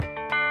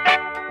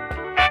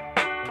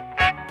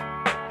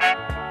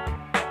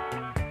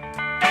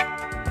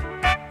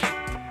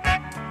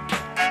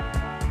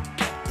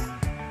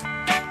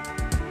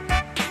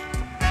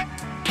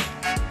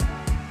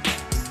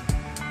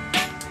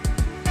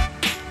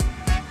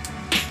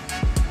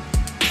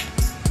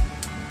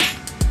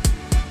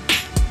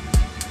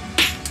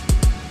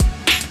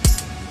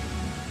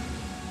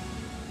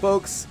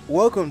Folks,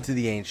 welcome to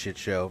the Ain't Shit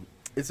Show.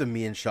 It's a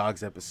me and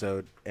Shoggs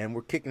episode, and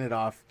we're kicking it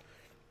off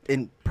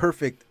in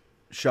perfect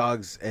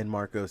Shoggs and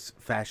Marcos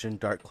fashion,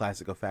 dark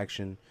classical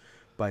faction,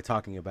 by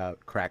talking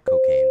about crack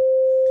cocaine.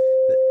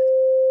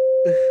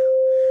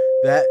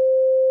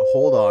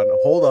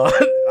 Hold on.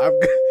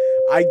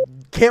 I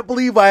can't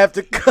believe I have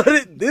to cut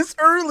it this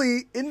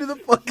early into the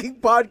fucking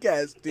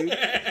podcast, dude.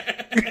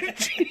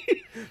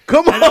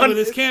 Come on. I know, but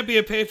this can't be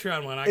a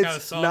Patreon one. I got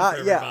a song for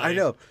everybody. Yeah, I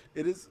know.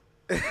 It is.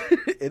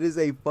 It is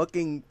a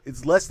fucking.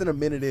 It's less than a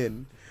minute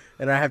in,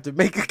 and I have to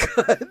make a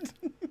cut.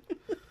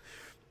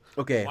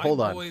 Okay, hold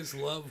on. White boys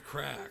love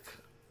crack.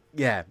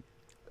 Yeah,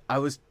 I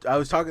was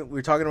talking. We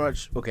were talking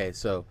about. Okay,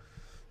 so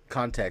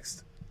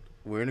context.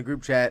 We're in a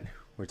group chat.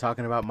 We're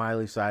talking about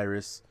Miley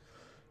Cyrus.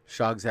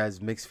 Shoggs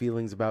has mixed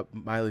feelings about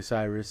Miley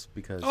Cyrus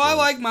because. I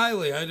like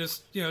Miley. I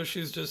just,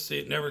 she's just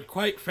never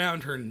quite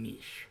found her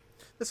niche.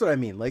 That's what I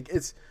mean. Like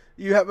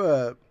you have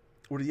a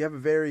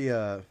very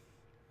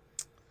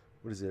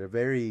what is it? A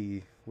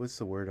very, what's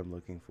the word I'm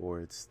looking for?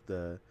 It's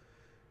the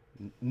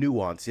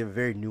nuance. You have a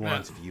very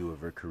nuanced view of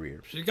her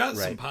career. She got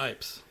some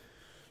pipes.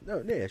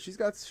 No, yeah, she's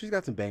got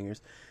some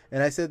bangers.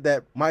 And I said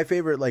that my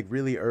favorite, like,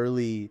 really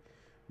early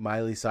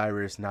Miley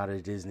Cyrus, not a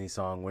Disney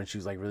song, when she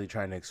was like really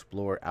trying to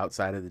explore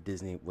outside of the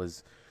Disney,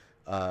 was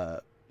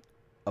a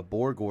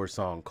Borgore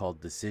song called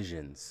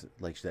Decisions,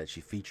 like that she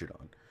featured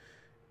on.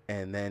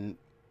 And then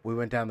we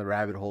went down the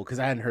rabbit hole because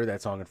I hadn't heard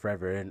that song in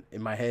forever, and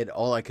in my head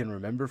all I can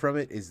remember from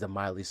it is the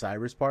Miley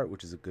Cyrus part,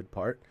 which is a good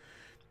part.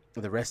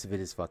 The rest of it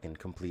is fucking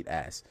complete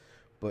ass.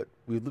 But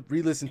we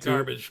re-listened to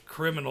garbage,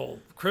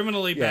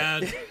 criminally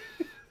bad.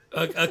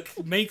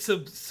 Makes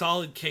a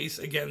solid case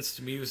against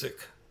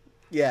music.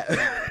 Yeah,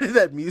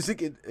 that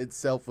music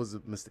itself was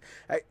a mistake.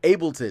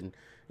 Ableton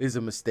is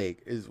a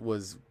mistake.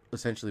 Was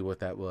essentially what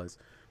that was.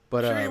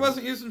 But sure, he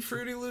wasn't using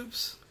Fruity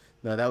Loops.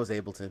 No, that was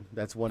Ableton.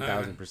 That's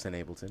 1000%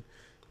 Ableton.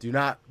 Do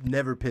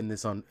never pin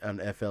this on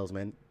FLs,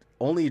 man.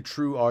 Only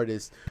true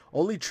artists,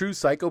 only true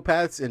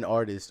psychopaths and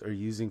artists are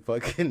using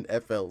fucking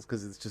FLs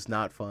because it's just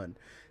not fun.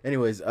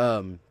 Anyways,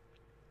 we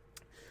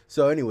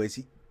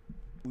listened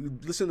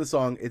to the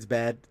song. It's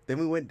bad. Then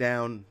we went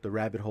down the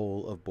rabbit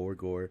hole of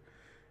Borgore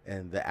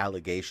and the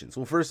allegations.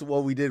 Well, first of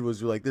all, we did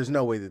was we're like, there's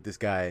no way that this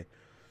guy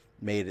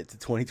made it to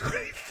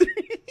 2023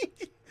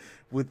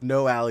 with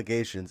no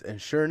allegations.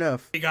 And sure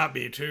enough, he got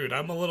me too.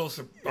 I'm a little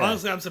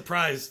honestly, I'm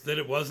surprised that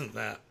it wasn't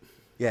that.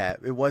 Yeah,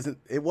 it wasn't.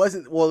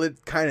 Well,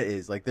 it kind of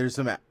is. Like, there's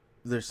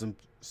some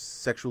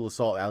sexual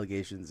assault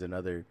allegations and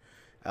other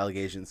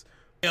allegations.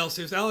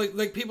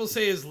 Like people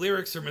say his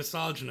lyrics are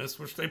misogynist,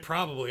 which they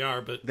probably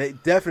are, but they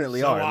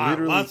definitely are.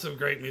 Literally, lots of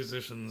great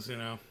musicians,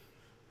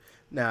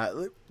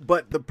 Nah,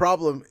 but the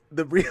problem,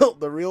 the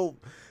real,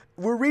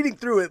 we're reading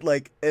through it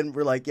like, and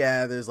we're like,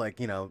 yeah, there's like,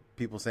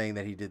 people saying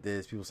that he did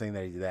this, people saying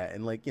that he did that,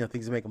 and like,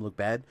 things that make him look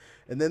bad,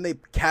 and then they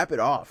cap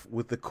it off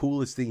with the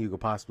coolest thing you could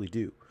possibly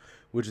do,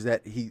 which is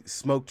that he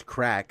smoked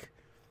crack.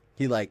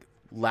 He like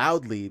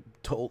loudly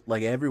told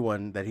like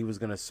everyone that he was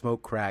gonna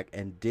smoke crack,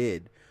 and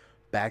did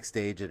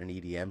backstage at an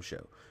EDM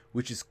show,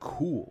 which is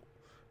cool,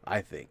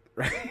 I think,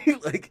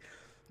 right? Like,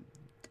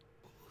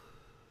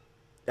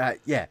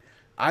 yeah.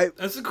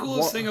 That's the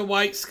coolest thing a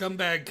white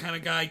scumbag kind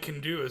of guy can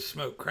do is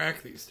smoke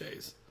crack these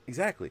days.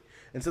 Exactly.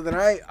 And so then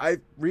I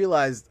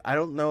realized, I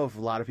don't know if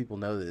a lot of people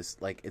know this,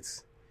 like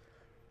it's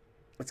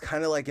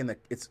kind of like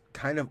it's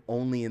kind of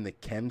only in the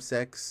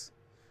chemsex,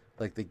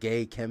 like the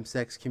gay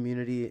chemsex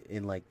community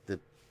in like the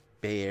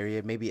Bay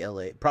Area, maybe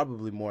LA,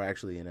 probably more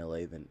actually in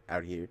LA than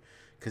out here,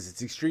 because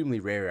it's extremely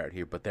rare out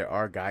here, but there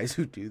are guys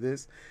who do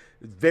this.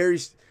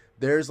 There's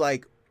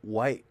like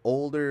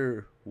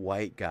older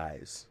white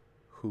guys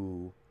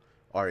who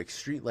are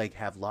extreme, like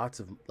have lots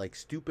of like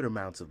stupid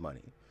amounts of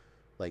money,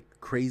 like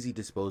crazy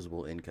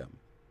disposable income.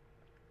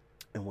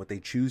 And what they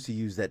choose to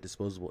use that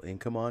disposable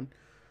income on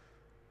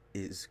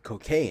is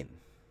cocaine.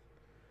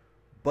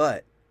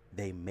 But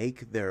they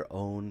make their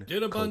own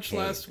Did a cocaine. Bunch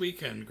last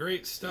weekend.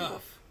 Great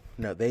stuff.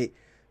 No, they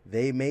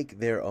make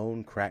their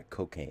own crack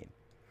cocaine.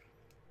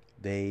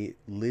 They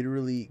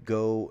literally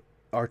go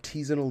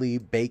artisanally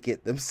bake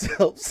it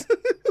themselves.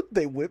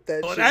 They whip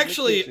that shit. But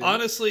actually,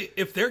 honestly,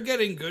 if they're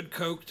getting good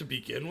coke to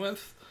begin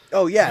with,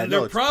 oh yeah,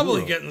 they're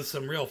probably getting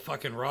some real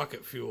fucking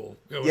rocket fuel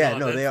going on.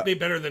 No, that'd be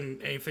better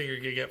than anything you're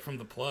gonna get from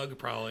the plug,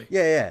 probably.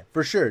 Yeah,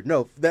 for sure.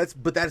 No, that's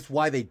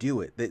why they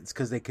do it. It's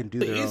because they can do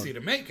their easy own.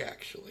 to make,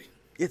 actually.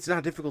 It's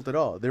not difficult at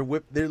all. They're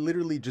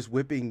literally just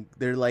whipping.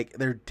 They're like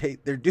they're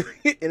doing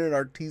it in an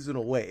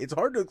artisanal way. It's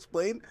hard to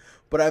explain,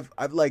 but I've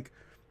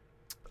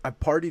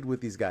partied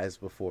with these guys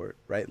before,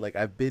 right? Like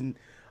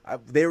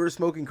they were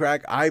smoking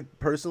crack. I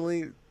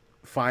personally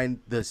find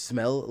the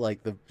smell I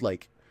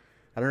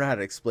don't know how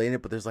to explain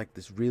it, but there's like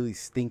this really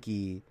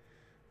stinky,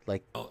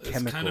 like it's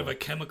chemical. kind of a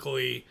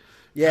chemically,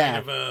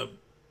 yeah, kind of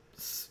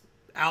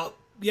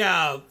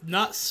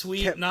not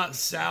sweet, not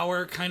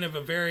sour, kind of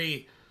a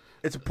very.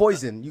 It's a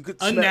poison. You could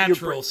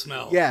unnatural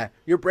smell. Yeah,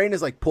 your brain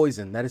is like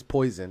poison. That is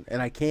poison,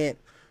 and I can't.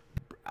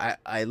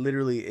 I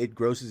literally, it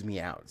grosses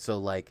me out. So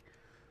like,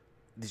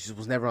 this just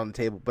was never on the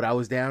table. But I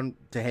was down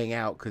to hang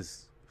out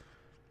because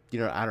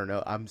I don't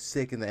know. I'm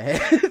sick in the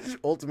head.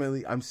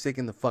 Ultimately, I'm sick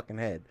in the fucking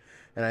head.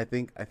 And I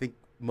think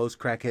most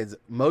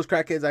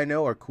crackheads I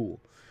know are cool.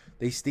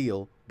 They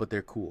steal, but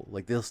they're cool.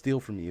 Like, they'll steal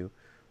from you,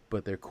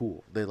 but they're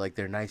cool.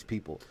 They're nice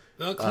people.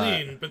 They'll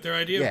clean, but their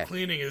idea of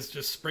cleaning is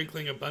just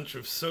sprinkling a bunch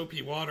of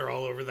soapy water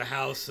all over the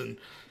house and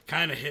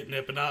kind of hitting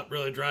it, but not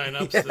really drying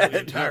up, so the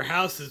entire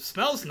house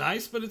smells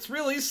nice, but it's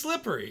really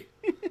slippery.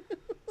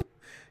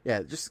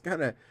 Yeah, just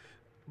kind of.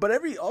 But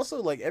every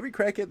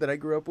crackhead that I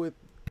grew up with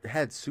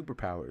had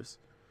superpowers,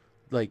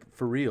 like,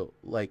 for real.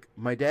 Like,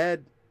 my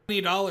dad.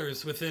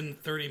 $20 within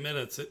 30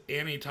 minutes at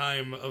any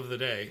time of the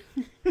day.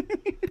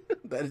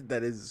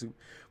 that is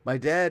my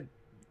dad.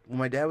 When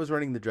my dad was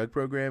running the drug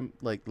program,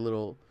 my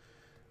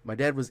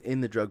dad was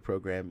in the drug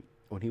program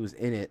when he was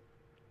in it,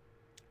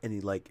 and he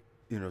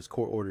was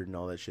court ordered and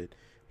all that shit.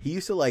 He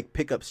used to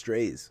pick up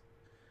strays,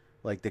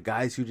 like the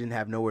guys who didn't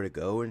have nowhere to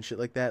go and shit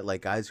like that,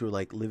 like guys who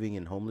were living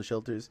in homeless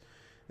shelters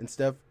and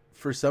stuff.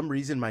 For some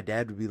reason, my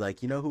dad would be like,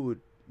 what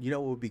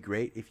would be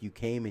great if you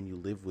came and you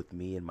lived with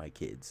me and my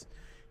kids.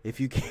 If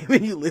you came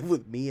and you lived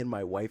with me and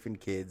my wife and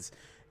kids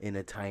in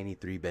a tiny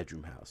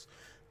 3-bedroom house,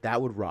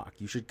 that would rock.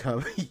 You should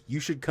come. You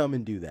should come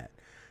and do that.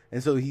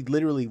 And so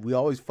we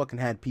always fucking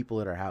had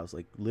people at our house,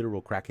 like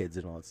literal crackheads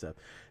and all that stuff.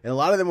 And a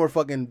lot of them were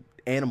fucking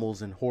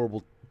animals and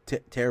horrible,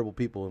 terrible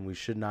people, and we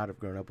should not have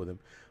grown up with them.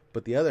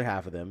 But the other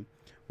half of them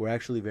were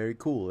actually very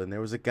cool. And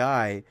there was a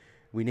guy,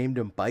 we named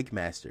him Bike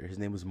Master. His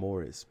name was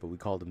Morris, but we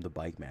called him the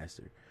Bike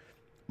Master.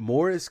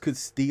 Morris could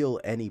steal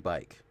any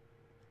bike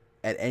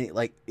at any,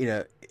 in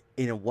a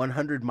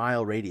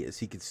 100-mile radius.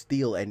 He could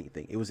steal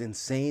anything. It was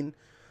insane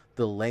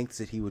the lengths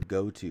that he would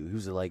go to. He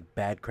was a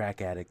bad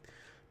crack addict.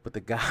 But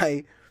the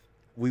guy,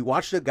 we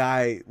watched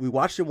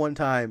him one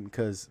time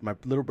because my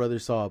little brother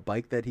saw a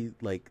bike that he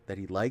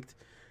liked,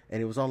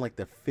 and it was on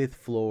the 5th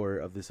floor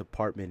of this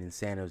apartment in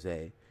San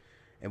Jose.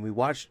 And we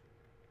watched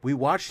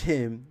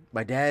him.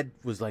 My dad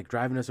was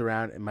driving us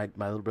around, and my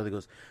little brother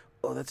goes,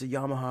 "Oh, that's a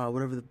Yamaha,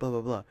 whatever the blah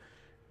blah blah."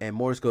 And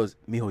Morris goes,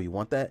 "Mijo, you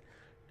want that?"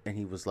 And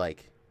he was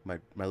like, my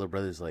little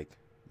brother's like,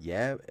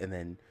 "Yeah." And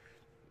then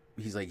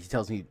he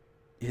tells me,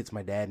 hits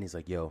my dad, and he's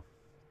like, "Yo,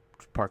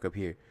 park up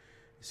here."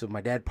 So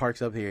my dad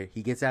parks up here.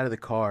 He gets out of the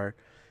car,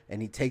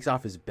 and he takes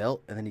off his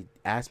belt, and then he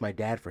asks my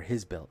dad for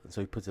his belt. And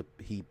so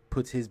he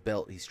puts his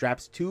belt. He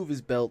straps 2 of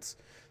his belts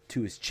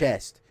to his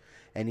chest,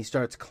 and he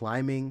starts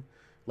climbing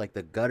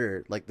the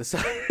gutter, the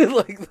side,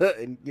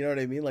 and you know what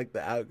I mean,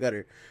 the out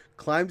gutter.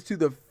 Climbs to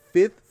the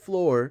 5th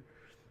floor,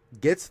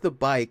 gets the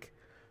bike,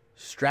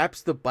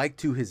 straps the bike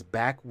to his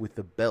back with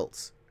the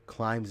belts,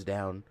 climbs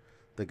down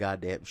the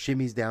goddamn,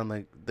 shimmies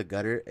down the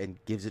gutter,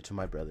 and gives it to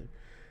my brother.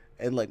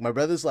 And my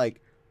brother's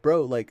like,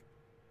 "Bro,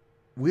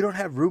 we don't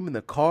have room in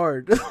the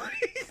car to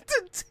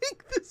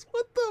take this.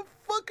 What the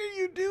fuck are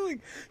you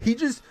doing?" He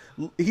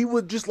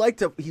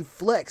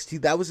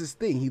flexed. That was his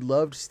thing. He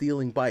loved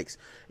stealing bikes,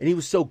 and he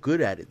was so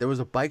good at it. There was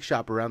a bike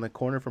shop around the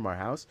corner from our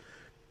house,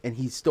 and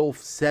he stole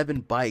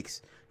 7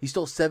 bikes. He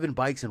stole 7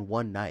 bikes in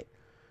one night.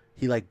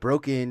 He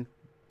broke in,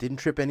 didn't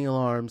trip any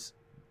alarms,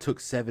 took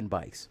 7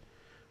 bikes.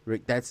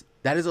 Rick, I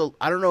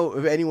don't know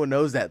if anyone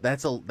knows that.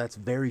 That's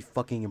very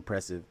fucking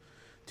impressive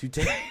to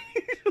take.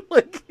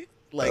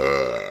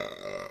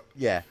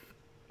 Yeah.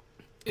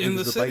 In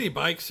the city,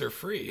 bikes are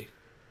free.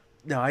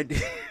 No,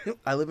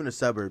 I live in a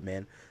suburb,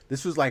 man.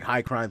 This was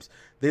high crimes.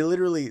 There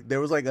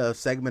was a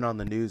segment on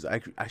the news.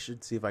 I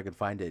should see if I can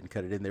find it and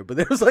cut it in there. But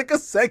there was a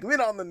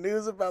segment on the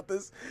news about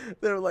this.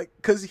 They were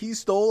because he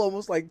stole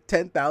almost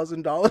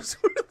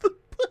 $10,000 worth of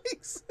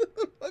bikes.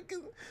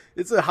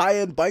 It's a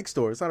high-end bike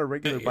store. It's not a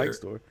regular bike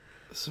store.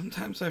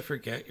 Sometimes I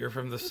forget you're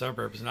from the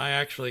suburbs, and I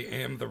actually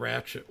am the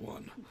ratchet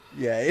one.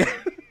 Yeah.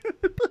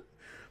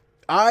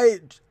 I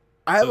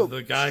have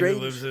the guy who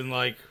lives in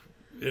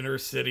inner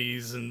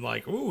cities and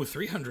ooh,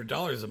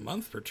 $300 a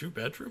month for 2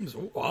 bedrooms.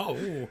 Ooh, wow.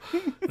 And,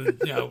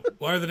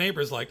 what are the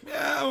neighbors like?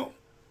 Yeah,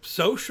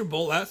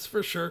 sociable, that's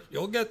for sure.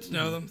 You'll get to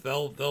know them.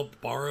 They'll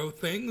borrow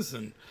things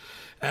and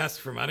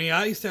ask for money.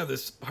 I used to have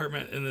this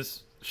apartment in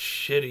this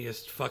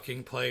shittiest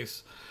fucking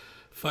place,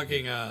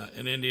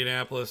 in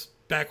Indianapolis,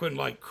 back when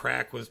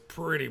crack was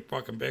pretty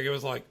fucking big. It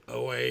was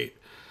 '08.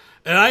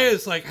 And I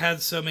just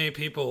had so many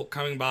people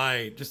coming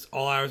by just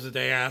all hours of the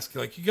day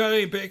asking "You got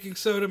any baking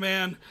soda,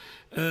 man?"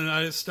 And then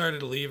I just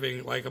started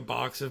leaving a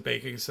box of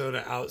baking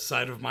soda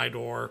outside of my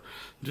door.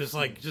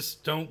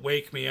 Just don't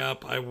wake me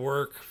up. I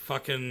work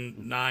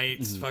fucking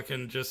nights.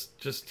 Mm-hmm.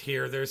 Just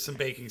here. There's some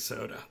baking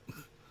soda.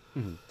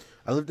 Mm-hmm.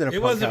 I lived in a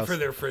It wasn't house. For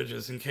their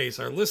fridges, in case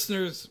our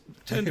listeners,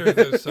 tender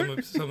though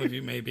some of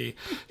you may be,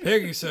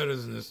 baking soda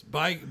is this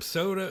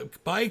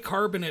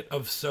bicarbonate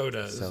of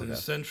soda is an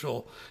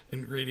essential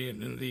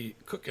ingredient in the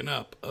cooking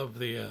up of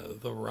the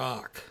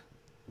rock.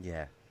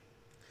 Yeah.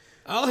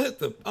 I'll hit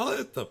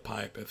the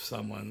pipe if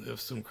some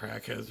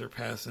crackheads are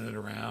passing it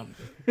around.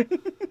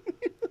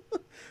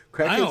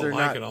 I don't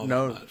like it all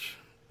that much.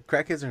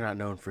 Crackheads are not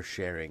known for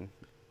sharing.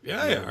 Yeah, you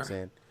know they what are. I'm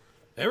saying?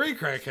 Every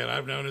crackhead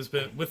I've known has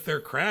been with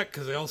their crack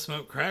because they all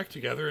smoke crack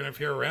together, and if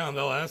you're around,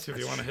 they'll ask you if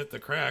you want to hit the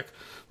crack.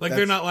 Like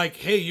they're not like,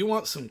 "Hey, you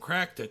want some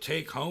crack to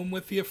take home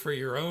with you for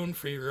your own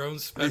special."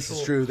 This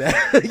is true. That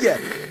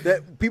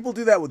that people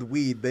do that with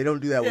weed. They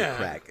don't do that with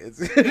crack.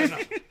 No.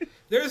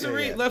 There's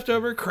a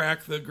Leftover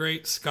Crack, the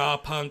great ska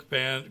punk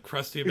band,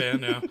 crusty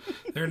band now.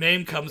 Their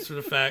name comes from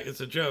the fact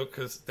it's a joke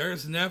because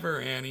there's never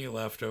any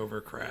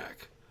leftover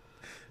crack.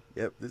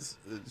 Yep, this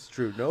is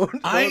true. No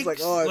one's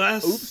like,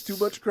 oops, too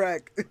much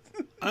crack.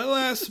 I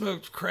last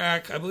smoked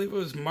crack, I believe it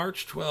was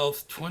March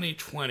 12th,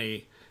 2020.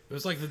 It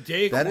was like the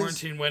day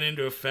quarantine went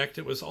into effect.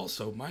 It was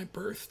also my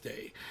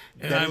birthday.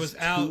 And I was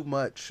out. Too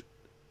much.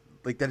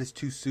 Like, that is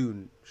too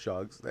soon,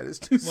 Shogs. That is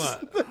too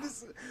soon.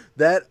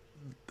 What?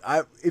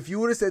 If you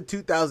would have said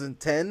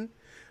 2010,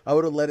 I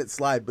would have let it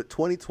slide. But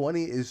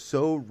 2020 is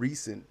so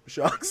recent,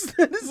 Shogs.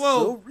 That is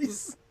so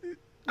recent.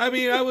 I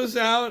mean, I was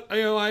out,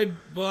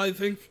 I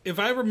think if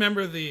I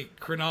remember the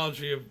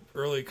chronology of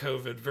early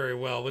COVID very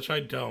well, which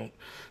I don't,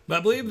 but I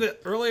believe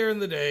that earlier in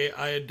the day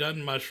I had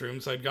done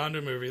mushrooms. I'd gone to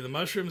a movie. The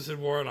mushrooms had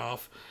worn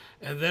off.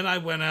 And then I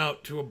went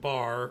out to a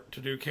bar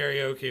to do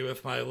karaoke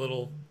with my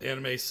little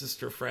anime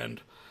sister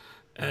friend.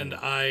 And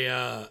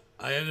I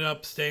ended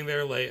up staying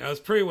there late. I was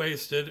pretty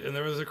wasted, and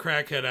there was a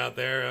crackhead out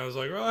there. And I was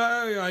like, well,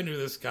 I knew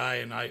this guy,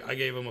 and I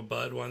gave him a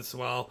bud once in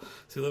a while.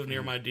 So he lived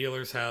near my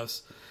dealer's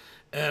house.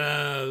 And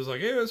I was like,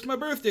 hey, it's my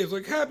birthday. He was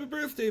like, happy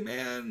birthday,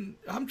 man.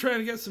 I'm trying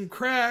to get some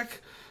crack.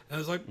 And I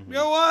was like, you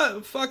know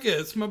what? Fuck it.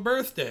 It's my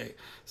birthday.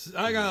 So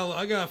I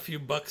got a few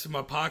bucks in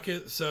my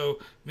pocket. So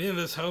me and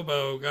this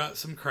hobo got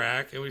some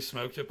crack, and we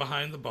smoked it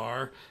behind the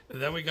bar.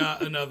 And then we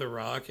got another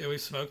rock, and we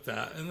smoked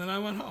that. And then I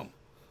went home.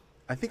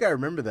 I think I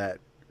remember that.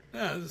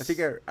 Yeah.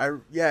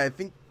 I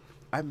think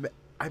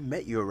I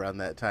met you around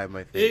that time,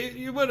 I think.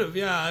 You would have,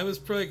 yeah. I was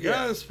probably,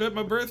 I spent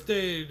my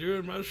birthday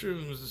doing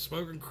mushrooms and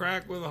smoking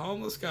crack with a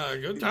homeless guy.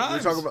 Good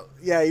times. You were talking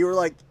about, you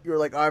were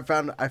like,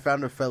 oh, I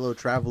found a fellow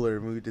traveler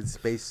and we did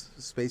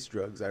space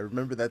drugs. I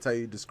remember that's how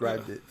you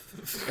described it.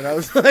 And I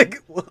was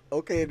like, well,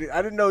 okay, dude,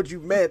 I didn't know what you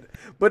meant,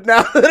 but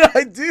now that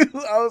I do,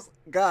 I was,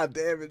 God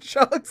damn it,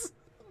 Shucks.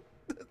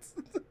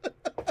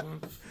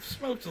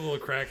 Smoked a little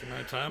crack in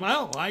my time. I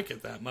don't like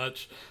it that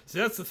much. See,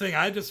 that's the thing.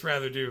 I'd just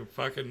rather do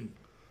fucking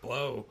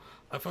blow.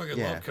 I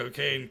fucking love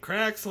cocaine.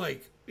 Crack's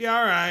like, yeah,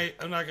 all right.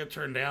 I'm not going to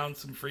turn down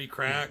some free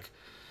crack.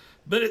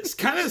 But it's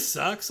kind of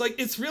sucks. Like,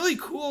 it's really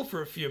cool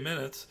for a few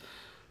minutes.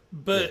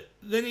 But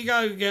then you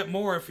got to get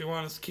more if you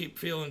want to keep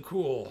feeling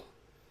cool.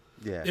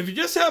 Yeah. If you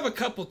just have a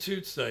couple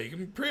toots, though, you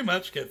can pretty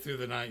much get through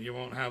the night. You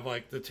won't have,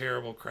 like, the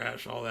terrible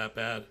crash all that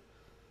bad.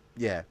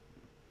 Yeah.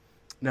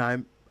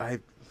 No,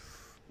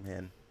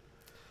 man.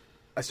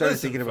 I started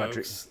thinking about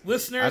drinking.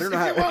 Listeners, if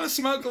you want to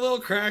smoke a little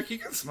crack, you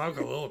can smoke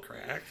a little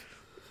crack.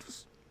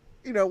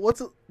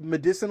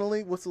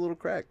 Medicinally, what's a little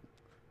crack?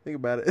 Think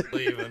about it.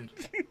 Even.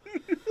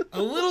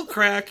 A little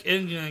crack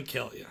isn't going to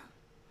kill you.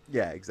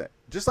 Yeah, exactly.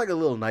 Just like a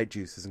little night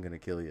juice isn't going to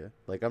kill you.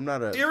 Like, I'm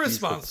not a...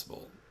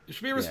 Irresponsible. You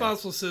should be a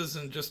responsible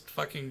citizen, just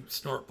fucking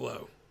snort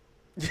blow.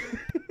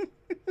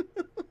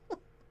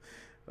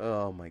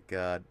 Oh, my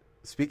God.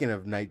 Speaking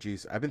of night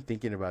juice, I've been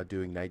thinking about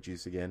doing night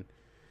juice again.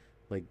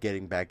 Like,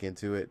 getting back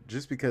into it.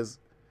 Just because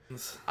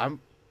I'm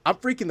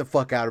freaking the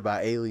fuck out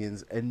about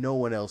aliens and no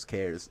one else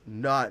cares.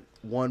 Not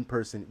one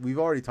person. We've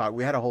already talked.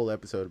 We had a whole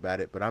episode about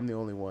it, but I'm the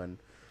only one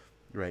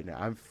right now.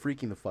 I'm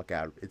freaking the fuck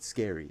out. It's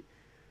scary.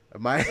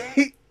 I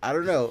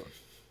don't know.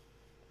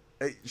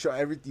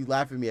 You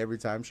laugh at me every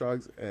time,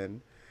 Shogs, and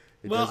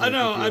well, I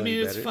know. I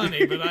mean, it's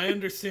funny, but I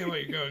understand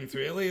what you're going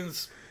through.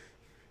 Aliens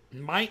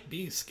might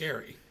be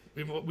scary.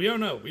 We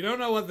don't know. We don't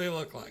know what they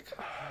look like.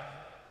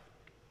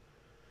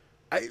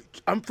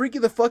 I'm freaking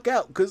the fuck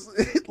out because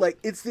like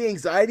it's the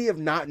anxiety of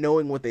not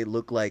knowing what they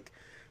look like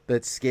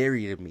that's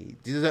scary to me.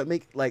 Does that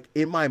make, like,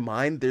 in my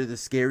mind they're the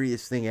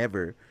scariest thing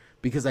ever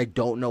because I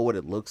don't know what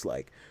it looks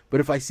like.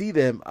 But if I see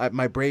them,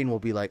 my brain will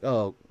be like,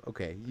 oh,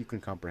 okay, you can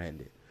comprehend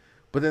it.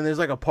 But then there's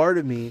like a part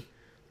of me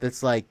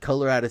that's like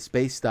Color Out of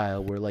Space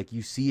style where like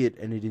you see it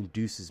and it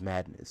induces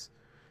madness.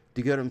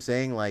 Do you get what I'm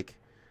saying? Like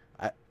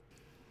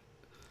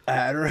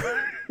I don't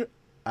know.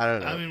 I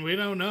don't know. I mean, we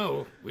don't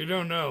know. We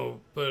don't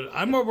know. But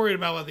I'm more worried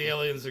about what the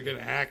aliens are going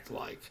to act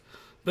like.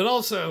 But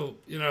also,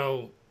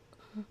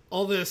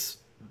 all this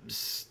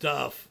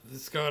stuff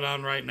that's going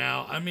on right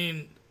now. I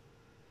mean,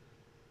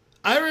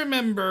 I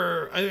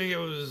remember, I think it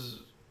was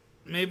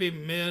maybe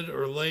mid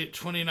or late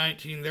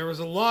 2019, there was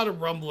a lot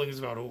of rumblings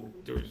about,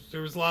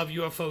 there was a lot of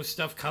UFO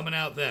stuff coming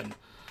out then.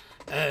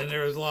 And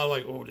there was a lot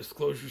of like,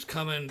 disclosures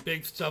coming,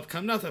 big stuff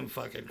coming. Nothing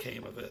fucking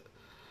came of it.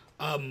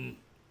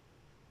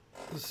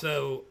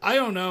 So, I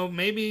don't know.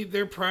 Maybe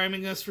they're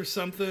priming us for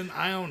something.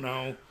 I don't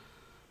know.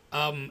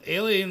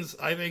 Aliens,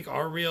 I think,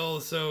 are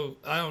real, so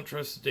I don't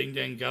trust the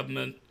ding-dang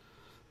government.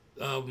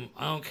 I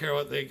don't care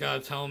what they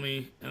gotta tell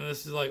me. And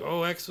this is like,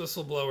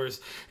 ex-whistleblowers.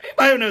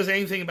 Anybody who knows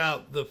anything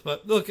about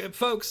look,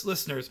 folks,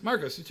 listeners,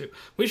 Marcos, you too.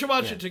 We should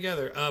watch it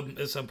together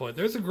at some point.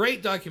 There's a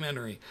great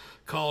documentary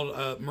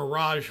called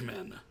Mirage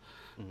Men.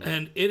 Mm-hmm.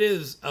 And it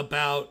is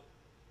about...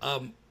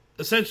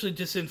 essentially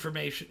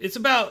disinformation. It's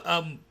about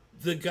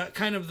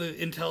kind of the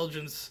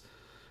intelligence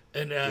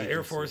and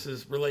Air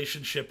Force's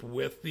relationship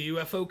with the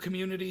UFO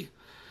community,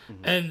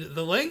 and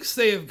the lengths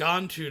they have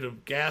gone to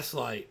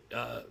gaslight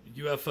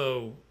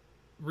UFO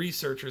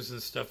researchers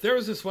and stuff. There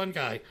was this one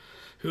guy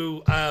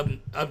who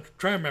I'm trying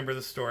to remember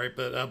the story,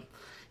 but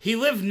he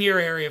lived near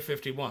Area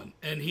 51,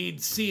 and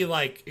he'd see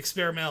like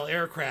experimental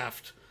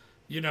aircraft,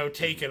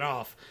 taken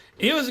off.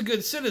 And he was a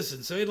good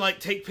citizen, so he'd like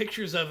take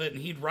pictures of it,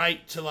 and he'd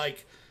write to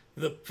like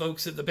the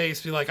folks at the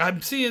base, be like,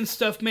 "I'm seeing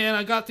stuff, man.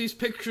 I got these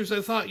pictures.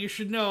 I thought you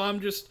should know. I'm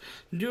just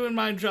doing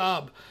my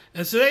job."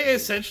 And so they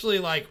essentially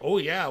like, "Oh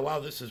yeah, wow,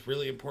 this is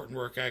really important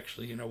work.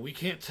 Actually, we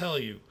can't tell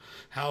you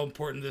how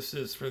important this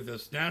is for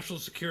the national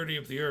security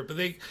of the earth." But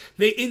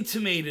they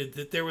intimated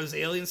that there was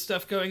alien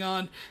stuff going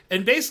on,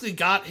 and basically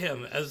got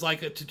him as like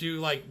to do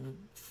like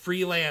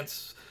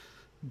freelance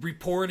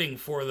reporting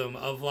for them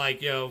of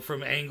like,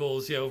 from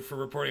angles, for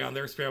reporting on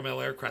their experimental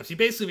aircrafts. He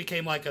basically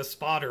became like a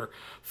spotter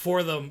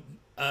for them,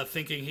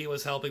 thinking he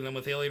was helping them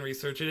with alien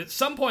research. And at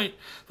some point,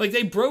 like,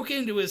 they broke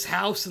into his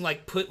house and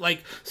like put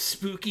like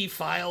spooky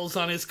files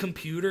on his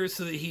computer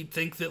so that he'd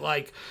think that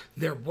like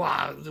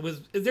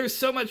there's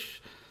so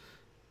much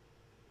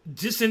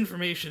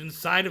disinformation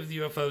inside of the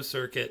UFO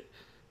circuit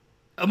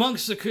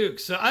amongst the kooks.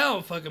 So I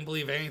don't fucking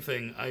believe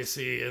anything I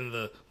see in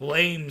the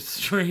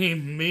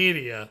lamestream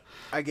media.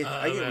 I get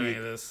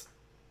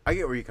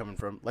where you're coming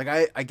from. Like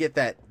I get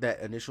that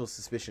initial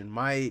suspicion.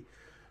 My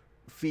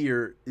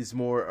fear is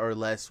more or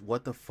less,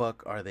 what the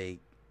fuck are they?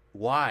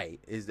 Why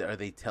are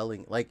they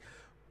telling? Like,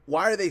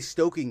 why are they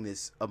stoking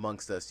this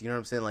amongst us? You know what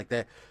I'm saying? Like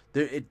that.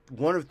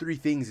 One of three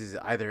things is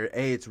either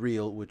A, it's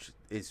real, which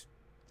is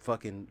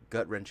fucking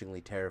gut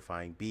wrenchingly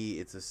terrifying. B,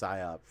 it's a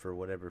psyop for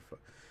whatever.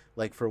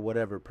 For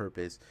whatever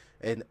purpose,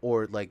 and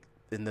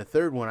the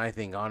third one, I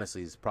think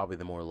honestly is probably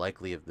the more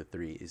likely of the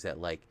three, is that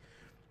like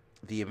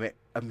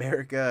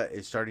America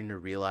is starting to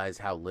realize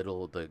how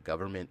little the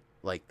government,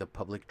 like the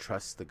public,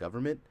 trusts the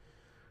government,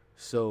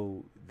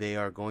 so they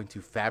are going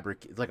to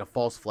fabricate. It's like a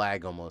false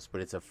flag almost,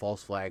 but it's a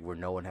false flag where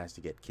no one has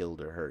to get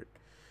killed or hurt.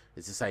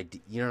 It's this idea,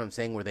 you know what I'm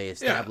saying, where they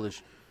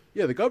establish,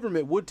 the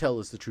government would tell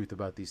us the truth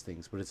about these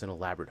things, but it's an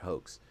elaborate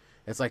hoax.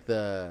 It's like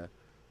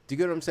do you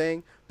get what I'm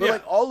saying? But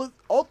like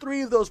all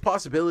three of those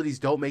possibilities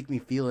don't make me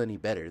feel any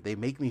better. They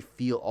make me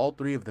feel all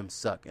three of them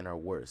suck and are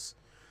worse.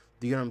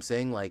 Do you get what I'm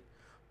saying? Like,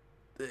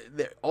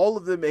 all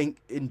of them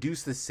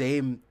induce the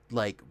same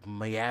like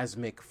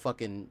miasmic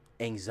fucking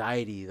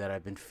anxiety that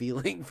I've been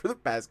feeling for the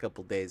past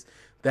couple days.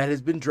 That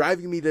has been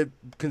driving me to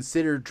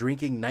consider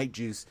drinking night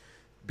juice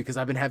because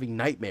I've been having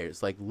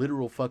nightmares, like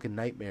literal fucking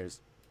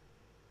nightmares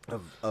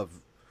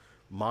of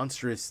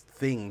monstrous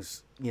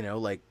things.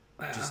 Like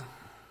just.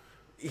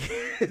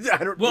 I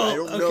don't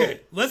know.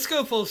 Okay, let's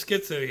go full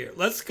schizo here.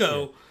 Let's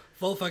go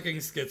full fucking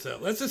schizo.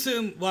 Let's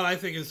assume what I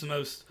think is the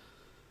most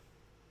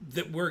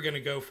that we're going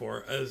to go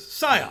for as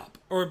psyop,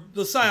 or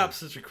the psyop's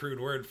such a crude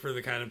word for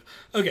the kind of,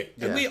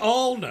 and we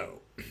all know,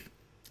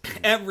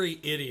 every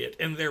idiot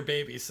and their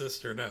baby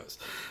sister knows,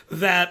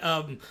 that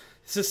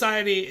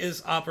society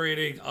is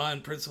operating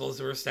on principles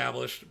that were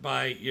established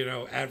by,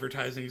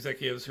 advertising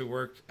executives who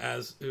worked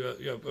as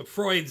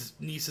Freud's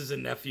nieces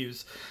and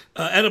nephews,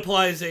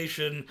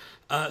 Oedipalization,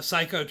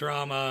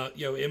 psychodrama,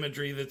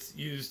 imagery that's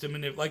used to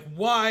manipulate. Like,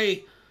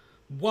 why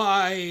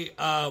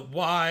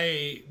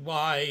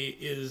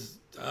is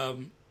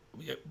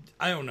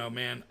I don't know,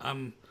 man.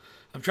 I'm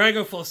trying to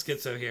go full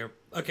schizo here.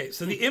 Okay,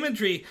 so the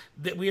imagery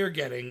that we are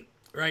getting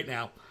right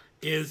now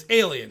is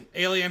Alien.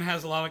 Alien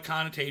has a lot of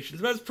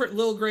connotations, but it's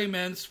little gray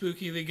men,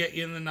 spooky. They get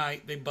you in the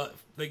night.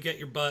 They get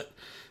your butt.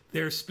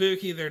 They're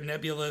spooky. They're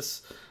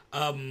nebulous.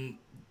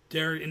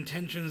 Their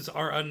intentions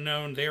are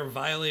unknown. They are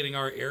violating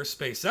our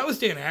airspace. That was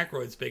Dan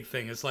Aykroyd's big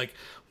thing. It's like,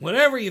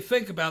 whatever you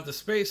think about the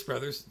Space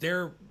Brothers,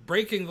 they're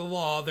breaking the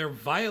law. They're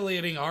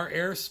violating our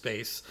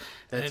airspace.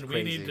 That's crazy.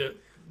 We need to.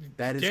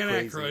 That is Dan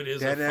crazy.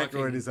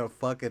 Aykroyd is a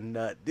fucking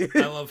nut, dude.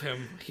 I love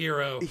him.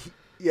 Hero.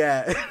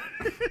 Yeah.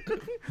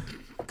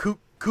 Kook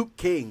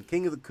King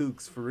of the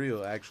Kooks, for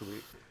real, actually.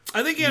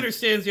 I think he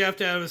understands you have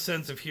to have a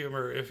sense of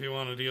humor if you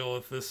want to deal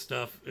with this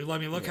stuff. I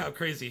mean, look how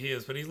crazy he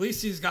is, but at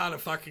least he's got a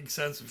fucking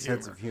sense of humor.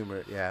 Sense of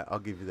humor, yeah, I'll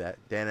give you that.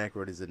 Dan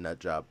Aykroyd is a nut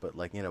job, but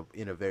like in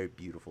a very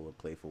beautiful and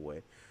playful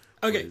way.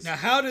 Okay, now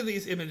how do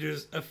these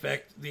images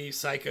affect the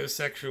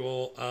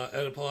psychosexual,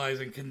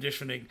 Oedipalizing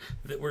conditioning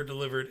that were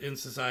delivered in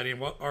society, and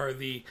what are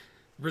the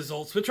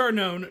results, which are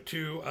known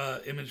to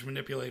image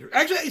manipulators?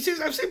 Actually,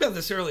 I was saying about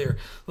this earlier.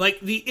 Like,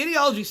 the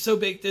ideology is so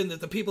baked in that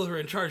the people who are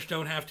in charge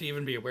don't have to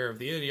even be aware of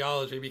the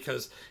ideology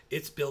because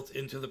it's built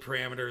into the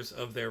parameters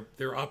of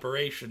their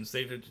operations.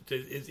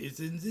 It's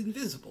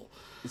invisible.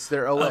 It's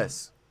their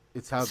OS.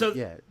 It's how.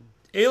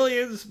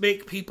 Aliens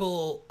make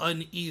people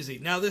uneasy.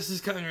 Now, this is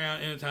coming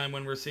around in a time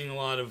when we're seeing a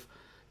lot of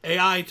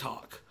AI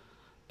talk.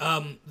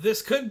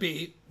 This could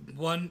be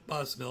one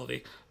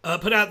possibility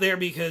put out there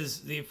because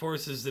the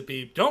forces that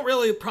be don't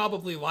really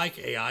probably like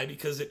AI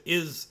because it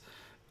is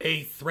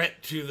a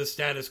threat to the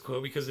status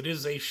quo, because it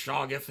is a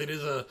Shoggoth, it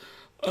is a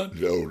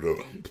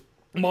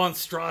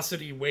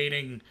monstrosity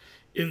waiting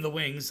in the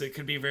wings that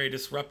can be very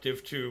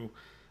disruptive to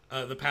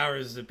the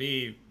powers that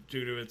be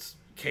due to its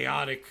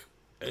chaotic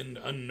and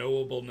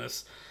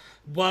unknowableness.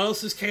 What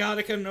else is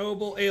chaotic and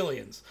unknowable?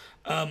 Aliens.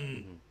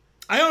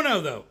 I don't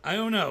know though. I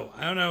don't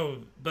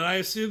know. But I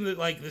assume that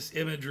like this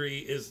imagery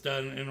is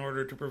done in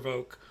order to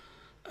provoke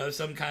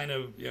some kind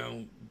of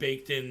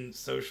baked-in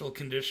social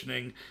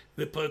conditioning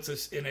that puts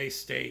us in a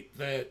state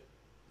that ...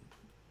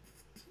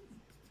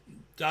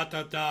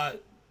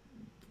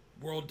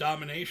 world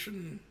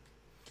domination.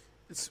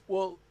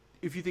 Well,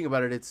 if you think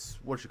about it, it's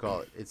what you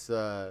call it.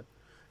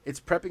 It's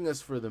prepping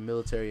us for the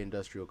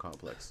military-industrial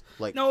complex.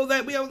 Like no,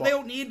 they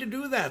don't need to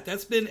do that.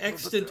 That's been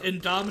extant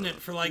and dominant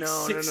for like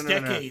six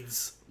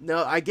decades.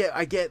 No, I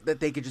get that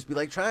they could just be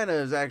like, China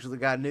has actually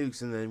got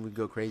nukes, and then we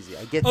go crazy.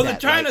 I get that. Oh,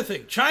 that, the China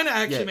thing. China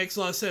actually makes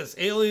a lot of sense.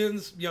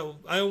 Aliens,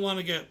 I don't want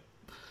to get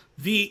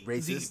the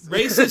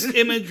racist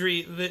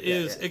imagery that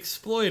is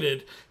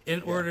exploited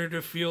in order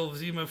to fuel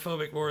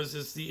xenophobic wars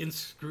is the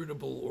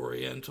inscrutable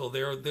Oriental.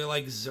 They're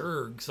like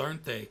Zergs,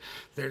 aren't they?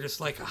 They're just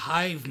like a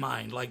hive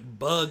mind, like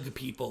bug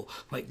people.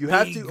 Like you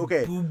have to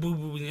boo, boo,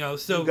 boo,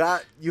 so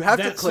you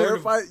have to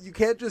clarify. You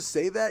can't just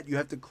say that. You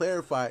have to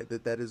clarify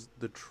that is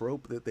the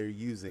trope that they're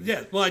using.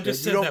 Yeah, well, I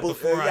just said that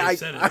before I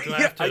said it.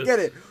 I get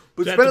it.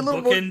 But spend a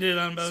little more. Bookended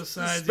on both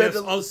sides. Yes,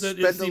 also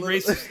it's the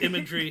racist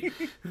imagery.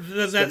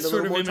 That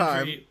sort of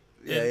imagery.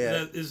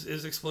 That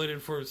is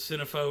exploited for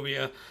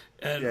xenophobia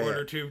in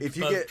order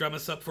to drum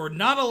us up for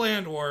not a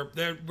land war.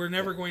 We're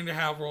never going to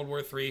have World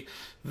War III.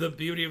 The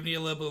beauty of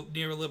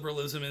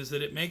neoliberalism is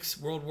that it makes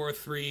World War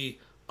III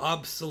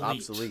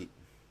obsolete.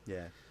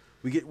 Yeah,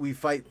 we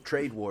fight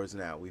trade wars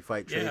now. We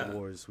fight trade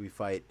wars. We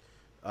fight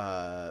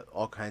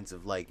all kinds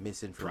of like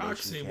misinformation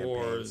proxy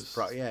campaigns.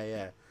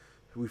 Wars.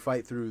 We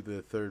fight through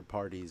the third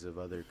parties of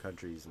other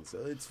countries, and so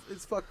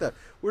it's fucked up.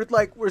 We're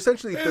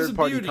essentially third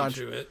party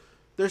country.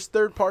 There's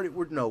third party.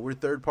 We're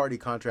third party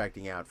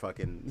contracting out.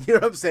 Fucking, you know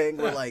what I'm saying?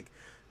 We're like,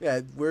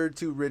 we're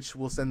too rich.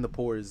 We'll send the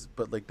poors,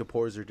 but like the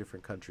poors are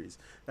different countries,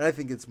 and I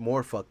think it's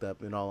more fucked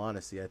up. In all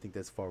honesty, I think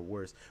that's far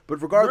worse.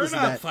 But regardless,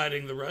 we're not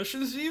fighting the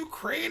Russians. The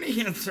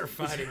Ukrainians are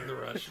fighting the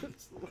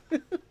Russians.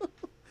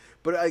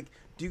 But I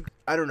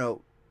don't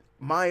know.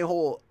 My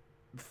whole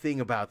thing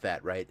about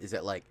that, right, is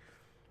that like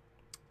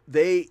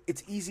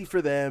it's easy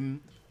for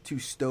them to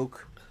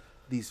stoke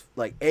these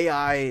like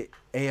AI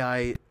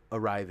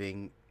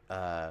arriving.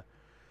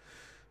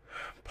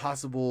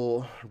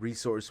 Possible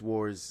resource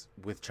wars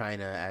with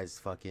China as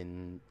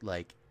fucking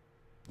like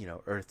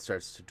Earth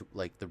starts to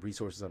like the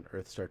resources on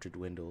Earth start to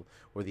dwindle,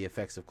 or the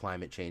effects of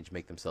climate change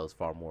make themselves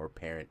far more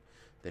apparent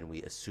than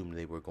we assumed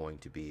they were going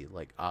to be,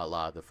 like a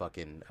la the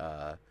fucking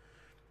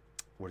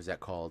what is that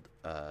called,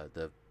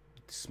 the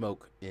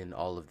smoke in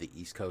all of the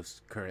East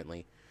Coast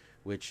currently,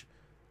 which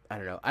I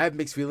don't know. I have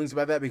mixed feelings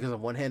about that because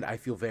on one hand, I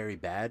feel very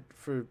bad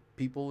for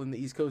people in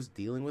the East Coast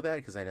dealing with that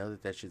because I know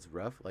that shit's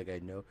rough. Like, I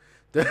know.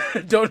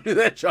 Don't do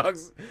that,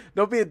 Chonks.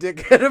 Don't be a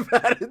dickhead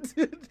about it,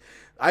 dude.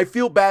 I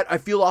feel bad. I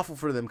feel awful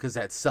for them because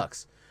that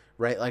sucks,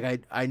 right?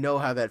 Like, I know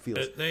how that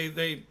feels.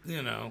 They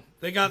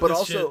got but this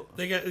also, shit.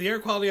 They got, the air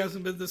quality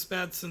hasn't been this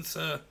bad since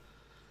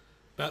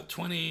about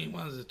 20,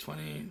 what was it,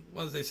 20,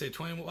 what did they say,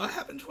 20, what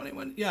happened,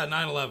 21? Yeah,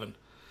 9/11.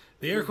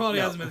 The air quality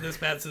hasn't been this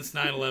bad since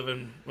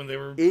 9/11 when they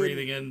were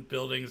breathing in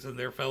buildings and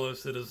their fellow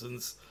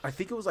citizens. I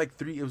think it was like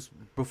it was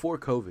before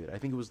COVID. I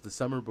think it was the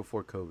summer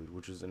before COVID,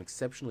 which was an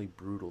exceptionally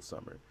brutal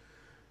summer.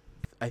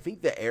 I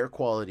think the air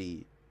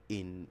quality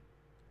in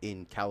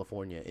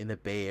California, in the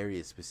Bay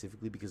Area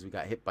specifically, because we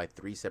got hit by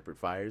 3 separate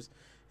fires,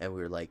 and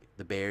we were like,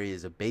 the Bay Area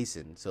is a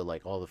basin, so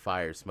like all the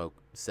fire smoke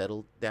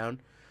settled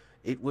down.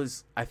 It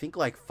was, I think,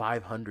 like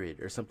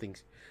 500 or something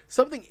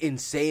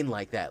insane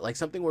like that. Like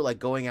something where like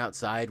going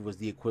outside was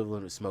the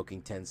equivalent of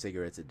smoking 10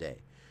 cigarettes a day.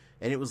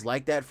 And it was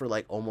like that for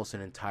like almost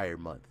an entire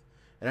month.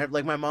 And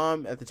like my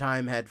mom at the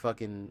time had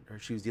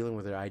she was dealing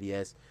with her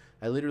IDS.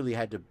 I literally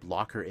had to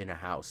lock her in a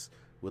house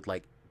with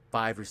like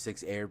 5 or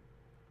 6 air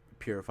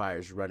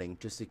purifiers running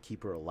just to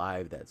keep her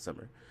alive that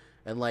summer.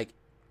 And like,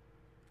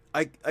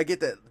 I get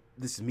that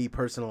this is me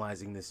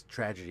personalizing this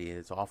tragedy and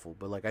it's awful,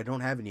 but like I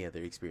don't have any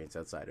other experience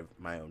outside of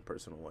my own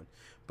personal one.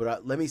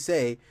 But let me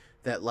say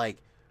that like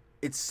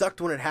it sucked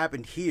when it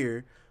happened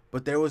here,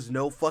 but there was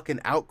no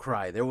fucking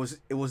outcry. It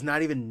was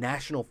not even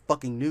national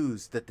fucking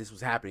news that this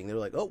was happening. They were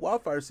like, oh,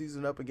 wildfire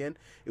season up again.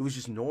 It was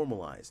just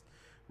normalized,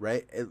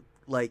 right?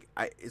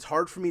 It's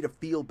hard for me to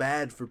feel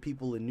bad for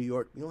people in New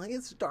York being like,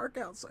 it's dark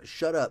outside.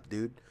 Shut up,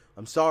 dude.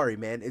 I'm sorry,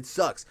 man. It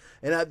sucks.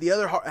 And the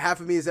other half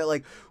of me is that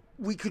like,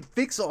 we could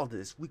fix all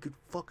this. We could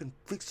fucking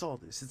fix all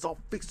this. It's all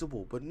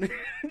fixable. But you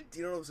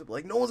know what I'm saying?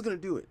 Like, no one's going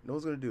to do it. No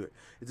one's going to do it.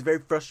 It's very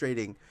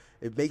frustrating.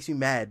 It makes me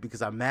mad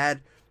because I'm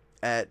mad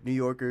at New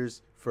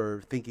Yorkers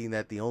for thinking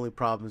that the only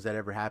problems that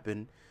ever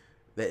happen,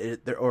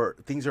 or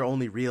things are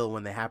only real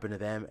when they happen to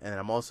them. And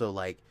I'm also,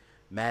 like,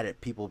 mad at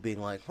people being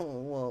like,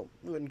 oh,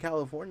 well, in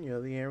California,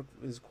 the air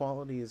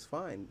quality is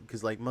fine.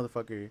 Because, like,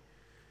 motherfucker,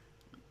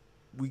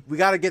 we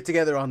got to get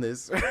together on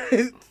this.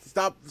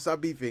 Stop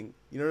beefing.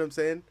 You know what I'm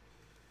saying?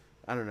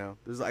 I don't know.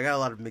 I got a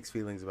lot of mixed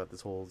feelings about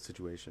this whole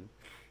situation.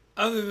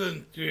 other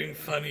than doing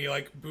funny,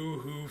 like,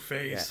 boo-hoo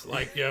face, Yeah.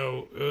 like,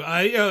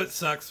 it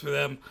sucks for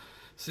them.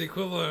 It's the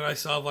equivalent I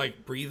saw of,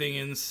 like, breathing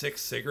in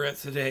 6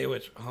 cigarettes a day,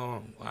 which,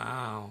 oh,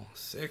 wow,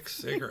 6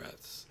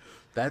 cigarettes.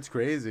 That's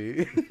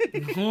crazy.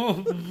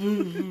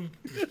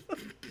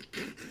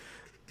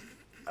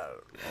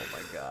 Oh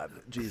my God,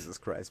 Jesus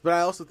Christ! But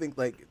I also think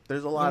like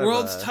there's a lot The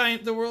world's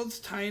of the world's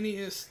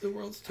tiniest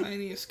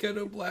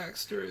ghetto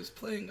blackster is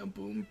playing a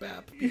boom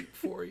bap beat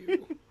for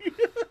you.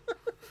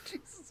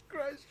 Jesus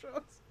Christ,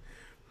 Charles.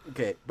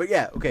 Okay, but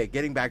yeah, okay.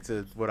 Getting back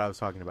to what I was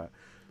talking about,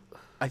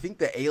 I think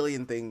the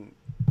alien thing,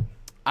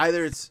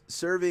 either it's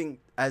serving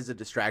as a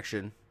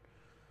distraction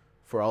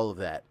for all of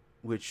that,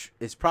 which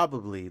is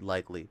probably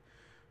likely,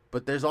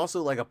 but there's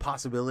also like a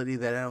possibility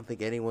that I don't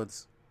think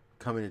anyone's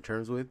coming to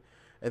terms with.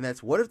 And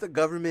that's, what if the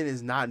government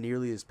is not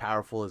nearly as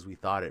powerful as we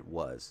thought it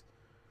was?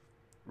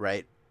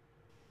 Right?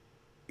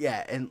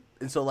 Yeah, and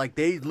so, like,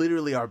 they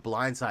literally are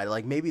blindsided.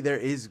 Like, maybe there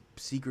is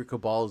secret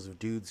cabals of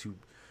dudes who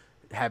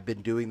have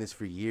been doing this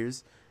for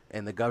years,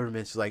 and the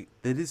government's like,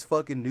 that is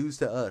fucking news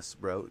to us,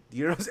 bro.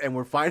 You know what I'm saying? And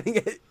we're finding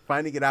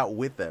it out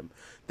with them.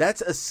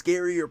 That's a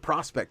scarier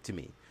prospect to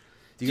me.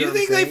 Do you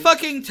think they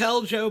fucking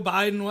tell Joe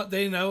Biden what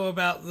they know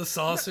about the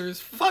saucers?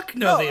 Fuck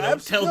no, they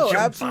don't tell Joe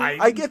Biden.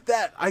 I get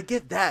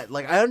that.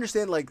 Like, I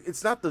understand, like,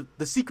 it's not the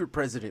secret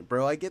president,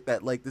 bro. I get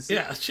that. Like,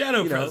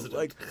 shadow president.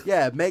 Like,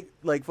 yeah,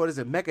 what is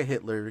it? Mecha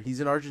Hitler.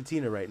 He's in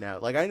Argentina right now.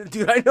 Like, I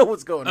know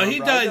what's going on. Oh, he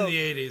died in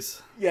the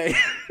 80s. Yeah,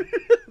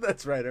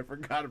 that's right. I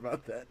forgot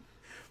about that.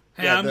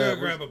 Hey, I'm going to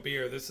grab a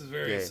beer. This is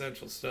very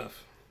essential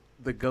stuff.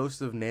 The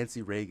ghost of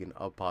Nancy Reagan.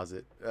 I'll pause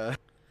it.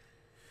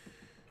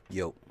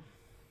 Yo.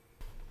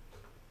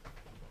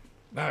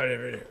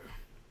 Okay.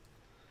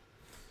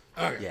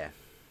 Yeah.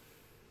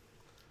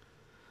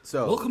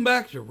 So welcome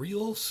back to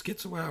Real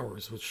Schizo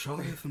Hours with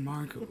Charlotte and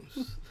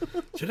Marcos.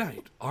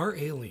 Tonight, are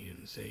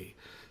aliens a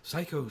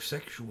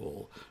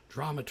psychosexual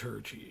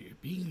dramaturgy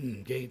being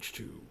engaged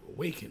to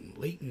awaken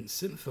latent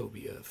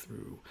synthphobia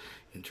through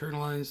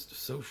internalized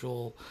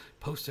social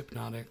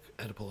post-hypnotic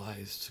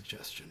edibilized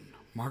suggestion?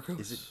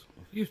 Marcos,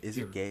 is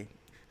it gay,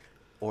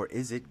 or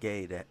is it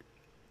gay that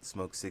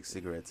smoke 6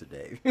 cigarettes a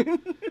day?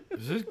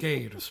 Is it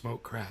gay to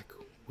smoke crack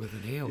with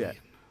an alien?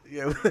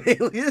 Yeah, with an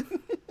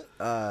alien.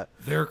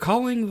 They're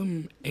calling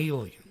them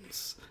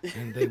aliens,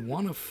 and they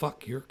want to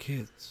fuck your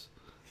kids.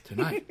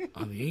 Tonight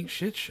on the Ain't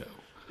Shit Show,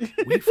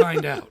 we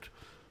find out,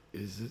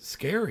 is it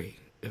scary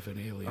if an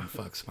alien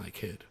fucks my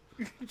kid?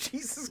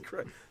 Jesus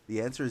Christ.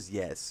 The answer is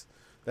yes.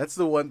 That's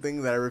the one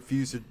thing that I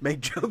refuse to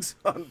make jokes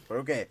on.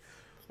 Okay,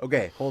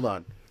 hold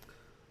on.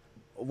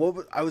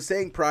 I was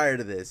saying prior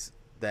to this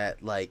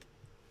that, like,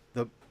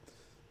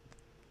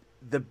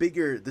 the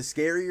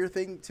scarier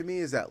thing to me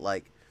is that,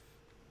 like,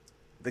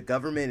 the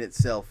government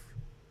itself,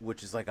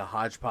 which is like a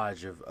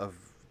hodgepodge of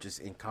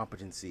just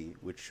incompetency,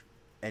 which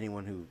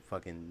anyone who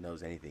fucking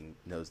knows anything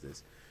knows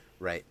this,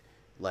 right?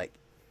 Like,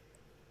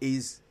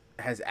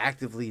 has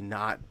actively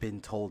not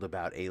been told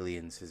about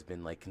aliens, has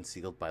been, like,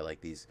 concealed by, like,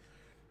 these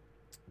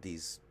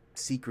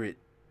secret,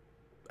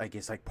 I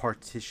guess, like,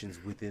 partitions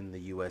within the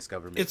U.S.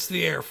 government. It's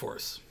the Air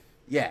Force.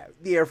 Yeah,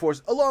 the Air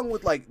Force, along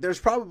with, like, there's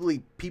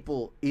probably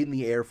people in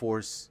the Air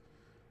Force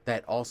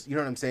that also, you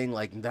know what I'm saying,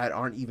 like, that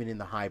aren't even in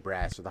the high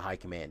brass or the high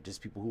command,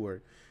 just people who are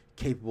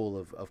capable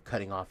of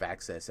cutting off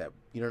access at,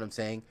 you know what I'm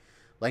saying?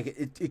 Like,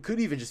 it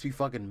could even just be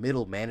fucking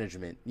middle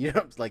management, you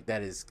know, like,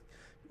 that is,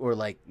 or,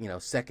 like, you know,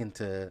 second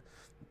to,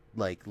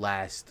 like,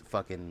 last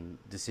fucking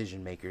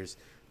decision makers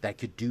that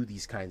could do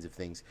these kinds of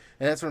things.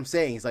 And that's what I'm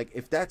saying, is, like,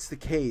 if that's the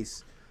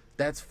case,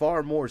 that's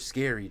far more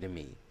scary to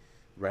me,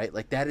 right?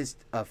 Like, that is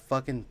a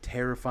fucking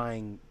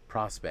terrifying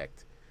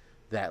prospect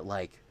that,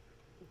 like,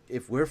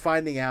 if we're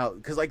finding out,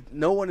 because, like,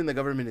 no one in the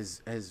government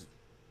has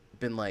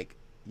been like,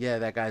 yeah,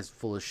 that guy's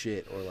full of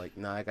shit, or like,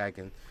 no, that guy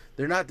can.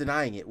 They're not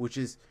denying it, which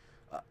is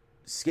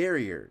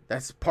scarier.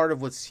 That's part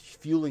of what's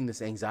fueling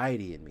this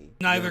anxiety in me.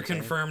 Neither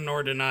confirm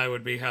nor deny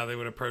would be how they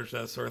would approach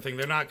that sort of thing.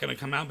 They're not going to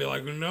come out and be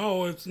like,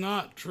 no, it's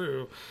not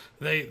true.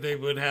 They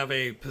would have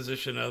a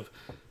position of,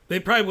 they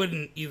probably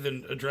wouldn't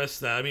even address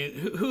that. I mean,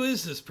 who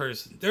is this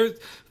person?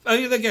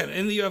 Again,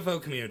 in the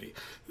UFO community,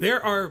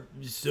 there are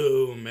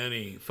so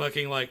many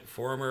fucking, like,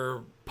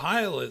 former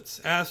pilots,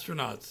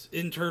 astronauts,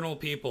 internal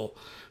people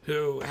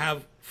who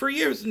have, for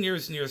years and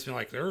years and years, been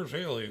like, there's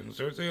alien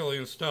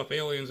stuff,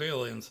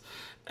 aliens.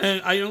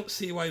 And I don't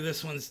see why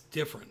this one's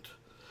different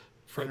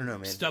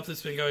from stuff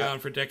that's been going on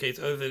for decades,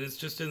 other than it's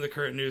just in the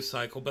current news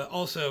cycle. But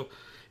also,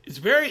 it's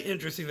very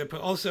interesting that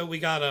also we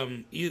got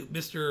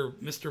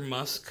Mr.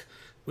 Musk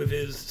with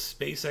his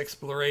space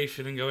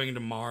exploration and going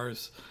to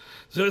Mars.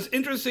 So it's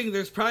interesting.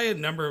 There's probably a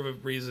number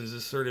of reasons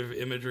this sort of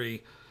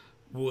imagery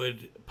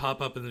would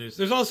pop up in the news.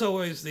 There's also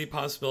always the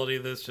possibility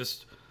that it's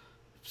just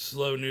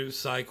slow news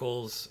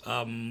cycles,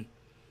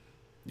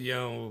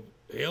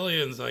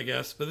 aliens, I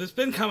guess. But it's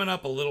been coming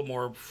up a little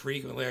more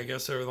frequently, I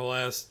guess, over the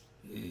last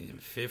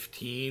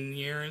 15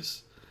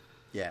 years.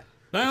 Yeah.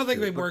 But I don't think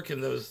they work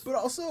in those. But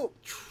also,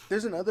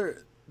 there's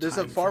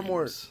a far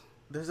more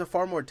there's a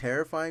far more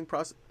terrifying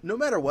process. No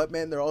matter what,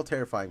 man, they're all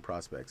terrifying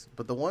prospects.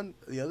 But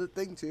the other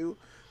thing too,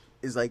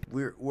 is like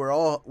we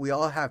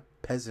all have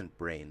peasant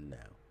brain now.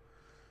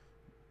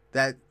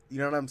 That, you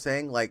know what I'm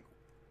saying? Like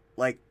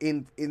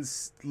in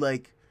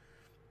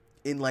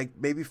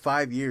maybe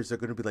 5 years, they're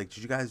gonna be like,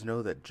 did you guys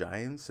know that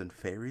giants and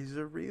fairies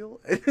are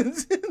real? Do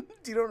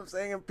you know what I'm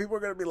saying? And people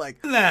are gonna be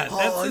like, that's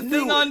the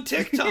thing on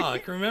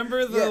TikTok.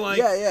 Remember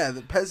the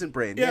the peasant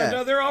brain. Yeah,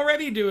 no, they're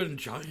already doing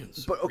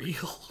giants but,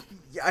 real.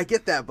 Yeah, I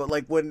get that, but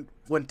like when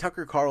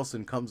Tucker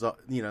Carlson comes up,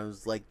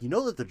 is like,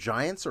 that the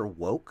giants are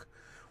woke.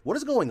 What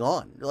is going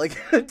on? Like,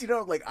 I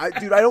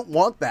don't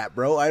want that,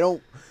 bro. I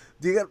don't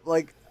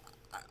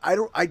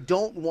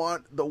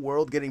want the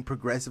world getting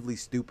progressively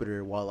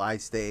stupider while I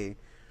stay.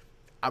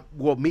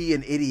 Me,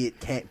 an idiot,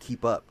 can't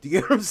keep up. Do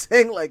you get what I'm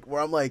saying? Like,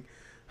 where I'm like,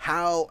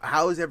 how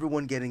is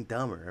everyone getting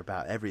dumber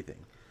about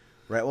everything?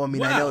 Right? Well, I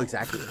mean, wow.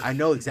 I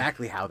know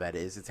exactly how that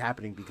is. It's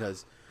happening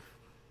because,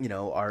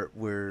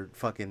 we're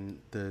fucking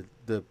the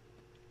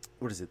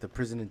what is it? The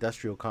prison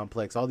industrial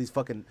complex. All these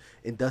fucking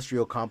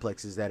industrial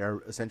complexes that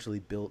are essentially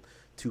built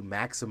to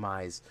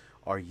maximize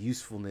our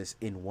usefulness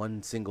in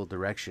one single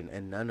direction,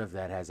 and none of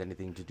that has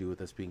anything to do with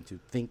us being to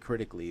think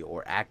critically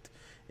or act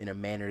in a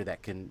manner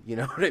that can, you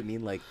know what I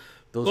mean? Like,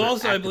 those are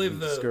also, I believe,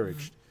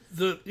 discouraged.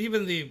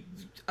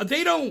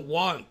 They don't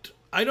want.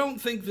 I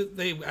don't think that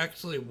they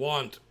actually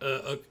want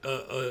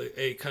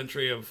a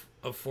country of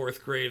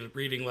fourth grade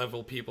reading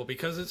level people,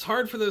 because it's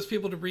hard for those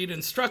people to read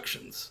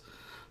instructions.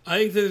 I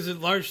think there's a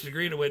large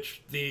degree to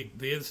which the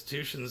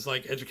institutions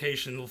like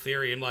educational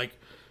theory and like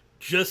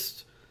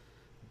just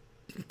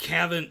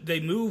haven't, they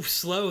move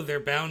slow.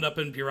 They're bound up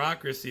in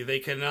bureaucracy. They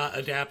cannot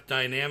adapt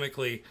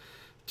dynamically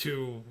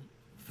to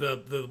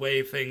the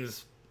way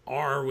things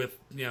are with,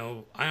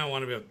 I don't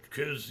want to be about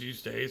kids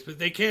these days, but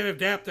they can't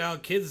adapt to how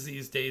kids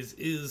these days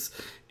is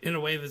in a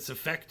way that's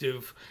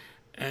effective.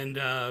 And,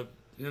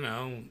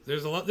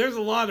 there's a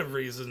lot of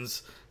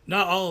reasons,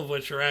 not all of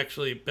which are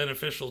actually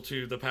beneficial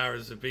to the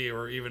powers that be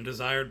or even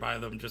desired by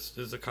them, just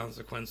as a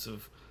consequence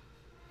of.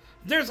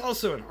 There's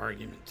also an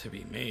argument to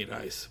be made,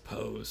 I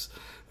suppose,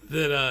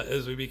 that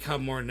as we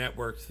become more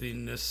networked, the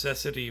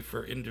necessity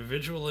for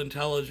individual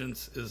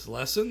intelligence is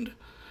lessened.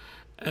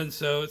 And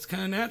so it's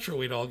kind of natural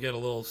we'd all get a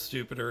little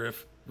stupider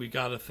if we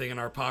got a thing in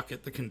our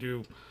pocket that can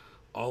do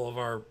all of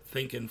our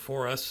thinking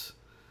for us,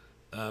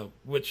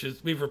 which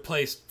is, we've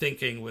replaced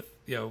thinking with,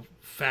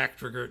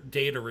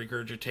 data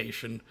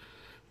regurgitation.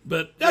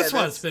 But that's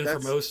what it's been for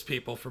most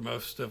people for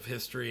most of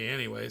history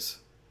anyways.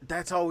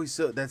 That's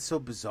so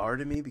bizarre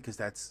to me, because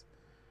I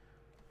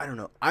don't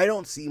know. I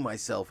don't see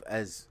myself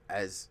as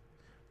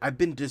I've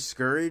been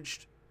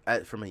discouraged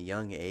from a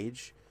young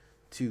age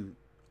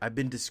I've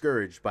been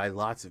discouraged by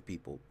lots of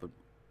people, but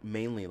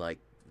mainly like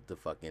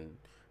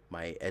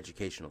my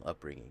educational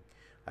upbringing.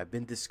 I've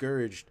been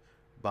discouraged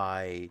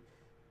by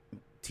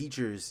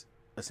teachers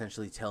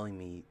essentially telling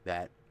me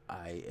that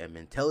I am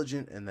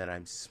intelligent and that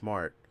I'm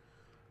smart,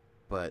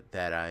 but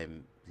that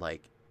I'm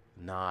like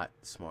not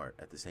smart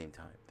at the same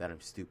time, that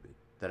I'm stupid,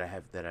 that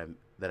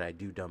I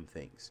do dumb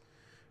things,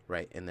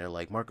 right? And they're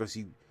like, Marcos,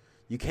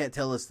 you can't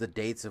tell us the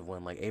dates of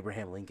when like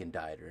Abraham Lincoln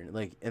died,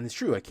 and it's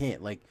true, I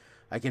can't. Like,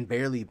 I can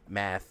barely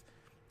math.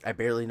 I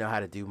barely know how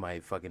to do my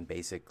fucking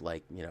basic,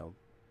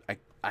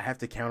 I have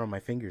to count on my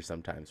fingers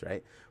sometimes,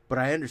 right? But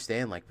I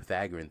understand like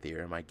Pythagorean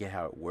theorem. I get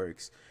how it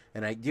works.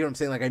 And you know what I'm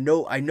saying? Like, I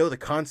know the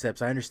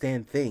concepts. I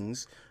understand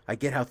things. I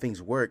get how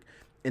things work.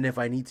 And if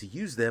I need to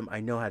use them, I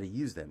know how to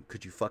use them.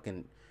 Could you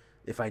fucking,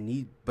 if I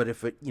need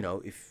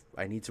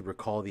to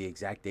recall the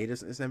exact data,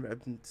 it's not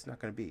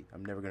going to be.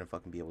 I'm never going to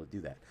fucking be able to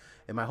do that.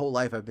 And my whole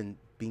life I've been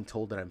being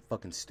told that I'm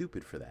fucking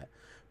stupid for that.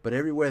 But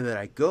everywhere that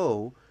I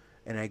go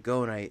and I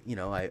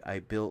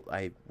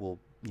will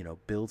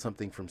build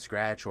something from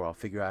scratch, or I'll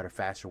figure out a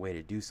faster way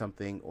to do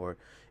something, or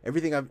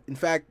everything. In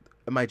fact,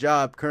 at my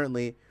job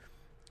currently,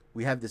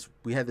 we had this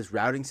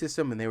routing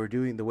system, and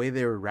the way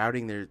they were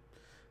routing their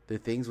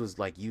things was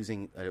like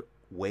using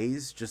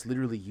Waze, just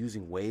literally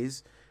using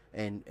Waze,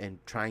 and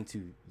trying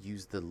to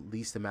use the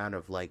least amount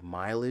of like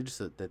mileage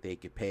so that they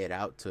could pay it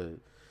out to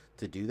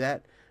do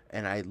that.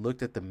 And I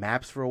looked at the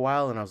maps for a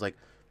while, and I was like,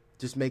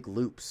 just make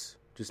loops,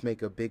 just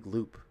make a big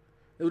loop.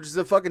 Which is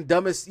the fucking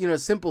dumbest,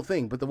 simple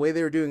thing. But the way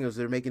they were doing it was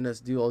they're making us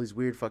do all these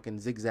weird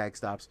fucking zigzag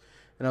stops.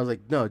 And I was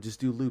like, no,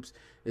 just do loops.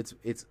 It's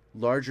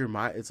larger,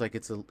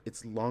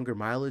 it's longer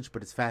mileage,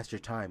 but it's faster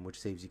time, which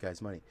saves you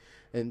guys money.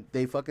 And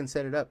they fucking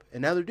set it up,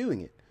 and now they're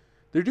doing it.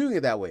 They're doing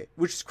it that way,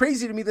 which is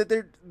crazy to me that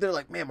they're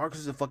like, man,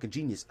 Marcus is a fucking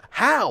genius.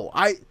 How?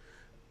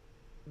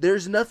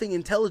 There's nothing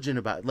intelligent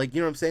about it. Like,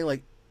 you know what I'm saying?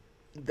 Like,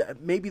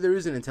 maybe there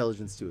is an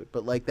intelligence to it,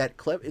 but like that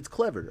it's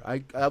clever.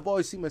 I've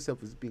always seen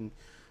myself as being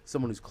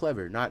someone who's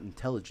clever, not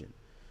intelligent,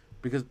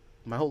 because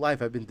my whole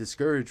life I've been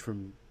discouraged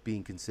from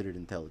being considered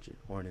intelligent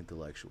or an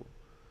intellectual,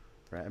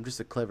 right? I'm just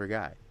a clever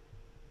guy.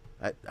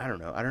 I don't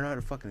know how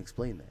to fucking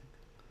explain that.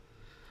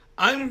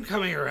 I'm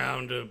coming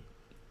around to,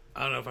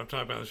 I don't know if I'm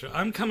talking about the show,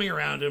 I'm coming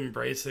around to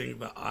embracing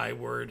the I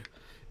word,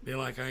 being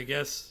like, I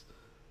guess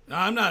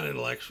I'm not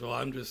intellectual,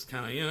 I'm just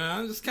kind of,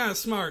 I'm just kind of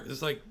smart.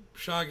 It's like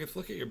Shoggoth,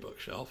 look at your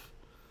bookshelf.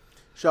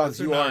 Shogs,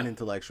 you are an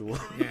intellectual.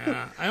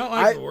 Yeah, I don't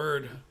like the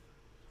word.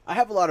 I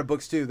have a lot of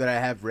books too that I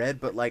have read,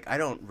 but like I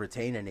don't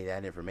retain any of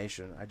that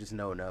information. I just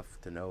know enough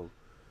to know.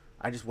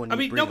 I just want. I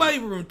mean, nobody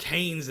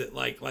retains it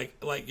like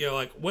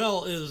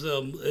well, as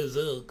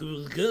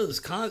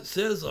Kant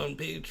says on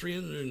page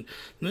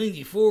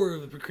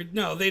 394.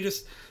 No, they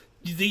just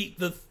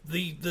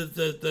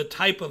the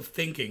type of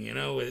thinking,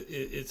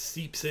 it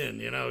seeps in.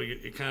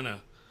 You kind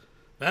of.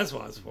 That's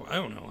what it's for. I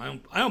don't know.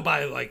 I don't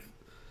buy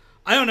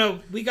I don't know.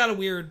 We got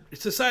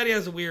society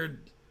has a weird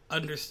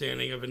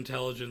understanding of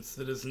intelligence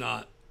that is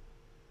not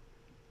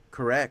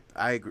correct.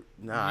 I agree.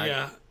 No,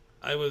 yeah.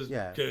 I was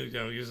going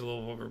to use a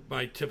little over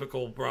my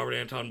typical Robert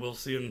Anton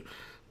Wilson.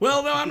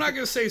 Well, no, I'm not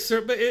going to say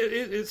sir, but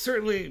it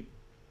certainly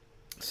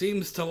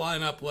seems to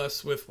line up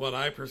less with what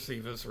I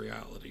perceive as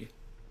reality.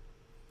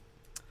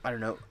 I don't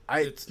know.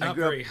 It's not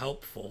very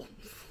helpful.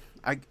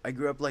 I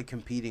grew up like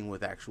competing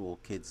with actual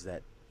kids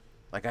that,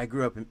 like I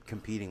grew up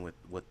competing with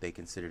what they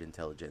considered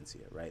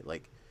intelligentsia, right?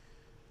 Like,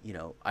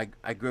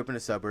 I grew up in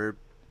a suburb.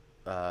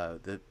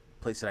 The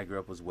place that I grew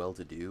up was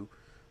well-to-do.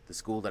 The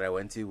school that I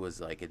went to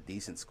was like a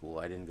decent school.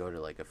 I didn't go to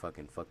like a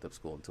fucking fucked up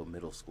school until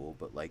middle school,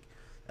 but like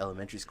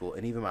elementary school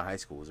and even my high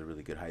school was a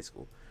really good high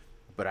school.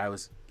 But I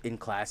was in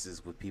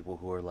classes with people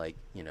who are like,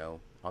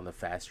 on the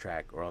fast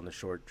track or on the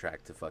short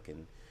track to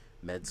fucking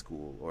med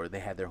school, or they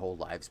had their whole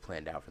lives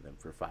planned out for them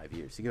for 5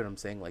 years. You get what I'm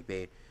saying? Like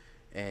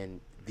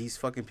and these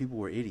fucking people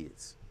were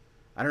idiots.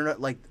 I don't know,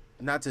 like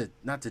not to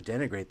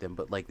denigrate them,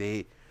 but like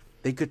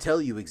they could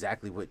tell you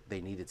exactly what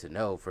they needed to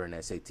know for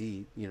an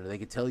SAT. They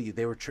could tell you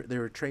they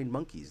were trained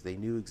monkeys. They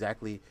knew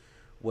exactly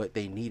what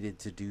they needed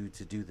to do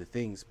the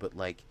things. But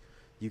like,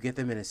 you get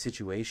them in a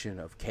situation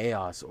of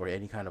chaos or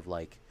any kind of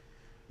like,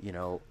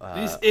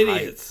 these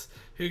idiots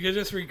who could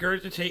just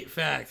regurgitate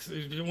facts,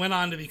 who went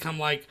on to become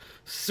like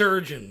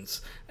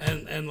surgeons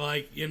and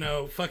like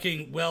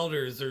fucking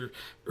welders or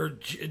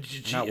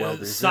not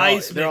welders.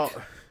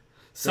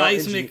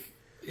 seismic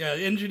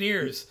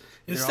engineers.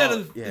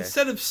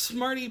 Instead of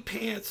smarty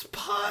pants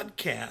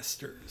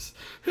podcasters,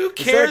 who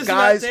cares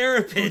about their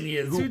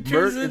opinions?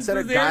 Instead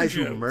of guys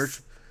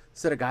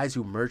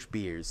who merch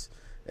beers,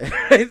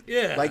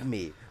 yeah, like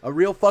me, a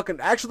real fucking.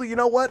 Actually, you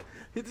know what?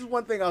 This is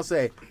one thing I'll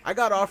say. I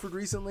got offered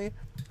recently.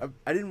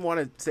 I didn't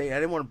want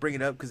to bring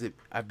it up because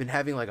I've been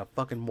having like a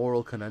fucking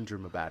moral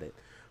conundrum about it.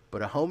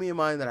 But a homie of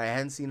mine that I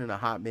hadn't seen in a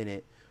hot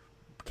minute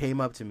came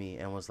up to me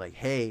and was like,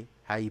 "Hey,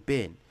 how you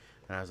been?"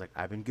 And I was like,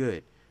 "I've been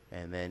good."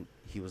 And then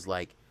he was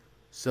like,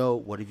 "So,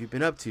 what have you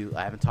been up to?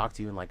 I haven't talked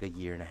to you in like a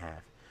year and a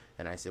half."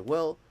 And I said,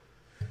 "Well,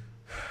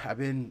 I've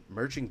been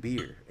merching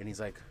beer." And he's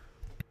like,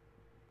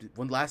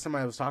 "When last time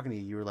I was talking to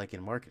you, you were like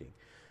in marketing."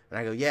 And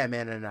I go, "Yeah,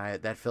 man." And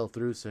that fell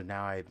through. So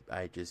now I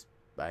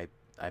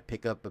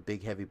pick up a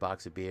big heavy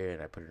box of beer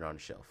and I put it on a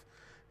shelf,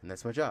 and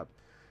that's my job.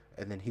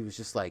 And then he was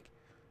just like,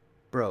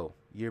 "Bro,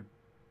 you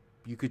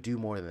could do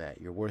more than that.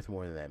 You're worth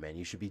more than that, man.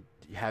 You should be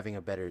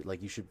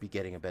you should be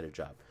getting a better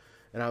job."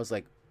 And I was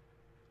like,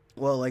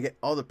 well, like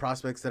all the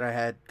prospects that I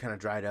had kind of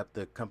dried up.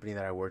 The company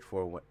that I worked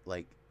for,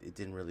 like it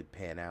didn't really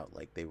pan out.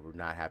 Like they were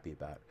not happy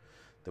about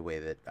the way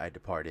that I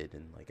departed,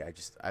 and like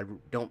I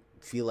don't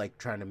feel like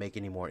trying to make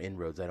any more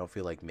inroads. I don't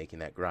feel like making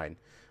that grind.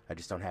 I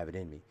just don't have it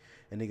in me.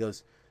 And he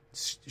goes,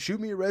 "Shoot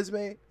me your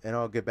resume, and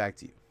I'll get back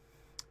to you."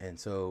 And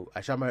so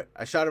I shot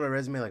him my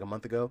resume like a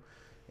month ago,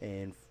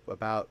 and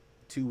about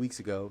 2 weeks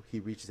ago he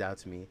reaches out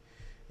to me,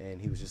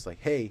 and he was just like,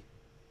 "Hey,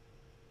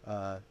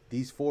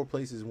 these 4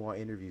 places want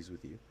interviews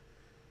with you."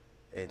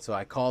 And so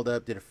I called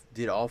up,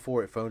 did all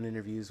 4 phone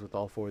interviews with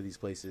all 4 of these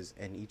places,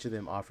 and each of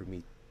them offered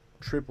me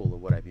triple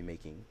of what I'd be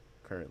making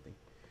currently.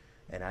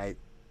 And I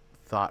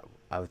thought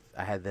I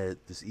had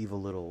this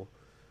evil little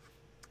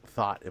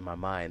thought in my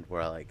mind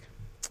where I like,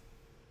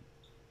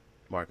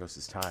 Marcos,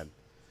 it's time.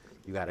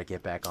 You got to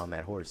get back on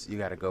that horse. You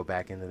got to go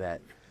back into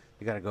that.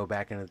 You got to go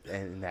back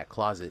in that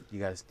closet. You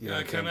got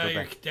to come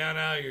down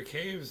out of your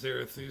caves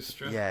there,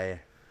 Thustra.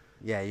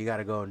 Yeah. You got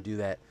to go and do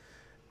that.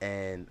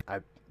 And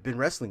I've been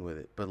wrestling with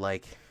it, but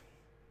like,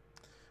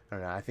 I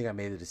don't know. I think I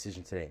made the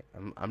decision today.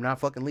 I'm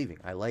not fucking leaving.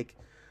 I like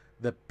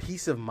the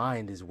peace of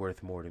mind is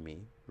worth more to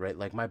me, right?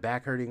 Like my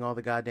back hurting all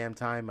the goddamn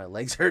time, my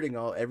legs hurting,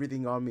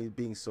 everything on me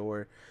being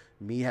sore,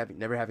 me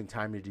never having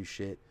time to do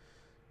shit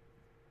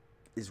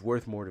is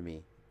worth more to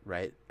me,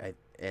 right?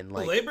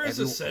 Labor is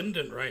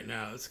ascendant right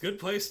now. It's a good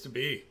place to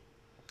be.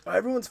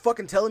 Everyone's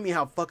fucking telling me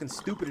how fucking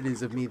stupid it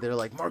is of me. They're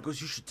like,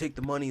 "Marcos, you should take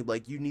the money.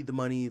 Like, you need the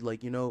money.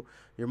 Like, your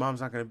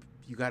mom's not gonna.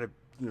 You gotta,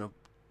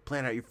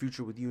 plan out your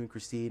future with you and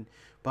Christine.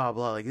 Blah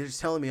blah." Like, they're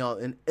just telling me all,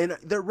 and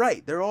they're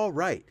right. They're all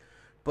right.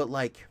 But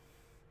like,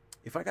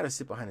 if I gotta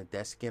sit behind a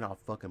desk again, I'll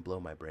fucking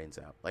blow my brains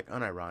out. Like,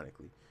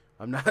 unironically,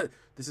 I'm not.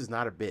 This is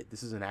not a bit.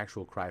 This is an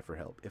actual cry for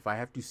help. If I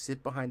have to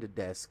sit behind a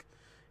desk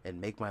and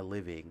make my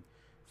living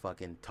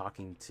fucking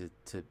talking to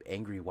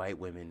angry white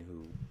women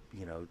who,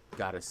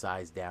 got a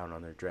size down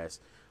on their dress,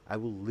 I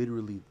will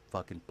literally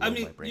fucking blow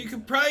my brain. You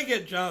could probably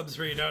get jobs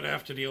where you don't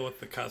have to deal with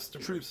the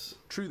customers.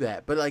 True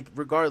that. But like,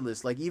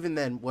 regardless, like even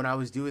then when I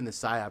was doing the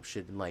PSYOP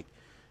shit and like,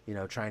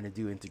 trying to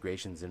do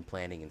integrations and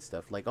planning and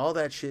stuff. Like all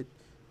that shit,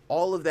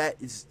 all of that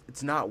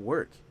it's not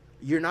work.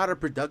 You're not a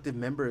productive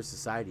member of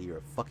society. You're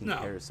a fucking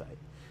parasite.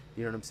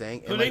 You know what I'm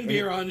saying? Putting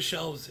beer on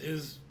shelves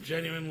is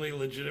genuinely,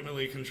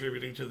 legitimately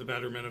contributing to the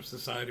betterment of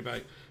society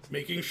by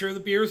making sure the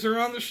beers are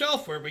on the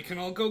shelf where we can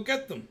all go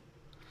get them.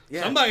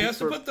 Yeah, somebody has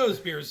to put those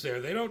beers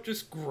there. They don't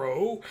just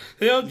grow.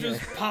 They don't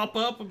just pop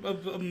up.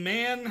 A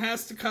man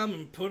has to come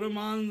and put them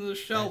on the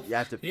shelf.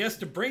 He has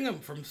to bring them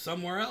from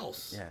somewhere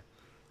else. Yeah.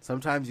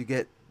 Sometimes you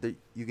get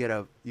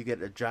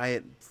a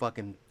giant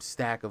fucking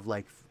stack of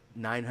like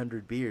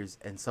 900 beers,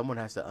 and someone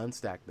has to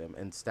unstack them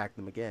and stack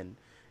them again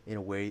in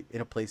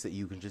a place that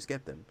you can just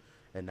get them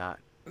and not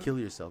kill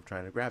yourself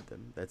trying to grab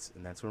them.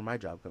 That's where my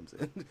job comes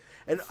in.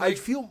 And I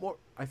feel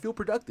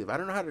productive. I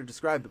don't know how to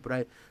describe it,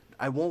 but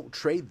I won't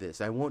trade this.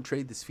 I won't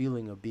trade this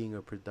feeling of being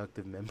a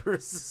productive member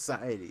of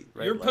society.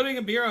 Right? You're putting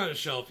a beer on a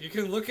shelf. You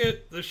can look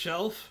at the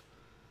shelf,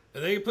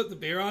 and they can put the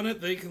beer on it.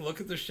 They can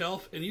look at the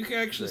shelf, and you can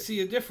actually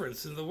see a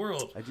difference in the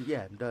world.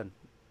 I'm done.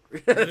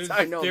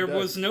 There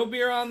was no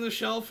beer on the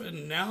shelf,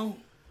 and now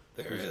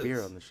there's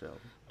beer on the shelf.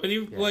 When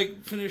you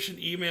finish an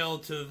email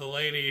to the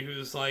lady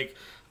who's like,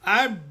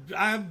 I'm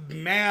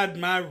mad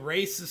my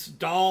racist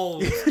doll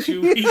was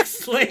 2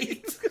 weeks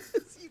late.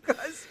 You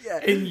guys,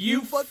 and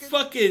you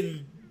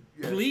fucking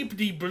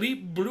bleep-de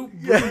bleep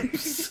bloop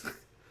bloops.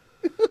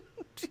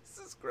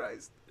 Jesus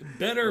Christ.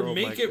 Better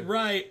make it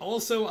right.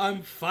 Also,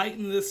 I'm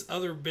fighting this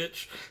other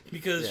bitch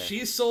because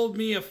she sold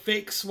me a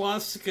fake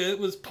swastika. It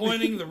was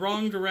pointing the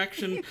wrong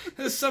direction.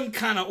 It's some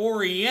kind of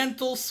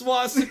oriental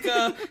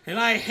swastika, and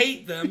I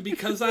hate them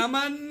because I'm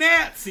a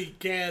Nazi.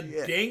 God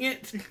dang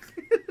it.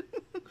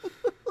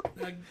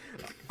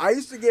 I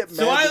used to get mad.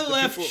 So I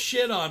left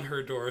shit on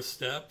her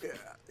doorstep.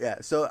 Yeah,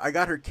 so I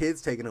got her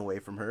kids taken away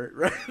from her,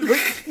 right?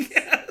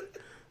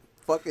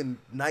 Fucking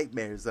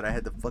nightmares that I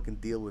had to fucking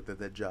deal with at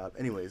that job.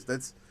 Anyways,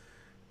 that's...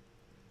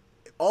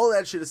 All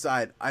that shit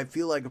aside, I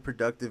feel like a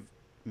productive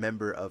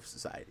member of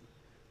society.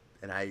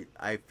 And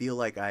I feel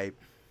like I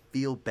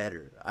feel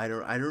better. I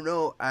don't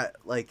know.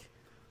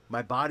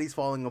 My body's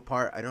falling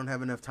apart. I don't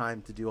have enough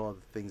time to do all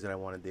the things that I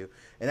want to do.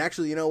 And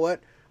actually, you know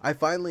what? I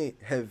finally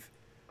have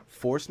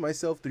forced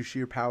myself through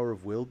sheer power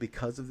of will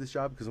because of this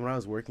job. Because when I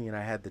was working and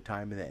I had the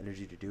time and the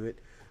energy to do it,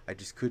 I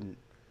just couldn't.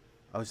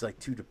 I was like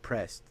too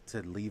depressed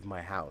to leave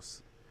my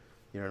house.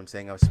 You know what I'm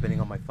saying? I was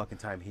spending all my fucking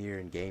time here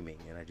and gaming,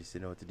 and I just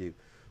didn't know what to do.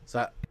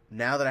 So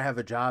now that I have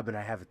a job and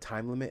I have a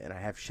time limit and I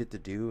have shit to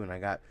do,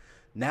 and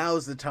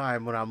now's the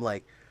time when I'm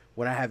like,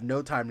 when I have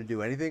no time to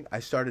do anything, I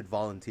started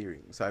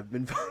volunteering. So I've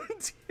been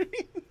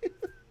volunteering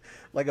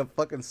like a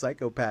fucking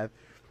psychopath.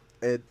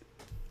 And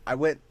I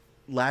went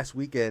last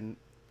weekend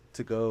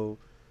to go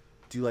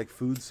do like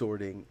food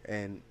sorting,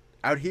 and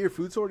out here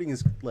food sorting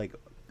is like,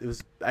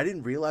 I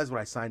didn't realize what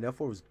I signed up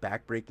for was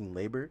backbreaking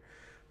labor,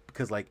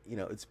 because like,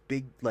 it's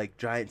big, like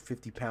giant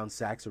 50-pound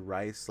sacks of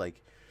rice,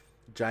 like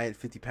giant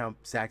 50-pound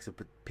sacks of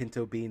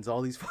pinto beans,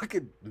 all these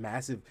fucking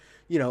massive,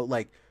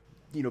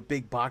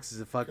 big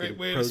boxes of fucking great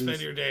way produce. to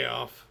spend your day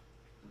off.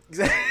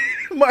 Exactly.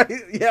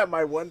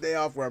 My one day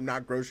off where I'm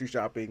not grocery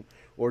shopping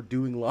or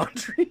doing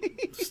laundry.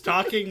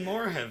 Stocking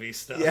more heavy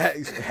stuff. Yeah,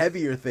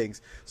 heavier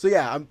things. So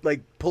yeah, I'm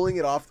like pulling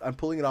it off. I'm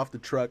pulling it off the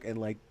truck, and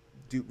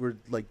we're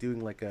like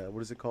doing like a,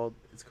 what is it called?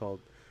 It's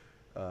called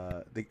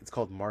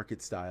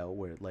market style,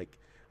 where like,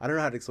 I don't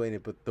know how to explain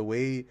it, but the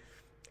way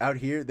out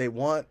here they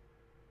want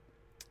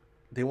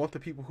the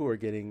people who are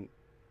getting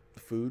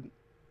food,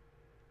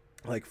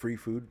 like free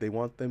food, they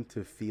want them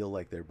to feel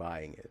like they're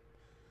buying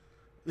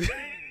it.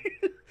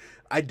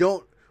 I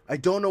don't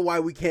know why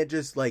we can't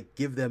just like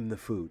give them the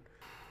food.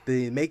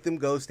 They make them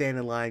go stand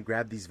in line,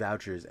 grab these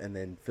vouchers, and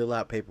then fill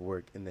out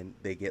paperwork, and then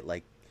they get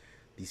like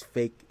these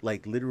fake,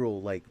 like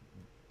literal like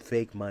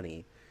fake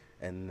money,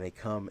 and they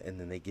come and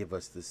then they give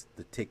us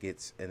the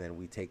tickets, and then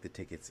we take the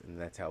tickets,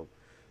 and that's how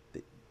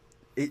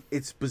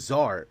it's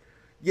bizarre.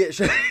 Yeah,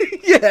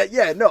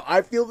 yeah. No,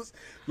 I feel this.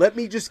 Let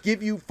me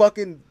give you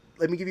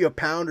a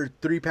pound or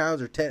 3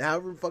 pounds or 10,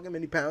 however fucking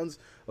many pounds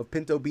of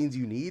pinto beans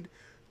you need.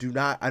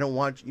 I don't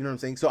want, you know what I'm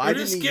saying? So I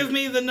just give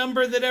me the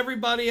number that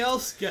everybody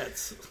else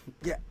gets.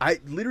 Yeah, I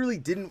literally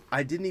didn't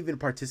even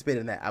participate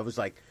in that. I was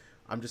like,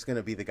 I'm just going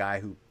to be the guy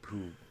who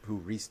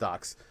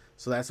restocks.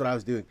 So that's what I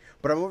was doing.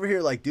 But I'm over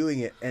here like doing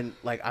it, and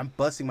like I'm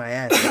busting my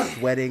ass, I'm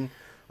sweating.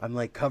 I'm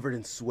like covered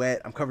in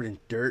sweat. I'm covered in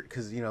dirt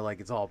because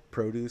like it's all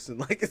produce and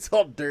like it's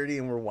all dirty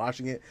and we're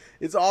washing it.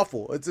 It's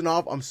awful. It's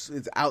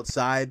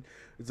outside.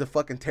 It's a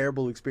fucking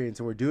terrible experience,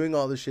 and we're doing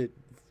all this shit,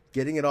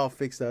 getting it all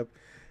fixed up,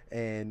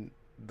 and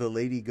the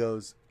lady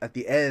goes at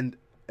the end,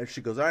 and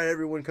she goes, "All right,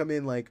 everyone, come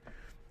in. Like,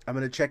 I'm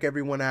gonna check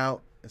everyone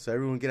out. And so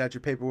everyone get out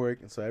your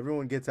paperwork." And so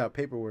everyone gets out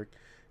paperwork,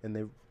 and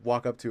they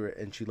walk up to her,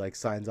 and she like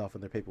signs off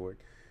on their paperwork,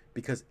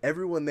 because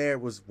everyone there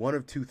was one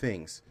of two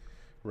things,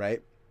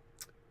 right?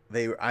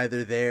 They were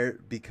either there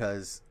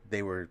because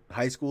they were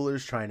high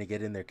schoolers trying to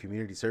get in their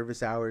community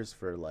service hours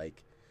for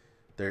like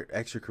their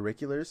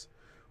extracurriculars,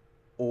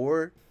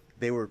 or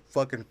they were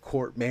fucking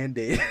court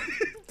mandated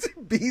to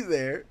be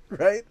there,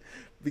 right?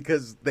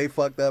 because they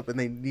fucked up and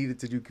they needed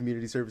to do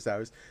community service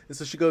hours. And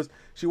so she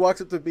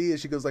walks up to me and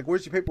she goes like,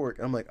 "Where's your paperwork?"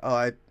 And I'm like, "Oh,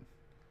 I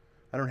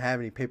don't have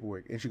any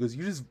paperwork." And she goes,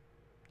 "You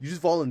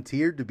just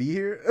volunteered to be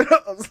here?"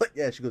 I was like,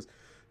 "Yeah." She goes,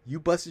 "You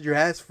busted your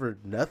ass for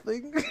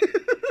nothing?"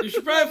 You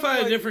should probably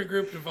find a different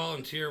group to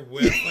volunteer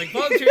with. Like,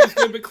 volunteer is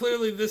good, but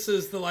clearly this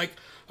is the, like,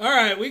 all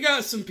right, we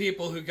got some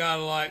people who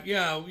got, like,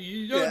 yeah,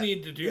 you don't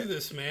need to do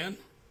this, man.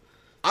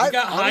 You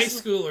got high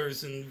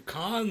schoolers and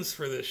cons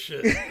for this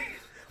shit.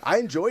 I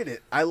enjoyed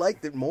it. I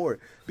liked it more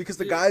because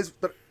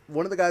but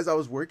one of the guys I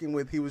was working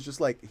with, he was just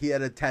like, he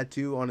had a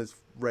tattoo on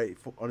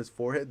his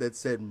forehead that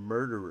said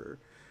murderer.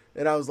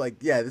 And I was like,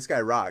 yeah, this guy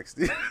rocks.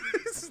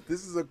 This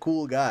is a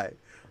cool guy.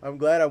 I'm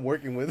glad I'm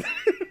working with him.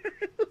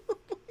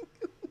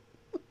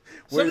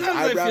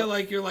 Sometimes I feel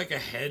like you're like a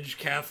hedge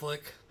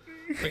Catholic.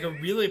 Like a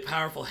really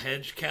powerful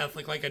hedge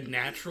Catholic, like a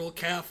natural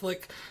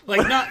Catholic.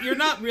 Like you're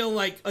not real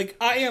like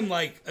I am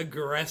like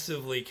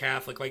aggressively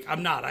Catholic. Like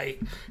I'm not. I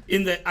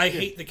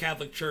hate the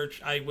Catholic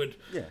Church. I would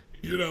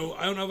I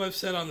don't know if I've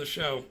said on the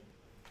show,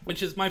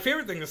 which is my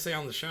favorite thing to say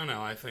on the show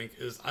now, I think,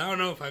 is I don't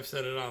know if I've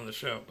said it on the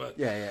show, but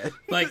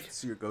like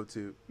it's your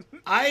go-to.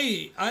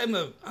 I'm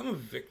a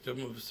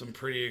victim of some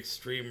pretty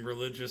extreme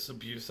religious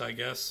abuse, I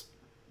guess.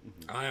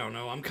 Mm-hmm. I don't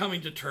know. I'm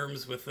coming to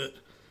terms with it.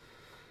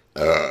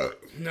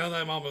 Now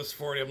that I'm almost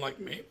 40, I'm like,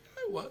 maybe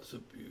I was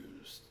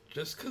abused.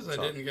 Just because I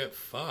didn't get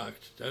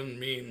fucked doesn't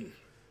mean...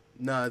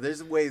 No,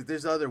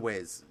 there's other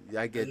ways.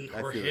 I get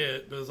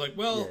hit. But it's like,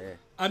 well,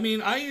 I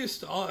mean, I used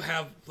to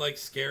have, like,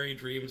 scary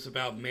dreams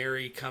about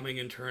Mary coming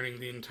and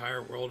turning the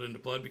entire world into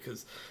blood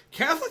because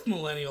Catholic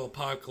millennial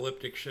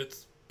apocalyptic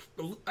shit's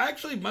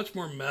actually much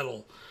more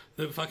metal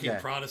than fucking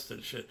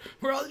Protestant shit.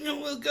 We're all,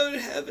 we'll go to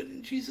heaven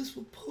and Jesus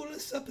will pull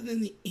us up and then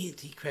the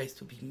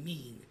Antichrist will be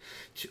mean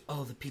to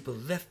all the people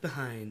left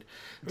behind.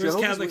 Whereas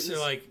Catholics are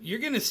like, you're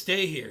going to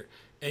stay here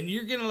and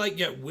you're going to, like,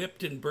 get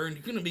whipped and burned.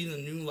 You're going to be the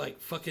new, like,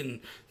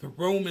 fucking, the new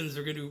Romans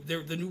are going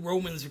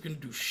to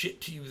do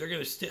shit to you. They're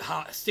going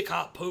to stick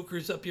hot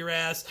pokers up your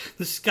ass.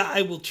 The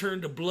sky will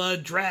turn to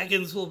blood.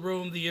 Dragons will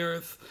roam the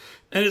earth.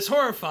 And it's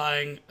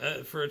horrifying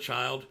for a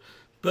child.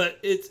 But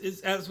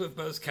it's as with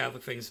most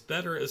Catholic things,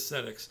 better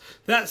aesthetics.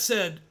 That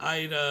said,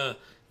 I'd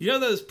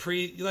those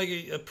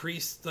a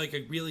priest, like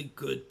a really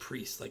good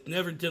priest, like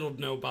never diddled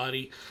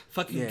nobody,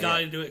 fucking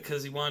got into it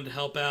because he wanted to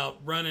help out,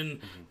 running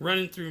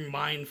through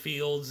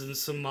minefields in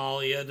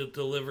Somalia to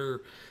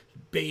deliver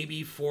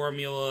baby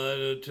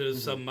formula to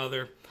some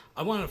mother.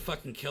 I want to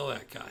fucking kill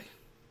that guy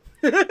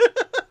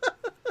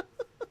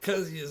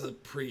because he is a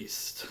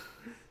priest.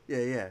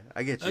 Yeah,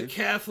 I get you. A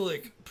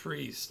Catholic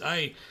priest.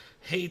 I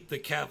hate the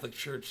Catholic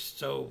Church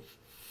so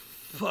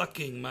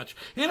fucking much,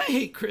 and I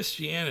hate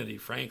Christianity.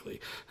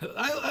 Frankly,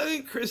 I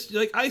think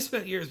I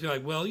spent years being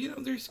like, well,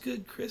 there's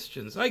good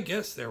Christians. I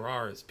guess there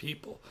are as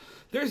people.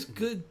 There's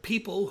good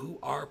people who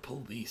are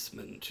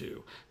policemen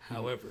too.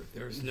 However,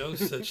 there's no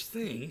such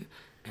thing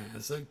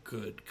as a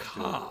good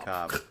cop.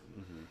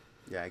 Mm-hmm.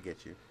 Yeah, I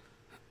get you.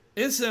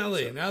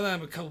 Incidentally, now that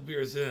I'm a couple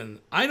beers in,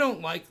 I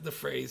don't like the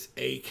phrase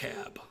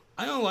 "ACAB."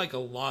 I don't like a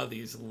lot of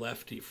these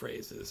lefty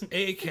phrases.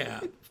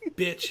 ACAB,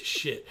 bitch,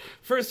 shit.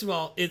 First of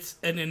all, it's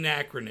an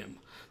acronym.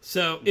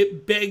 So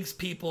it begs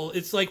people,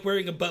 it's like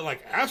wearing a button,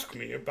 like, ask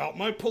me about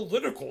my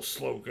political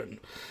slogan.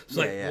 It's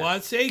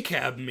what's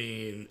ACAB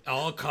mean?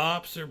 All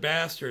cops are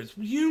bastards.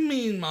 You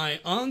mean my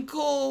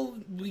uncle?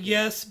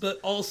 Yes, but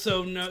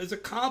also no. It's a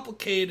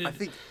complicated... I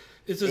think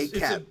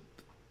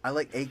I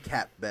like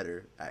ACAP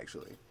better,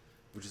 actually,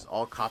 which is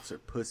all cops are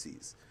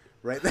pussies.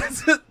 Right?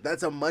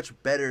 That's a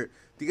much better...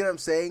 Do you get what I'm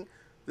saying?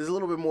 There's a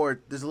little bit more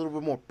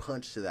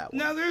punch to that one.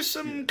 Now there's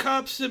some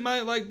cops that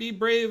might like be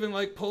brave and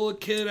like pull a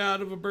kid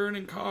out of a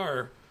burning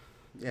car.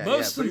 Yeah,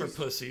 most of them are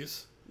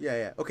pussies.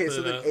 Yeah. Okay, but,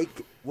 so then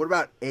what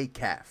about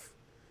ACAF?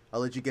 I'll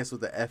let you guess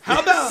what the F is.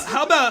 How about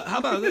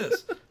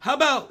this? How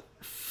about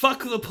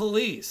fuck the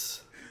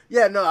police?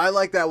 Yeah, no, I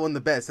like that one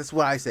the best. That's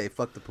what I say.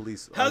 Fuck the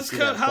police. How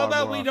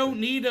about we don't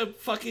need a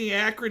fucking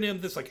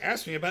acronym that's like,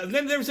 ask me about it. And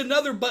then there's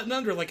another button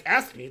under, like,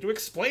 ask me to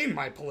explain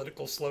my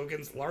political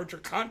slogans, larger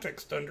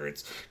context under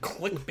its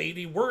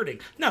clickbaity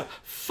wording. No,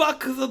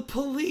 fuck the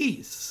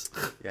police.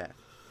 Yeah.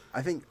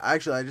 I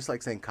just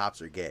like saying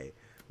cops are gay.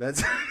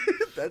 That's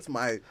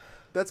my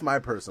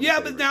personal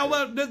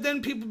favorite. But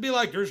then people be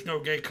like, there's no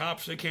gay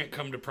cops. They can't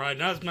come to Pride.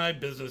 Now it's my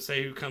business to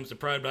say who comes to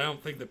Pride, but I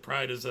don't think that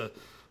Pride is a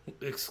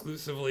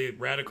exclusively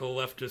radical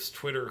leftist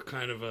Twitter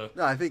kind of a...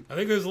 No, I think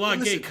there's a lot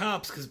of gay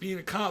cops because being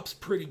a cop's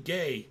pretty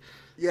gay.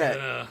 Yeah.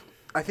 And,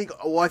 I think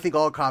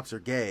all cops are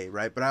gay,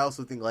 right? But I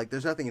also think, like,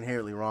 there's nothing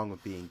inherently wrong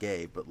with being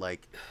gay, but,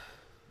 like,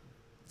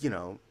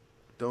 just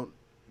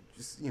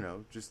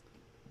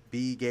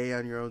be gay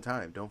on your own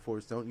time. You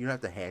don't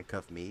have to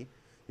handcuff me.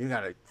 You don't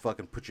gotta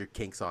fucking put your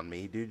kinks on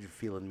me, dude. You're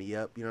feeling me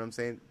up. You know what I'm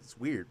saying? It's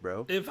weird,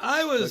 bro. If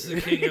I was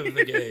the king of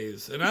the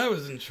gays and I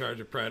was in charge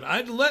of Pride,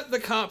 I'd let the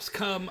cops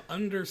come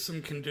under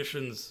some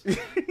conditions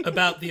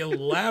about the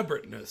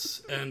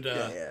elaborateness and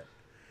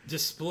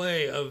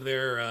display of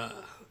their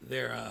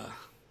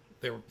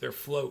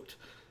float.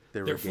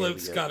 their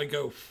float's got to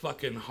go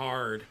fucking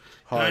hard.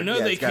 Hard. And I know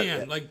Yeah, they it's got- can.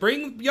 yeah. Like,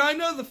 I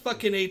know the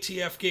fucking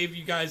ATF gave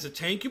you guys a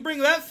tank. You bring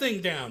that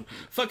thing down.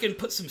 Fucking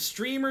put some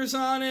streamers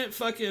on it.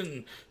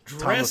 Fucking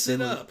dress it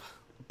Finland. up.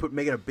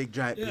 Make it a big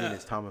giant Yeah.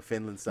 penis, Tom of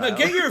Finland style. No,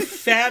 get your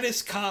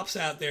fattest cops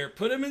out there.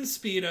 Put them in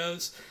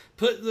Speedos.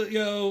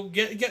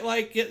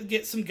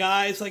 Get some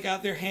guys like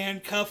out there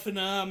handcuffing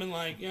them and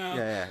like, you know.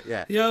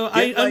 Yeah. You know,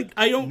 Get,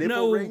 I don't nipple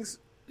know. Rings,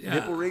 Yeah.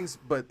 Nipple rings,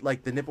 but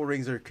like the nipple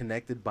rings are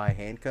connected by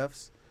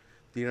handcuffs.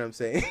 Do you know what I'm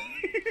saying?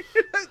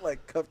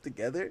 Like cuffed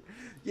together.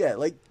 Yeah,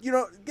 like, you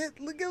know, get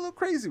a little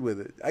crazy with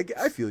it.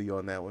 I feel you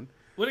on that one.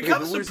 When it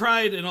comes to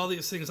pride and all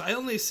these things, I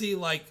only see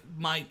like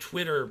my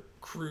Twitter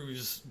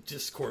crew's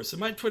discourse, and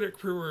my Twitter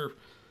crew are,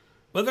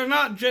 well, they're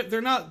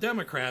not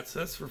Democrats.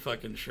 That's for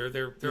fucking sure.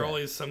 They're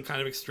always some kind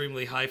of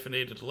extremely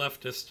hyphenated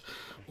leftist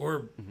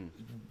or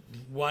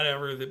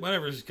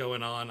whatever's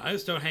going on. I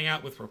just don't hang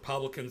out with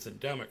Republicans and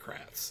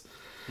Democrats.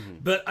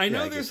 But I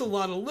know there's a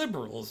lot of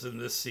liberals in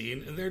this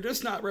scene, and they're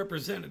just not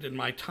represented in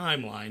my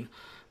timeline.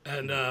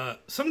 And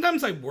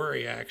sometimes I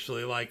worry,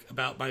 actually, like,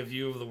 about my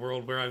view of the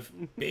world, where I've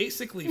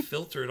basically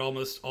filtered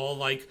almost all,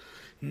 like,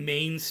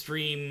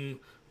 mainstream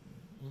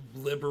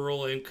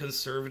liberal and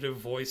conservative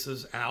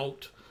voices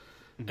out,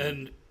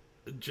 and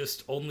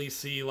just only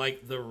see,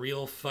 like, the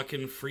real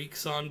fucking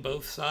freaks on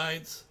both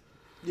sides.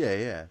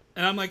 Yeah.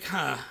 And I'm like,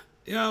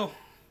 you know,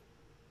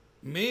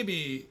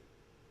 maybe,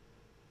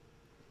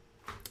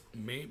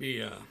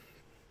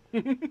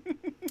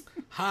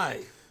 hi,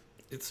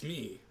 it's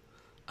me.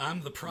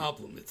 I'm the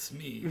problem. It's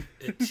me.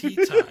 At tea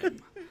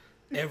time,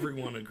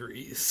 everyone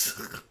agrees.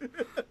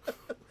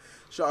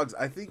 Shogs,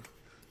 I think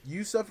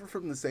you suffer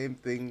from the same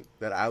thing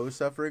that I was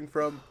suffering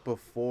from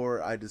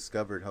before I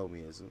discovered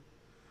homeism,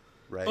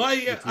 right?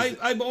 Well,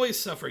 I'm always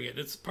suffering it.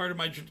 It's part of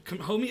my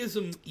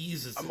homeism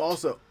eases. I'm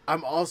also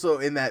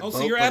in that. Also,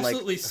 boat, you're but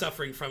absolutely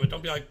suffering from it.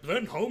 Don't be like,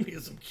 then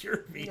homeism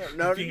cured me.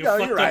 No, being no, a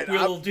fucked you're right. up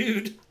real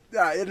dude.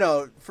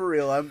 No, for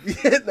real.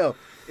 No.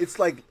 It's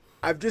like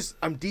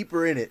I'm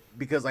deeper in it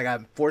because like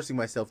I'm forcing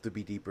myself to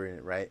be deeper in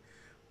it, right?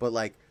 But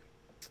like,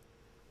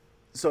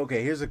 so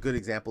okay, here's a good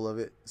example of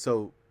it.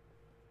 So,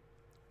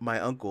 my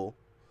uncle,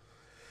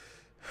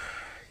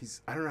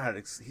 he's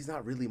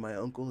not really my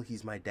uncle.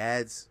 He's my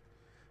dad's.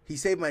 He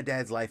saved my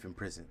dad's life in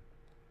prison,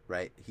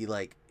 right?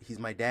 He's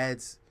my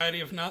dad's.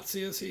 Variety of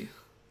Nazi, is he?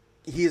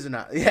 He is a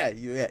Nazi.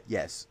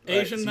 Yes.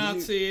 Asian So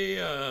Nazi,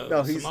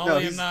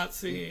 Somalian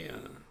Nazi.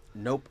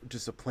 Nope,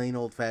 just a plain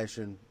old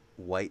fashioned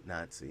white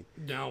Nazi.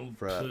 No.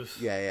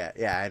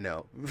 Yeah, I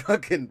know.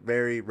 Fucking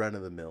very run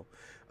of the mill.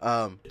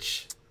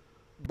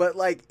 But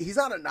like, he's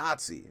not a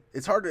Nazi.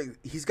 It's hard to.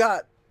 He's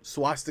got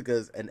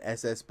swastikas and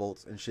SS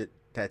bolts and shit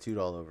tattooed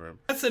all over him.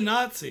 That's a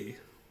Nazi.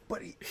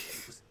 But he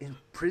was in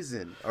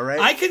prison. All right.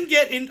 I can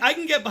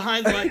get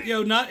behind, like,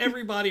 not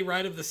everybody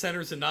right of the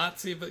center's a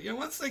Nazi, but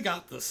once they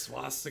got the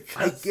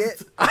swastika.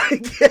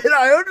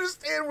 I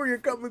understand where you're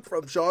coming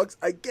from, Shogs.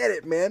 I get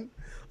it, man.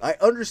 I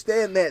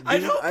understand that, dude. I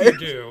hope you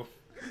do.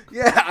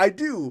 Yeah, I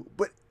do.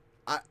 But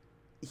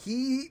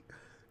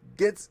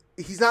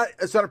it's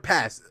not a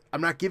pass.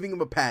 I'm not giving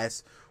him a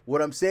pass. What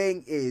I'm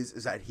saying is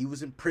that he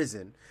was in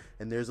prison,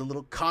 and there's a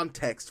little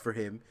context for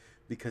him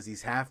because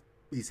he's half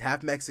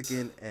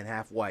Mexican and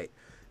half white,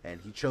 and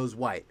he chose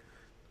white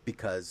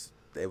because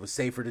it was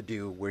safer to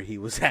do where he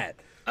was at.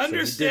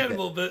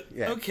 Understandable, but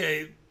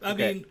okay. I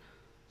mean,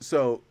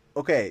 so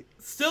okay,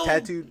 still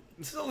tattooed,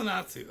 still a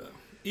Nazi though.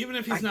 Even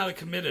if he's not a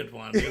committed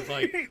one, he's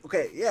like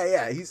okay,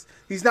 yeah.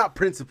 He's not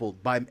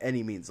principled by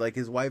any means. Like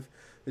his wife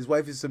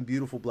is some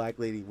beautiful black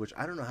lady, which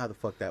I don't know how the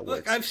fuck that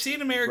works. Look, I've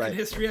seen American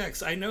History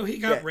X. I know he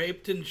got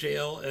raped in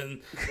jail,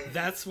 and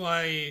that's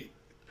why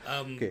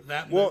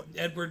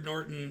Edward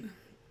Norton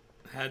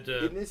had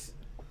to.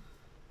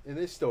 In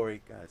this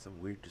story, God, some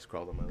weird just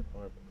crawled on my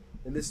arm.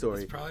 In this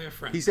story, it's probably a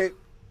friend.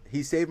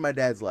 He saved my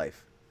dad's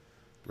life,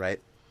 right?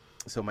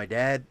 So my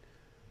dad,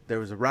 there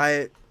was a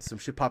riot, some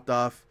shit popped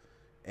off,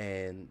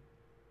 and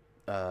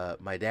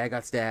my dad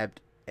got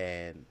stabbed,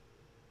 and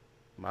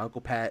my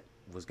Uncle Pat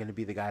was going to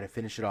be the guy to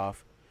finish it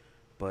off,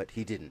 but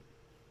he didn't.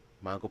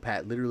 My Uncle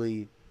Pat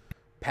literally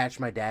patched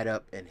my dad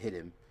up and hit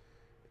him,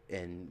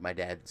 and my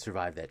dad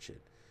survived that shit.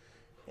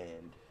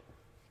 And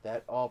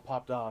that all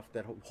popped off.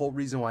 That whole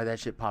reason why that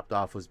shit popped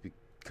off was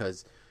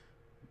because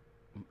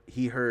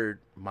he heard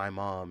my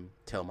mom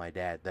tell my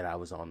dad that I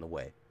was on the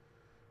way,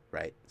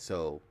 right?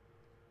 So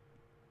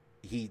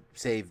he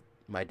saved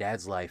my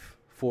dad's life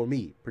for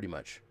me, pretty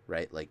much,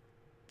 right? Like,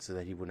 so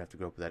that he wouldn't have to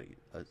grow up without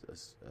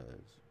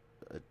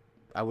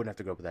I wouldn't have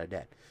to grow up without a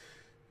dad.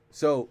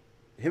 So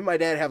him and my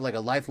dad have like a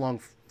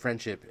lifelong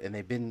friendship, and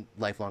they've been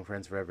lifelong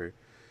friends forever.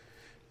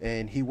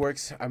 And he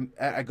works.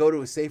 I go to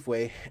a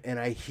Safeway, and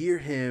I hear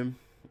him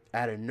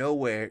out of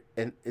nowhere,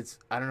 and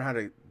I don't know how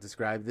to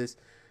describe this.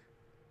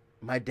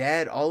 My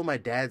dad, all of my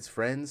dad's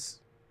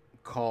friends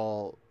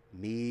call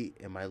me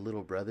and my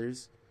little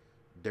brothers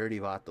dirty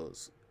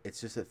vatos.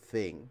 It's just a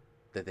thing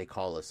that they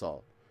call us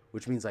all,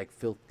 which means like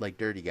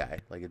dirty guy,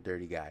 like a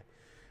dirty guy.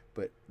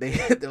 But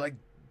they're like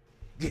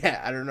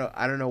Yeah, I don't know.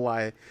 I don't know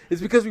why.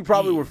 It's because we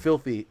probably were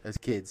filthy as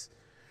kids.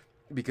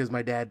 Because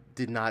my dad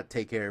did not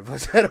take care of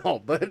us at all.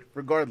 But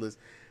regardless,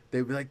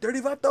 they'd be like,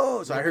 "Dirty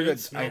vato." So I heard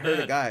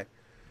a guy.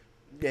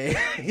 Yeah,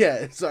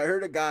 yeah. So I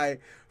heard a guy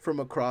from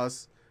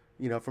across,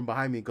 from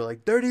behind me go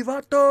like, "Dirty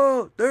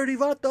vato, dirty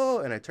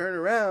vato," and I turn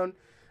around,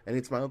 and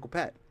it's my Uncle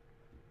Pat.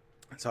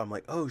 So I'm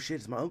like, "Oh shit,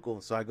 it's my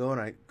uncle." So I go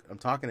and I'm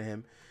talking to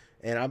him,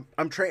 and I'm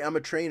a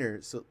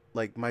trainer. So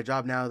like my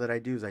job now that I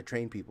do is I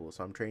train people.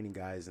 So I'm training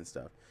guys and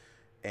stuff,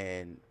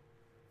 and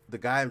the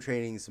guy I'm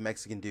training is a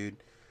Mexican dude.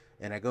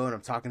 And I go and I'm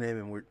talking to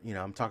him, and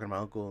I'm talking to my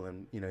uncle,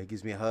 and he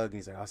gives me a hug, and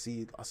he's like, I'll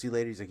see you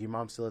later. He's like, "Your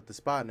mom's still at the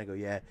spot?" And I go,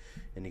 "Yeah."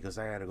 And he goes,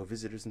 "I gotta go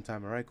visit her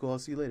sometime." "All right, cool. I'll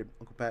see you later,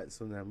 Uncle Pat."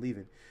 So then I'm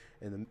leaving,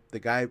 and the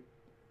guy,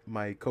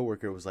 my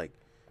coworker, was like,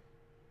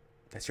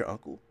 "That's your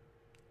uncle?"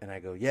 And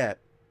I go, "Yeah."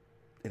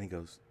 And he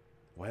goes,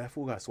 "Why that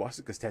fool got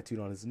swastikas tattooed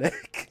on his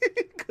neck?"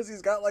 Because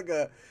he's got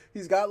the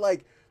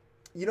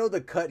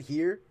cut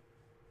here.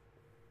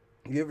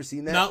 Have you ever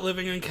seen that? Not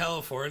living in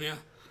California.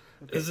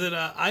 Okay. Is it,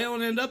 I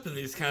don't end up in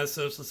these kind of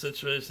social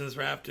situations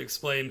where I have to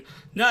explain,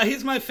 no,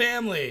 he's my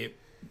family,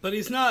 but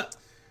he's not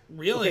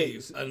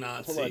really a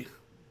Nazi. Hold on.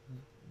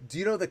 Do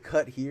you know the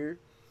cut here?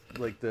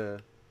 Do you know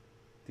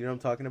what I'm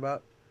talking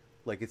about?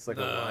 Like it's like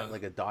a line,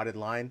 like a dotted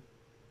line,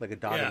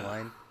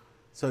 line.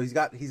 So he's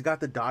got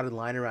the dotted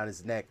line around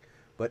his neck,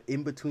 but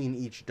in between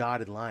each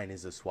dotted line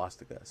is a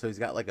swastika. So he's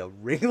got like a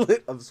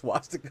ringlet of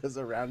swastikas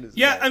around his neck.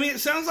 Yeah, I mean, it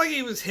sounds like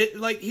he was hit.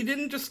 Like he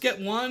didn't just get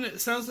one.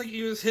 It sounds like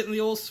he was hitting the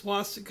old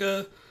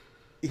swastika.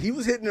 He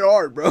was hitting it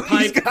hard, bro.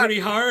 Pretty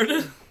hard.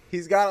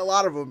 He's got a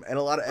lot of them and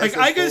a lot of like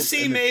I could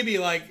see maybe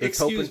like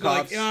excuse me,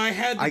 like I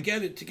had to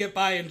get it to get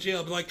by in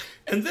jail. But like,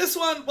 and this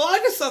one, well, I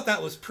just thought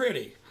that was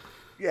pretty.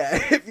 Yeah,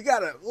 if you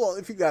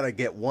gotta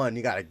get one,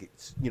 you gotta get,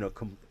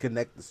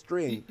 connect the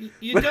string.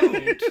 You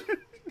don't.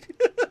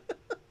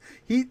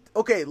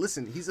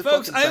 Listen, he's a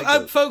fucking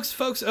psycho.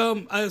 Folks,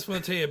 I just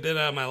want to tell you a bit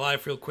out of my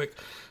life real quick.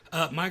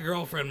 My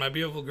girlfriend, my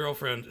beautiful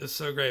girlfriend, is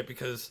so great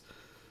because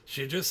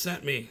she just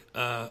sent me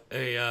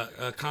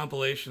a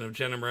compilation of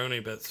Jenna Maroney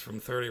bits from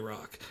 30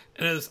 Rock.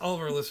 And as all of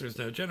our listeners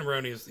know, Jenna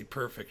Maroney is the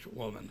perfect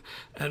woman.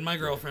 And my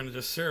girlfriend is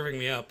just serving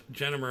me up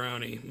Jenna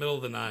Maroney, middle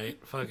of the night,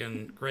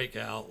 fucking great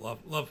gal,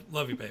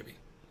 love you, baby.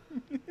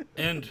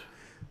 And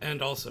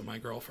also my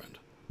girlfriend.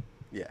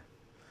 Yeah,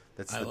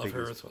 that's I love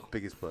her as well.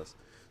 Biggest plus.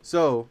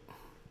 So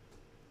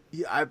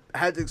I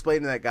had to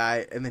explain to that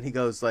guy, and then he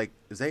goes like,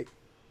 "Is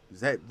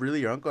that really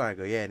your uncle?" And I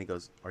go, "Yeah." And he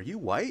goes, "Are you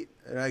white?"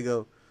 And I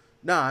go,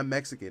 "Nah, I'm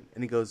Mexican."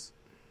 And he goes,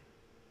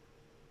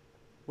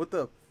 "What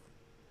the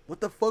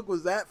fuck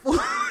was that for?"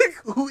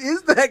 Who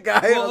is that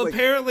guy? Well,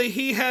 apparently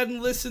he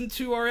hadn't listened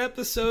to our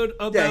episode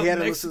about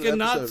Mexican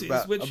Nazis,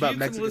 which you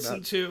can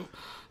listen to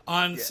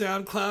on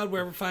SoundCloud,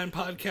 wherever fine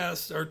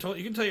podcasts are told.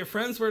 You can tell your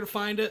friends where to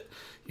find it.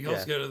 You can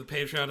also go to the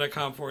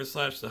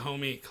patreon.com/the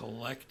Homie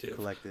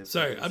Collective.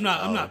 Sorry, I'm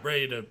not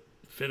ready to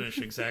finish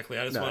exactly.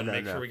 I just want to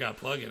make sure we got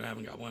plug in. I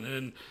haven't got one. And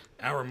then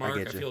hour mark,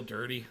 I feel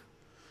dirty.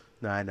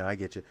 No, I know, I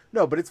get you.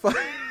 No, but it's fine.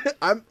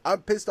 I'm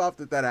pissed off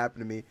that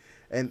happened to me.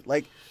 And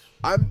like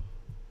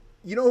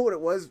you know what it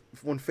was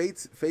when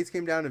Fates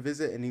came down to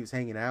visit, and he was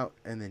hanging out,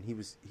 and then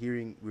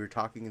we were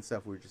talking and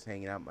stuff. We were just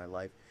hanging out in my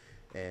life,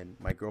 and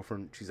my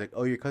girlfriend, she's like,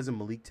 "Oh, your cousin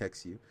Malik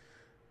texts you,"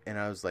 and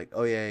I was like,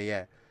 "Oh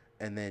yeah."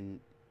 And then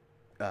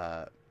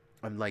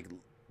I'm like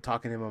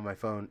talking to him on my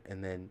phone,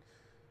 and then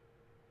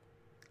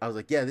I was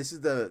like, "Yeah, this is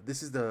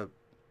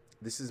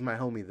my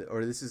homie,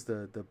 or this is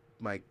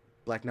my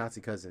black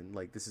Nazi cousin.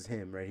 Like, this is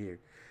him right here."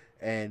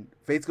 And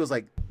Fates goes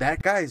like,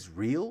 "That guy's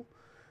real?"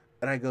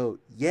 And I go,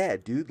 "Yeah,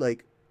 dude.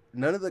 Like,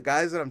 none of the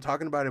guys that I'm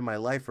talking about in my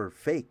life are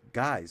fake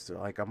guys. They're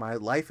like, my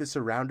life is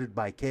surrounded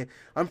by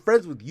I'm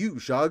friends with you,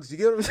 Shogs. You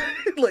get what I'm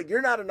saying? Like,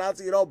 you're not a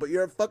Nazi at all, but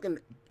you're a fucking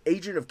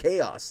agent of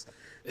chaos.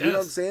 You know what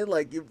I'm saying?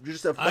 Like, you're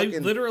just a fucking... I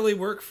literally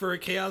work for a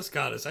chaos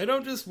goddess. I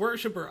don't just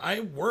worship her. I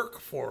work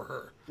for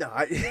her. No,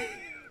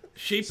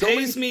 she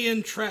pays me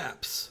in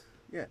traps.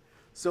 Yeah.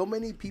 So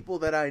many people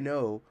that I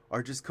know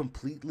are just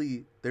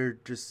completely... They're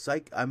just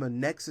I'm a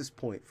nexus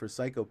point for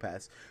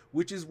psychopaths,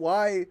 which is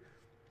why...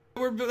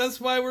 That's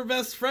why we're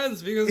best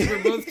friends, because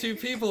we're both two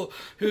people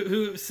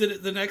who sit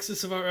at the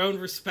nexus of our own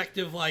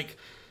respective, like,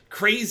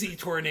 crazy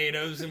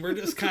tornadoes, and we're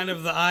just kind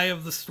of the eye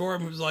of the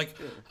storm who's like,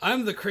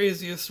 I'm the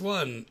craziest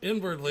one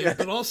inwardly,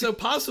 but also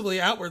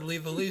possibly outwardly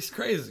the least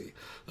crazy.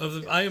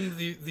 I am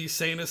the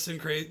sanest and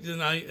crazy,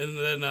 and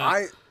then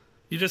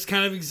you just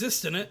kind of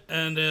exist in it,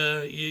 and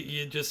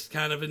you just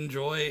kind of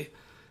enjoy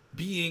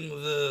being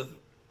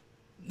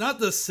not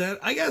the center,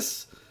 I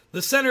guess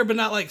the center, but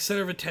not like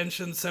center of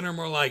attention, center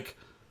more like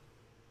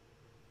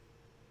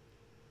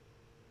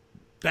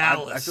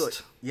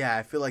ballast.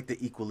 I feel like the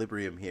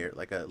equilibrium here,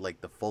 like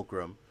the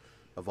fulcrum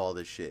of all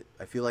this shit.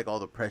 I feel like all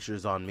the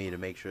pressure's on me to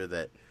make sure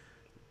that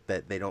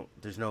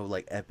there's no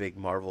like epic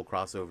Marvel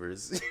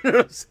crossovers. You know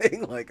what I'm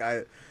saying? Like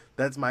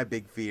that's my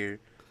big fear,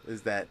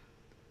 is that,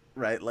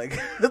 right? Like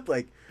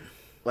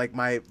like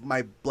my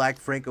black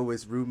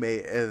Francoist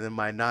roommate and then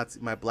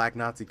my black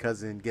Nazi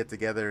cousin get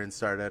together and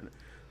start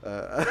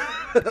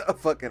a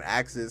fucking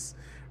Axis,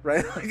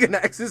 right? Like an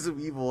axis of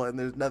evil, and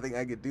there's nothing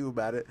I could do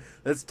about it.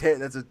 That's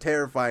a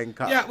terrifying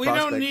yeah. We don't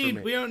prospect need for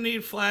me. we don't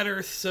need flat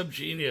Earth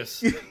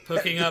subgenius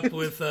hooking up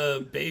with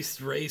a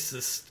based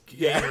racist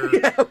gator.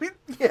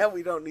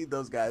 We don't need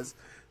those guys.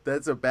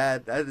 That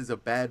is a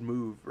bad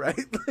move,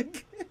 right?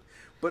 Like,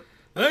 but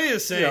Let me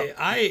just say, you know,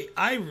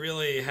 I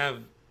really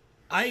have,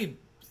 I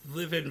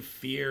live in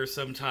fear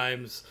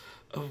sometimes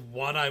of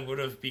what I would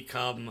have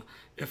become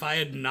if I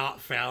had not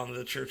found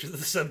the Church of the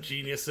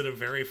Subgenius at a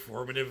very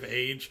formative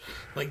age.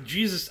 Like,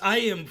 Jesus, I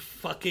am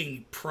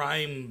fucking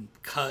prime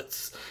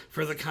cuts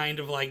for the kind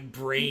of, like,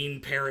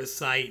 brain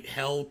parasite,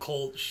 hell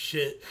cult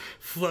shit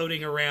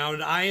floating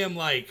around. I am,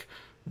 like,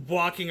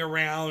 walking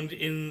around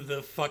in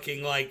the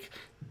fucking, like,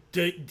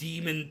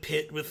 demon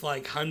pit with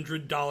like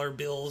 $100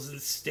 bills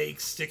and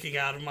stakes sticking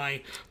out of my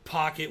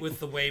pocket with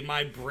the way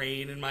my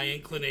brain and my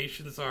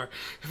inclinations are.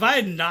 If I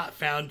had not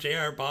found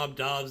J.R. Bob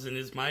Dobbs and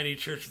his mighty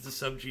Church of the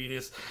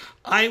Subgenius,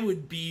 I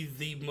would be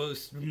the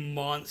most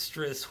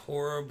monstrous,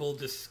 horrible,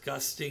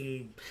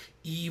 disgusting,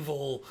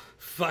 evil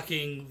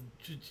fucking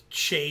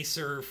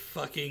chaser,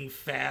 fucking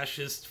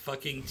fascist,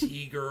 fucking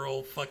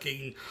T-girl,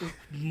 fucking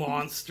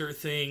monster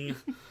thing.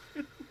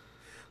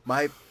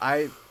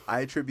 I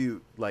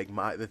attribute like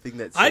the thing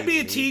that I'd be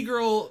a me.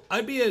 T-girl.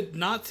 I'd be a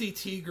Nazi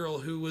T-girl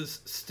who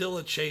was still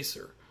a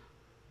chaser,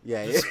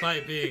 Yeah,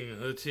 despite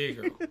being a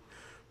T-girl.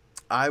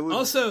 I would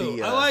Also,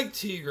 be, I like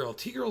T-girl.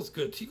 T-girl's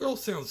good. T-girl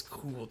sounds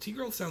cool.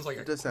 T-girl sounds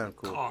like does sound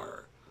cool.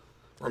 car.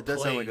 Or it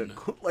does plane.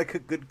 sound like a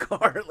good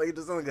car. Like it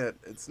does sound like a.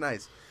 It's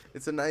nice.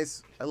 It's a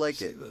nice. I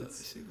like it.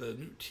 See the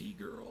new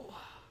T-girl.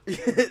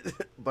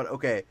 But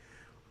okay,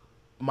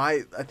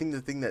 I think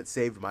the thing that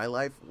saved my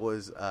life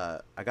was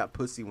I got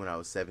pussy when I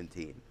was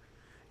 17.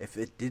 If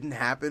it didn't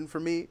happen for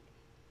me,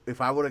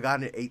 if I would have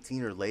gotten it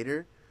 18 or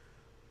later,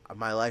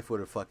 my life would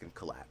have fucking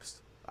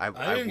collapsed. I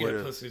didn't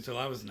get pussy until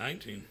I was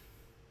 19.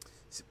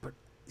 But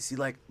see,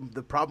 like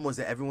the problem was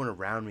that everyone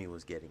around me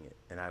was getting it,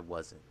 and I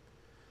wasn't.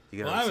 You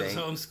get Well, what I'm I was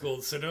saying?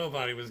 homeschooled, so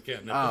nobody was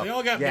getting it. But they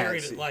all got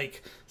married see. at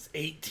like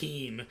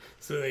 18,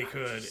 so they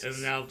could.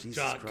 And now, Jesus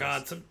God,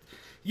 Christ.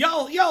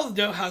 y'all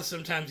know how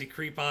sometimes you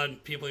creep on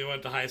people you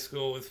went to high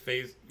school with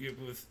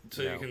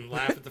so No. you can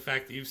laugh at the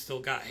fact that you've still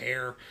got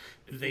hair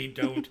and they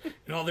don't,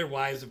 and all their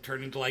wives have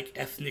turned into like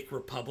ethnic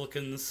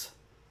Republicans.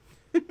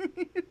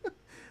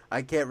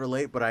 I can't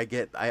relate, but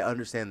I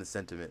understand the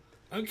sentiment.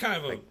 I'm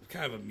kind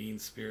of a mean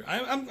spirit.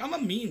 I'm a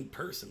mean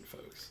person,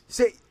 folks.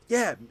 Say,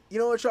 yeah, you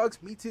know what,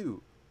 Shogs? Me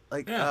too.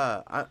 Like,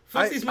 Yeah.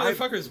 Fuck these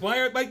motherfuckers. Why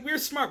are we're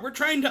smart? We're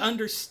trying to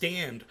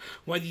understand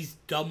why these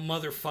dumb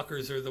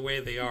motherfuckers are the way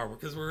they are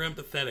because we're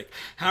empathetic.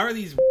 How are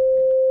these?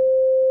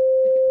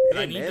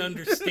 I need to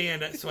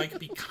understand it so I can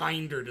be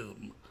kinder to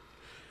them.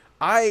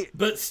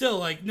 But still,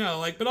 like, no,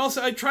 like, but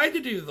also I tried to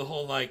do the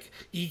whole, like,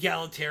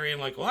 egalitarian,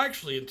 like, well,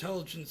 actually,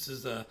 intelligence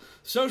is a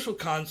social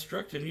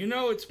construct, and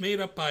it's made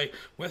up by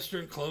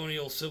Western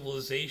colonial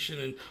civilization,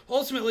 and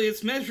ultimately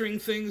it's measuring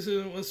things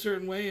in a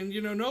certain way, and,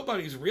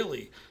 nobody's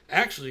really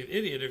actually an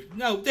idiot.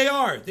 No, they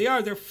are.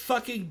 They're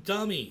fucking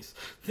dummies.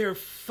 They're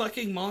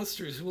fucking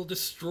monsters who will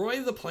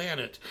destroy the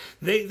planet.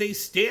 They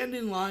stand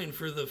in line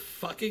for the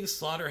fucking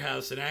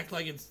slaughterhouse and act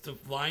like it's the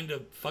line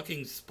to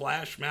fucking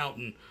Splash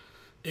Mountain.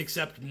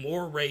 Except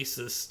more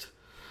racist.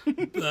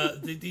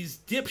 These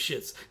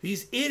dipshits,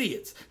 these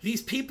idiots,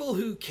 these people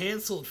who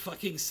canceled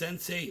fucking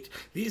Sense8,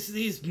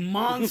 these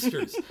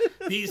monsters,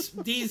 these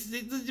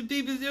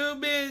people. Oh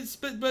man,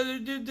 but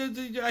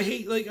I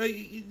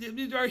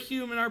hate our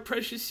our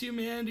precious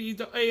humanity.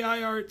 The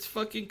AI art's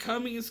fucking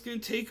coming. It's gonna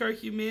take our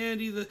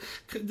humanity.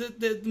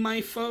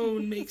 My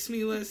phone makes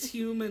me less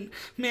human.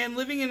 Man,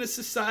 living in a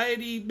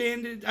society,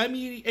 man. I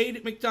ate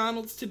at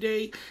McDonald's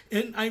today,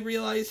 and I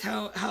realized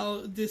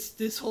how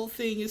this whole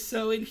thing is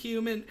so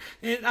inhuman.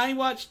 And I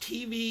watch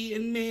TV,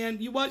 and man,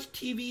 you watch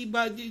TV,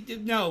 but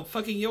no,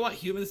 fucking, you know what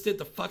humans did?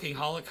 The fucking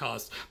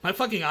Holocaust. My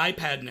fucking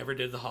iPad never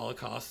did the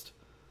Holocaust.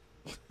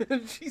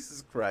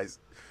 Jesus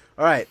Christ!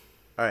 All right.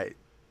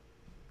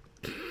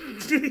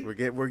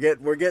 we're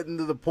getting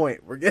to the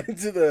point. We're getting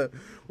to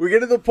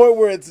the point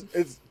where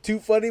it's too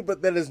funny,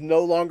 but then it's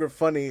no longer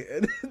funny,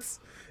 and it's.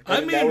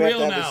 I'm being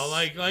real now.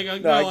 I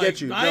get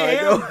you.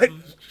 No,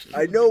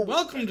 I know.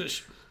 Welcome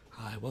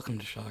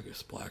to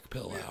Chagas Black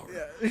Pill Hour.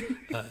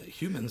 Yeah.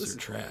 Humans are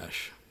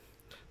trash.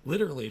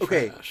 Literally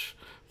Okay. trash.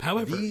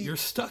 However, you're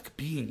stuck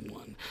being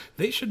one.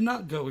 They should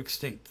not go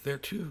extinct. They're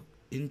too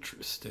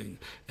interesting.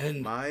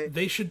 And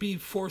they should be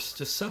forced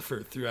to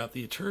suffer throughout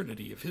the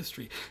eternity of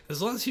history.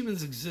 As long as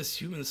humans exist,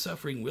 human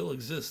suffering will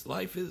exist.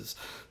 Life is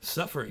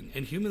suffering.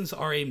 And humans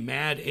are a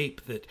mad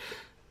ape that...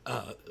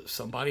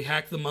 somebody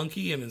hacked the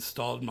monkey and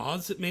installed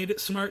mods that made it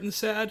smart and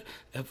sad.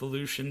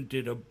 Evolution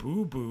did a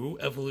boo-boo.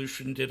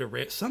 Evolution did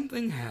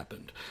something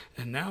happened.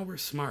 And now we're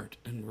smart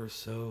and we're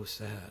so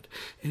sad.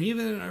 And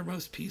even in our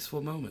most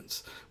peaceful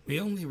moments, we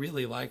only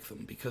really like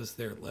them because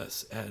they're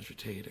less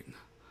agitating.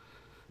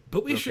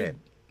 But we should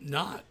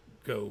not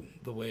go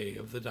the way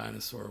of the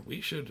dinosaur.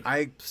 We should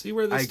see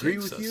where this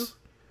takes us.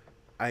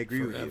 I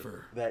agree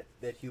forever with you.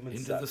 That humans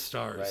into suck, the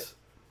stars. Right?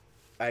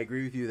 I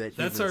agree with you that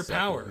That's humans our suck and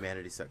power.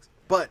 humanity sucks.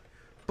 But,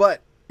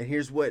 and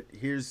here's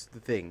the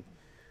thing.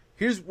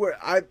 Here's where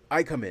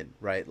I come in,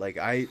 right? Like,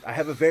 I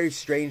have a very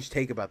strange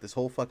take about this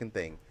whole fucking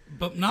thing.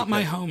 But not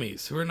my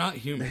homies, who are not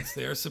humans.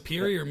 They are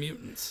superior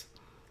mutants.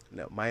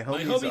 No, my My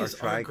homies,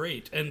 homies are are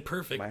great and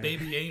perfect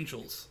baby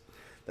angels.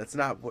 That's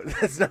not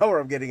where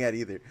I'm getting at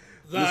either.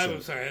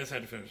 I'm sorry, I just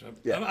had to finish.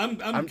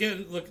 I'm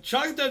getting... Look,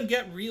 Shog doesn't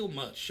get real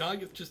much.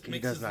 Shog just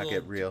makes his little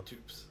get real.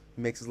 tubes.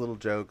 He makes his little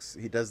jokes.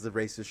 He does the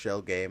racist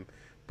shell game,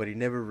 but he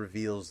never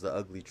reveals the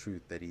ugly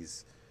truth that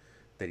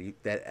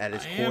at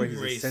his core he's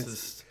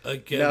racist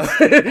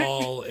against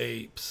all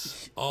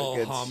apes, all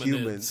against hominids.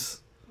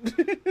 humans.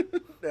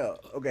 No,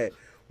 okay.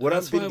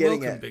 That's why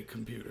Big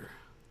Computer.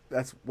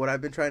 That's what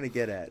I've been trying to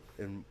get at,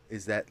 and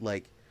is that,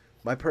 like,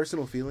 my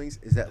personal feelings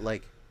is that,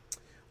 like,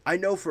 I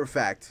know for a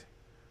fact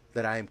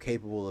that I am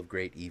capable of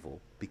great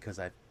evil because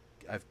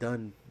I've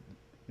done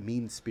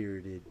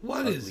mean-spirited,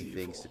 ugly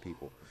things to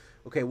people.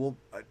 Okay, well,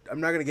 I'm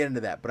not gonna get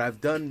into that, but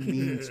I've done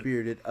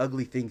mean-spirited,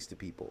 ugly things to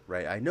people,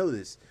 right? I know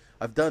this.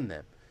 I've done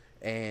them,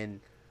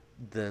 and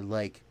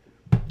the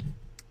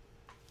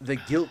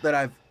guilt that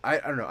I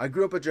don't know. I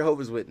grew up a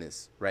Jehovah's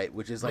Witness, right?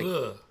 Which is like,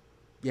 Ugh.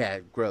 Yeah,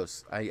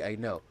 gross. I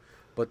know,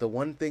 but the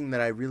one thing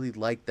that I really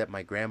liked that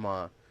my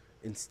grandma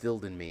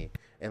instilled in me,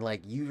 and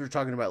like you were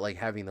talking about, like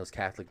having those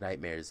Catholic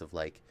nightmares of,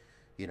 like,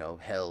 you know,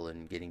 hell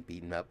and getting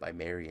beaten up by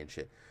Mary and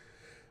shit.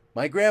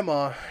 My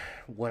grandma,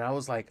 when I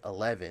was like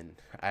 11,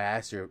 I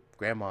asked her,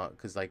 Grandma,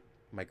 because like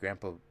my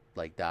grandpa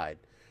like died.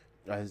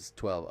 I was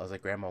 12. I was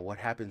like, Grandma, what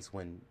happens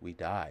when we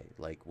die?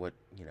 Like, what,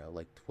 you know,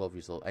 like 12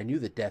 years old. I knew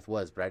that death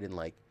was, but I didn't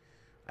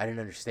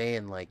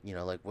understand, like, you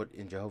know, like what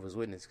in Jehovah's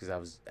Witness, because I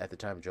was at the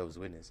time a Jehovah's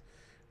Witness.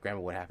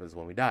 Grandma, what happens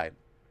when we die?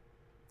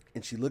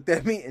 And she looked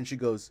at me and she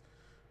goes,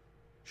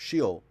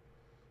 Sheol.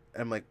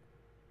 And I'm like,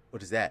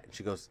 what is that? And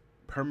she goes,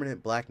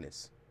 permanent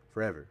blackness,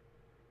 forever.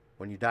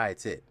 When you die,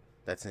 it's it.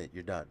 That's it.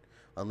 You're done.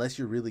 Unless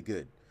you're really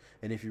good.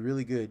 And if you're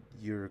really good,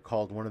 you're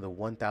called one of the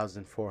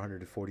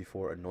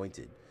 1,444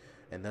 anointed.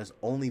 And there's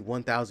only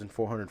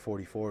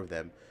 1,444 of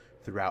them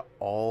throughout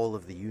all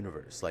of the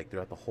universe. Like,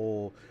 throughout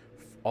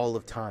all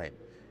of time.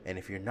 And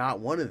if you're not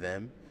one of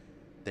them,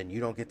 then you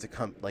don't get to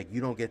come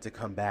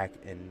back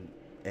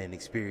and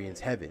experience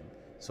heaven.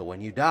 So when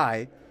you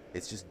die,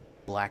 it's just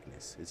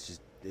blackness. This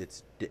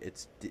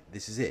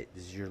is it.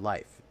 This is your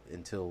life.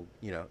 Until,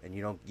 you know, and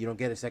you don't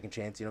get a second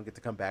chance. You don't get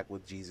to come back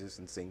with Jesus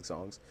and sing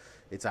songs.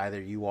 It's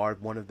either you are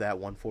one of that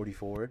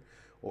 144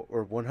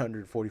 or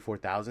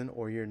 144,000,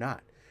 or you're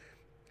not.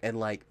 And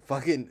like,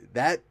 fucking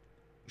that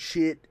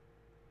shit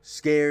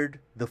scared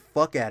the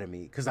fuck out of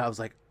me, because I was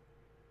like,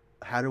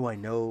 how do I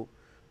know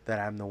that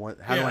I'm the one?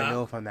 How do I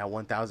know if I'm that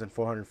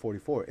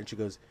 1,444? And she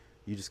goes,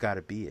 you just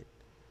gotta be it.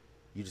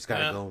 You just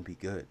gotta go and be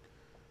good,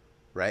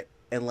 right?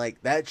 And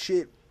like that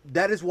shit.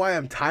 That is why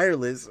I'm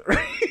tireless.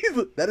 Right?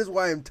 That is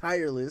why I'm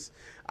tireless.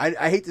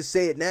 I hate to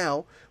say it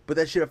now, but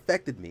that shit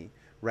affected me,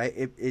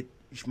 right?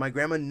 My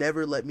grandma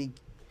never let me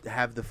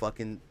have the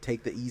fucking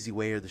take the easy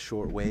way or the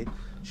short way.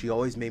 She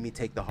always made me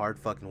take the hard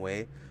fucking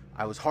way.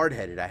 I was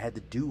hard-headed. I had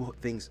to do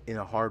things in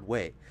a hard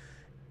way.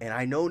 And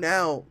I know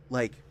now,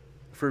 like,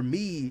 for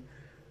me,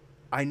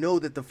 I know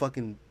that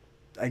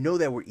I know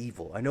that we're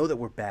evil. I know that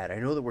we're bad. I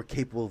know that we're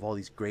capable of all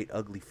these great,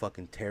 ugly,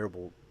 fucking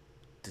terrible,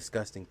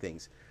 disgusting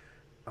things.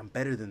 I'm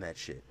better than that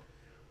shit.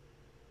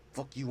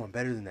 Fuck you, I'm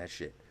better than that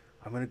shit.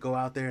 I'm gonna go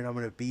out there and I'm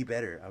gonna be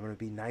better. I'm gonna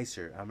be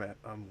nicer.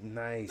 I'm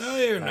nice. No,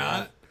 you're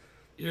not.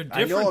 You're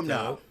different. I know I'm though.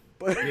 not.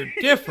 But you're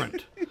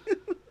different.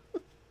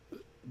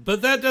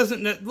 But that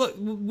doesn't look.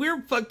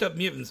 We're fucked up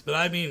mutants, but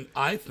I mean,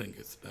 I think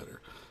it's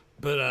better.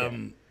 But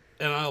and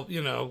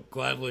I'll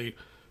gladly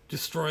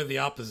destroy the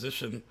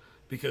opposition,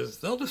 because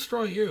they'll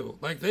destroy you.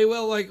 Like they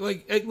will. Like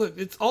look,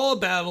 it's all a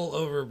battle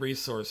over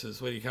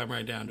resources when you come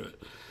right down to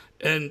it.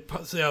 And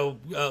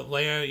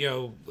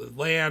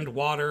land,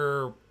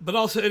 water, but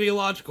also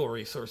ideological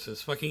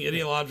resources, fucking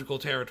ideological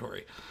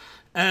territory.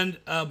 And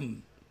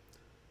one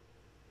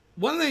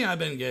thing I've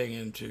been getting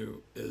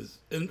into is,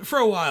 and for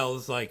a while,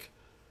 is like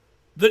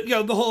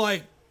the whole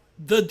like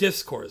the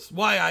discourse.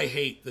 Why I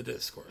hate the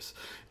discourse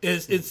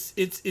is it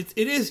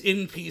is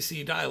in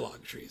PC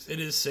dialogue trees.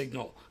 It is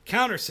signal,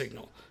 counter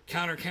signal,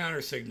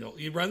 counter signal.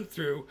 You run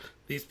through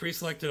these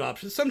pre-selected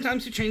options.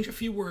 Sometimes you change a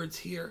few words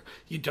here.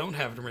 You don't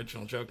have an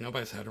original joke.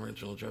 Nobody's had an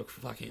original joke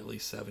for fucking at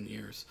least 7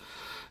 years.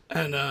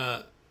 And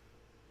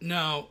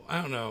no,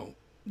 I don't know.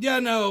 Yeah,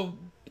 no.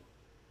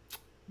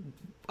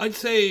 I'd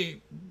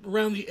say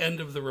around the end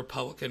of the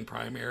Republican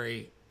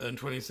primary in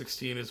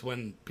 2016 is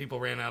when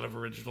people ran out of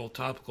original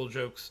topical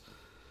jokes.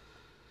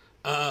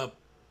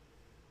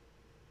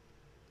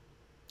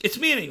 It's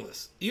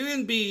meaningless. You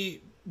can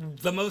be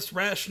the most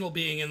rational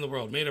being in the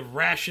world, made of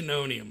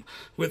rationonium,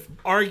 with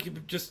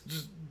just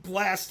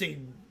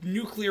blasting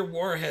nuclear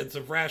warheads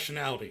of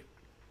rationality.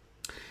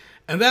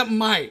 And that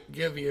might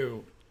give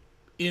you,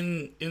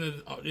 in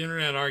an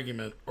internet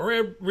argument, or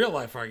a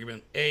real-life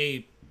argument,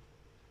 a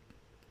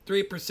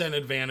 3%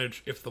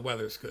 advantage if the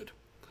weather's good.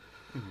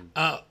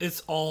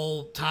 It's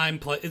all time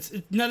play.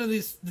 None of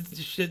this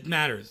shit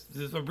matters.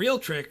 The real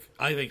trick,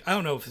 I think, I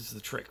don't know if it's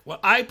the trick. What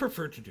I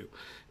prefer to do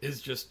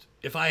is just,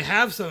 if I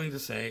have something to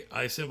say,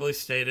 I simply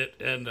state it,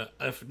 and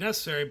if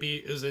necessary,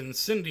 be as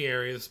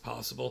incendiary as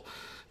possible.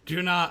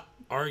 Do not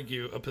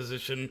argue a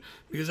position,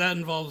 because that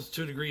involves,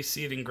 to a degree,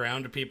 ceding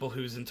ground to people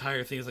whose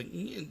entire thing is like,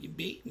 you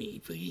beat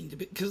me,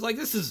 because like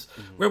this is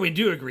where we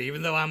do agree,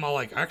 even though I'm all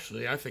like,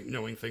 actually, I think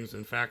knowing things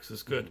and facts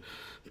is good,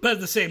 but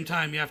at the same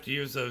time, you have to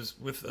use those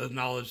with the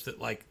knowledge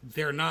that like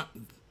they're not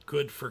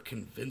good for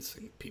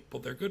convincing people;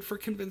 they're good for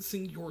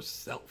convincing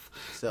yourself.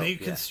 Then you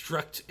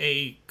construct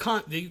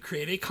you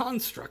create a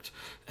construct,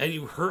 and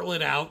you hurl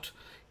it out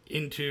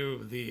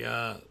into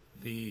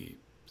the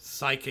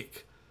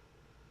psychic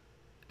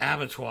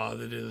abattoir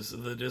that is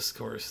the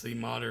discourse, the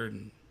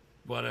modern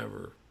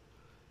whatever.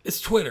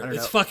 It's Twitter.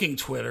 It's fucking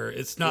Twitter.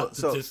 It's not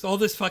all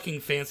this fucking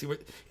fancy.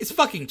 It's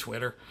fucking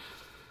Twitter.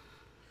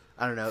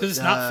 I don't know, because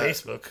it's not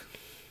Facebook.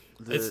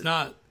 It's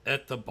not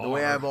at the bar. The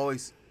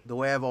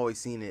way I've always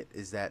seen it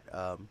is that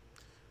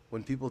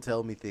when people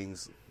tell me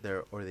things,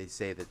 or they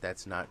say that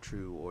that's not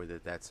true, or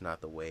that that's not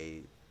the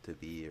way to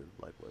be, or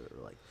like whatever,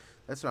 like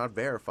that's not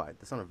verified.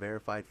 That's not a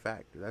verified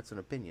fact. Or that's an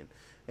opinion.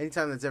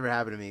 Anytime that's ever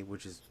happened to me,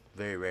 which is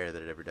very rare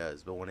that it ever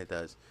does, but when it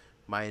does,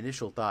 my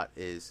initial thought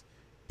is,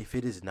 if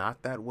it is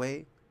not that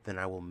way, then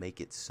I will make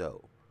it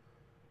so.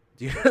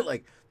 Do you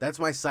like that's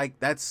my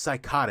that's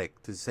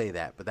psychotic to say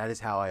that, but that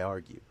is how I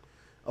argue.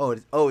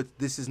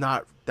 That's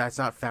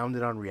not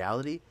founded on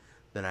reality,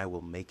 then I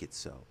will make it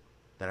so.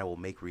 Then I will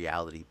make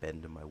reality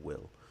bend to my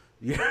will.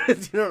 You know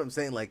what I'm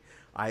saying? Like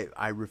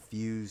I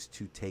refuse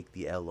to take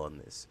the L on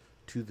this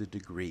to the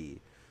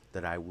degree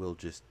that I will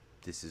just,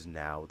 this is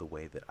now the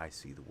way that I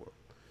see the world.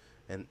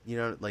 And, you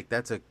know, like,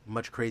 that's a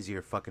much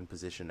crazier fucking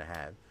position to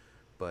have.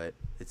 But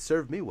it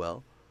served me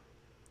well,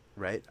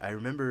 right? I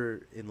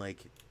remember in,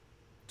 like,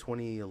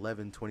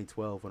 2011,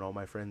 2012, when all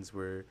my friends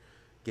were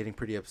getting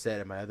pretty upset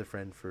at my other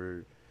friend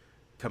for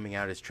coming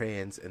out as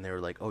trans, and they were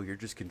like, oh, you're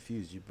just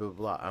confused, you blah,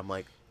 blah, blah. I'm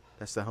like,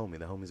 that's the homie.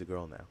 The homie's a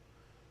girl now.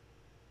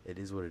 It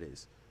is what it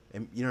is.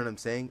 And you know what I'm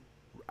saying?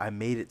 I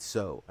made it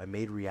so. I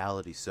made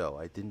reality so.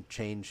 I didn't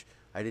change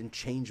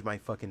my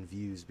fucking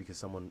views because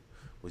someone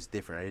was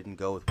different. I didn't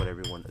go with what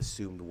everyone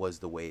assumed was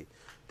the way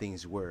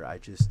things were. I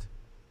just,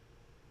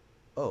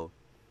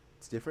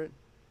 it's different.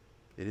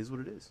 It is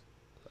what it is.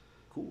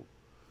 Cool.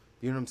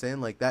 You know what I'm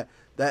saying? Like that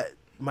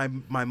my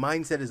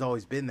mindset has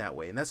always been that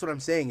way. And that's what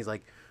I'm saying is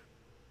like,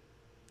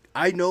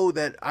 I know,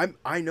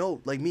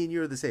 like me and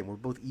you are the same. We're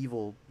both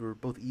evil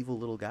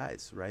little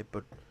guys, right?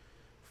 But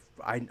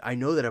I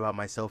know that about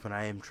myself, and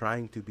I am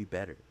trying to be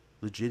better,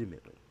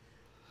 legitimately.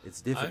 It's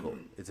difficult.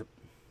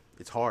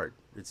 It's hard.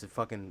 It's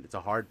a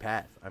hard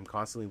path. I'm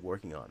constantly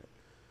working on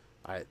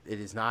it. It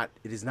is not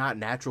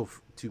natural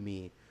to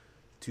me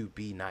to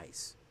be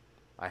nice.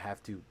 I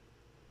have to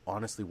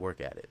honestly work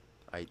at it.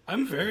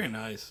 I'm very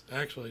nice,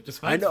 actually.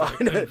 Despite the fact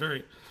that I'm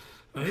very,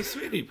 I'm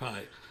sweetie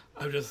pie.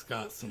 I've just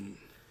got some.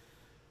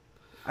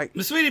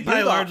 I'm sweetie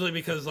pie largely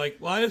because, like,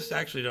 well, I just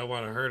actually don't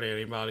want to hurt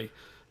anybody.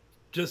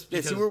 Just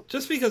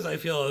because I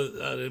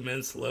feel an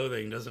immense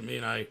loathing doesn't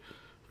mean I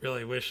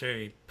really wish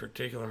any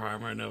particular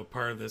harm. I know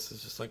part of this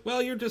is just like, well,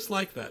 you're just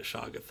like that,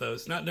 Shagathos.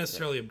 It's not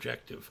necessarily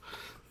objective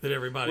that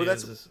everybody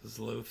is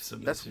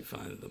loathsome as you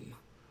find them.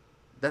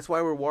 That's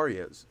why we're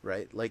Warriors,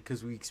 right? Like,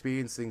 because we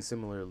experience things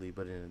similarly,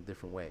 but in a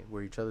different way.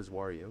 We're each other's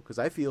Wario. Because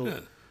I feel,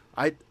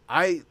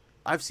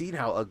 I've seen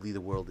how ugly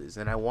the world is,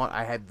 and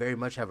I very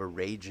much have a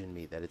rage in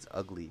me that it's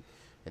ugly,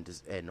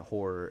 and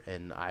horror,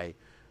 and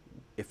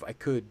if I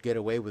could get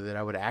away with it,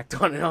 I would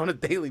act on it on a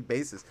daily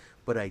basis,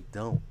 but I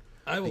don't.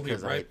 I will be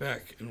right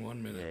back in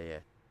 1 minute. Yeah.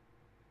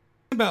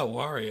 The thing about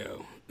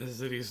Wario is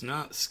that he's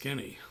not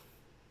skinny.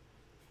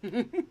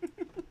 It's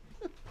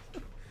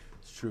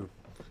true.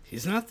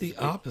 He's not the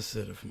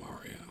opposite of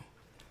Mario.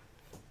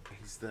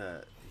 He's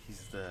the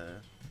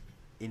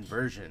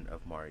inversion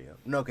of Mario.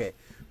 No, okay,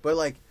 but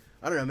like,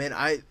 I don't know,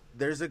 man.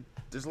 There's a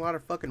lot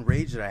of fucking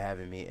rage that I have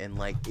in me, and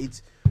like,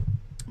 it's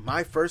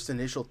my first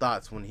initial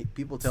thoughts when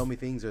people tell me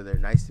things, or they're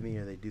nice to me,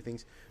 or they do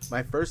things.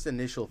 My first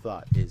initial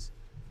thought is,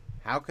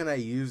 how can I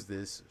use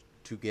this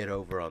to get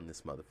over on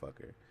this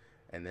motherfucker?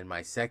 And then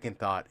my second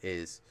thought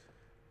is,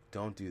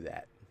 don't do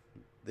that.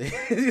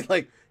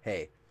 Like,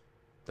 hey,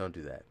 don't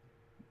do that.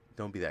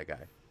 Don't be that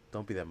guy.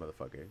 Don't be that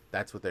motherfucker.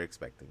 That's what they're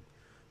expecting.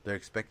 They're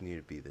expecting you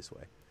to be this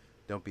way.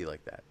 Don't be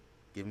like that.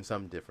 Give them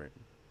something different.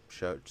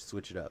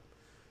 Switch it up.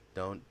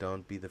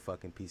 Don't be the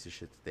fucking piece of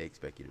shit that they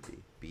expect you to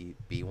be.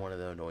 Be one of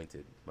the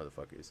anointed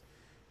motherfuckers.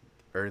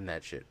 Earn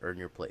that shit. Earn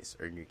your place.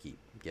 Earn your keep.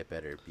 Get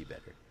better. Be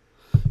better.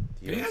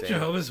 Being a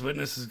Jehovah's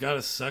Witness has got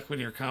to suck when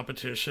your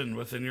competition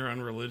within your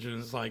own religion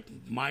is like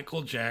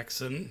Michael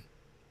Jackson,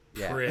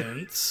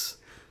 Prince.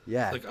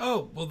 Yeah. It's like,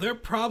 oh, well, they're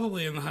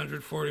probably in the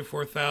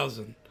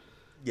 144,000.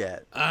 Yeah.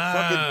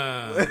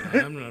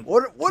 I'm not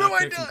what do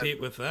I do? Compete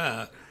with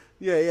that.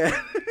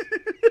 Yeah.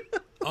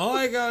 All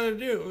I gotta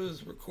do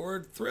is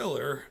record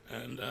Thriller,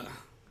 and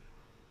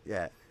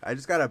yeah, I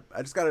just gotta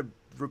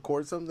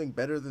record something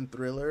better than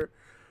Thriller,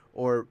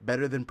 or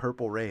better than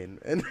Purple Rain.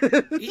 And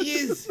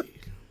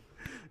Easy.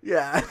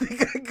 yeah, I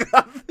think I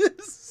got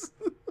this.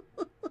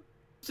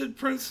 Did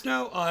Prince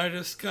know? I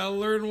just gotta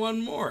learn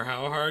one more.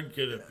 How hard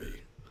could it be?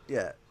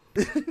 Yeah.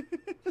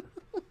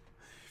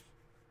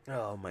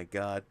 Oh my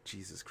God,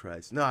 Jesus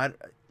Christ. No, I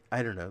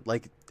don't know.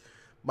 Like,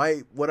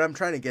 what I'm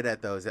trying to get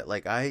at though is that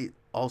like I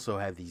also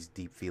have these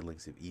deep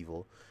feelings of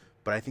evil,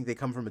 but I think they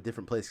come from a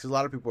different place because a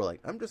lot of people are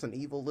like, I'm just an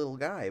evil little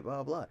guy,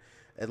 blah blah,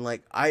 and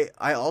like I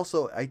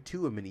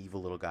too am an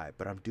evil little guy,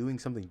 but I'm doing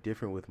something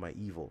different with my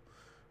evil.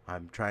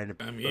 I'm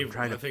evil.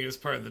 I think it's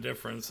part of the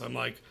difference. I'm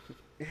like,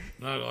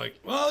 not like,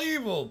 well,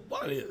 evil.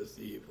 What is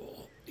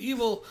evil?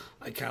 Evil.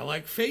 I kind of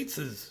like Fates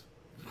is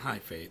high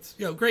Fates.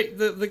 Great.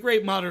 The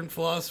great modern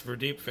philosopher,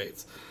 Deep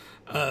Fates.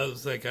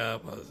 It's like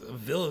a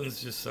villain's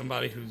just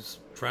somebody who's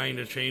trying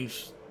to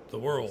change the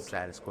world.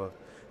 Status quo.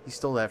 He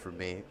stole that from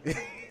me.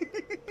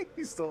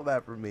 He stole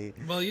that from me.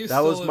 Well, you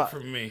stole it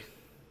from me.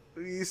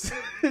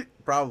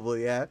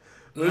 Probably, yeah.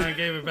 And I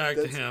gave it back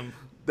to him.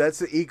 That's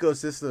the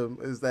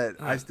ecosystem, is that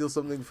I steal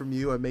something from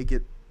you, I make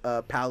it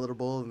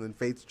palatable, and then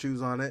Fates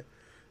chews on it.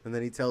 And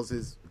then he tells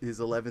his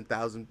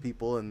 11,000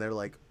 people, and they're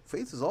like,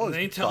 Fates is always. And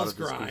then he tells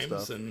Grimes, cool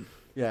stuff.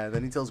 Yeah, and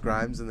then he tells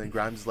Grimes, and then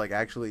Grimes is like,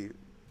 actually,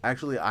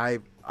 I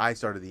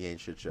started the Ain't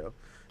Shit Show.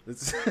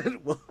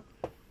 Well,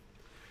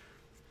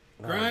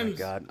 Grimes. Oh my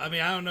God. I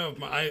mean, I don't know.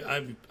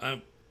 I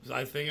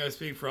think I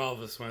speak for all of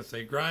us when I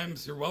say,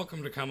 Grimes, you're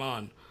welcome to come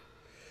on,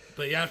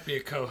 but you have to be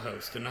a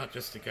co-host and not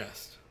just a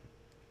guest.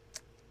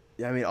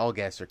 Yeah, I mean, all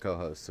guests are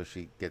co-hosts, so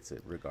she gets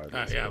it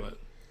regardless. Yeah, but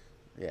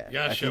yeah, you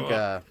gotta show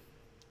up.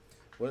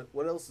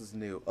 What else is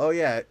new? Oh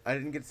yeah, I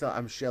didn't get to tell.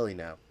 I'm Shelly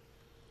now.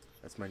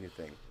 That's my new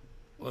thing.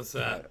 What's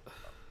that?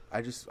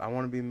 I just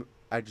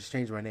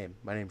changed my name.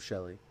 My name's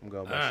Shelly. I'm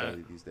going by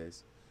Shelly these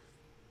days.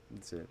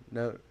 That's it.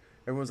 No,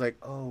 everyone's like,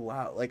 oh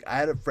wow. Like I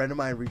had a friend of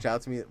mine reach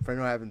out to me. A friend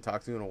who I haven't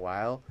talked to in a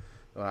while.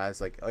 And I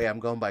was like, oh yeah, I'm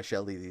going by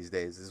Shelly these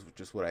days. This is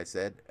just what I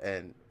said.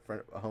 And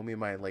a homie of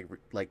mine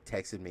like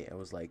texted me and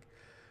was like,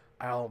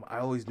 I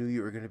always knew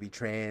you were gonna be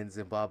trans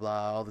and blah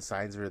blah. All the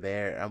signs were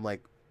there. And I'm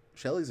like,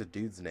 Shelly's a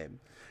dude's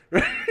name.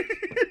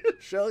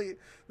 Shelly.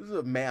 This is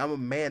a man. I'm a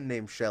man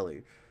named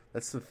Shelly.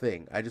 That's the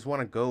thing. I just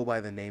want to go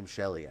by the name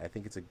Shelly. I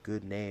think it's a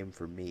good name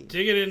for me.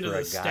 Dig it into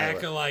the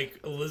stack of like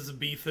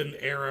Elizabethan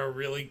era,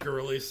 really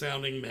girly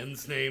sounding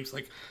men's names.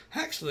 Like,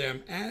 actually,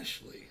 I'm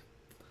Ashley.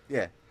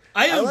 Yeah.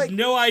 I have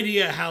no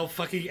idea how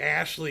fucking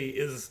Ashley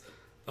is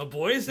a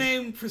boy's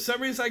name. For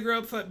some reason, I grew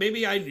up thought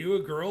maybe I knew a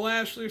girl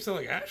Ashley or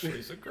something. Like,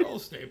 Ashley's a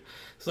girl's name.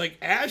 It's like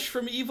Ash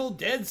from Evil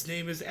Dead's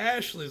name is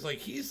Ashley. It's like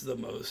he's the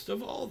most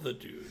of all the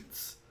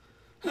dudes.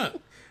 Huh.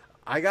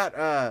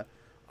 I've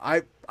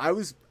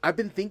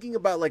been thinking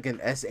about like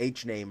an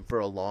SH name for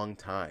a long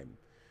time,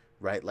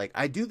 right? Like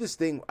I do this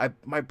thing,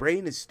 my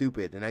brain is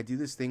stupid, and I do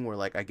this thing where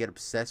like I get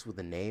obsessed with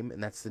a name,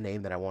 and that's the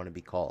name that I want to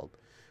be called,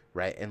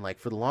 right? And like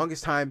for the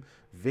longest time,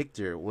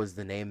 Victor was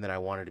the name that I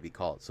wanted to be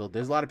called. So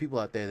there's a lot of people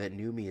out there that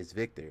knew me as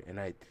Victor, and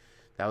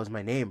that was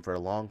my name for a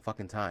long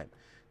fucking time.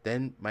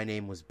 Then my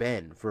name was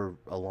Ben for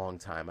a long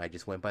time. I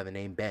just went by the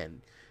name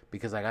Ben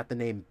because I got the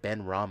name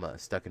Ben Rama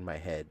stuck in my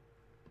head.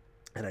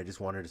 And I just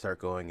wanted to start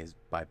going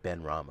by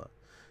Ben Rama.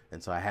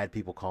 And so I had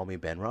people call me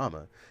Ben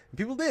Rama. And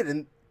people did.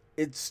 And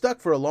it stuck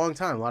for a long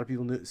time. A lot of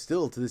people knew.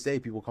 Still, to this day,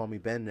 people call me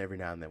Ben every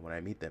now and then when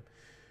I meet them.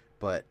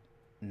 But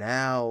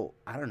now,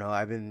 I don't know.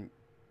 I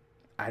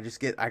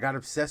got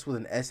obsessed with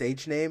an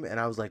SH name. And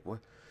I was like,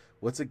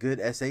 what's a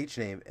good SH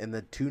name? And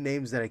the three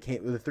names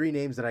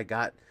that I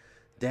got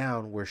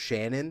down were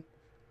Shannon,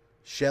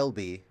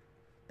 Shelby,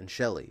 and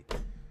Shelly.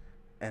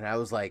 And I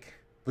was like...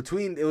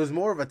 it was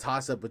more of a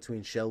toss up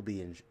between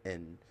Shelby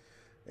and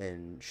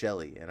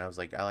Shelly, and I was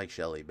like, I like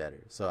Shelly better.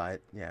 So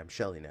I'm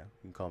Shelly now.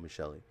 You can call me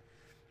Shelly.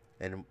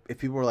 And if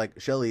people were like,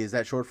 Shelly, is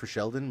that short for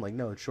Sheldon? I'm like,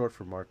 no, it's short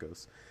for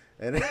Marcos.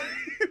 And I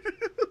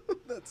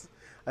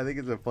think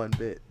it's a fun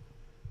bit.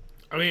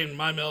 I mean,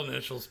 my middle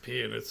initial's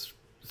P, and it's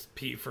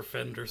P for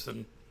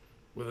Fenderson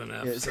with an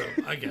F, so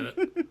I get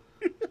it.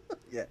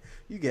 Yeah,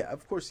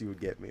 of course you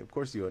would get me. Of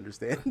course you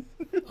understand.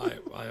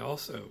 I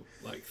also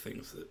like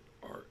things that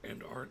are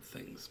and aren't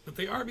things, but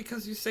they are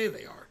because you say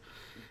they are.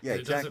 Yeah, and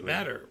it exactly. doesn't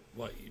matter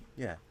what you...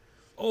 Yeah.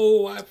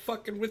 Oh, I'm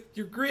fucking with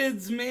your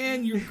grids,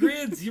 man. Your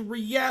grids, your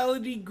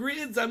reality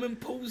grids. I'm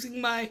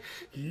imposing my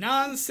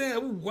nonsense.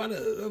 I'm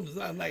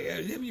like,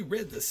 have you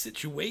read The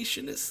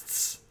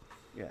Situationists?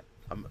 Yeah.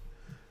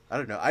 I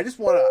don't know. I just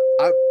want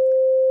to...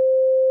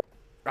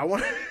 I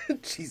want to...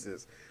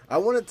 Jesus. I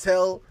want to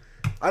tell...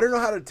 I don't know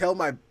how to tell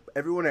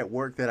everyone at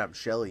work that I'm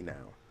Shelly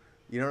now.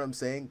 You know what I'm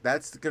saying?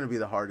 That's going to be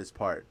the hardest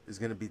part, is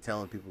going to be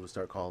telling people to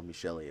start calling me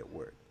Shelly at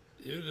work.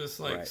 You just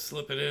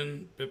slip it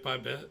in bit by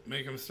bit,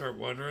 make them start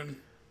wondering.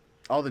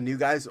 All the new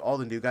guys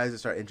that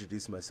start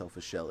introducing myself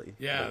as Shelly.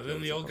 Yeah,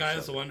 then the old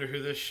guys will wonder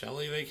who this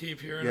Shelly they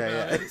keep hearing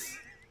about is.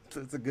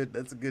 That's a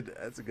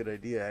good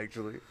idea,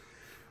 actually.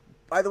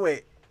 By the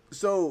way,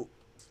 so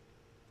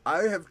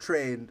I have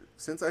trained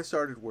since I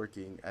started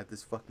working at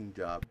this fucking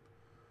job.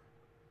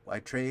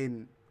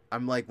 I'm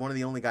like one of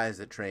the only guys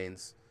that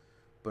trains,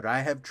 but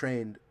I have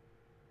trained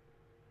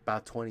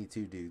About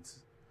 22 dudes.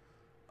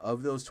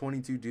 Of those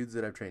 22 dudes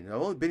that I've trained,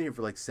 I've only been here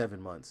for like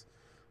 7 months.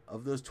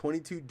 Of those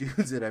 22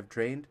 dudes that I've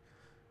trained,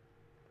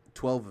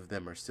 12 of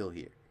them are still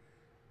here.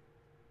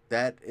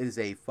 That is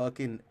a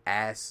fucking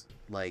ass,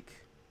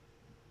 like,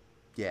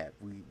 yeah,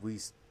 we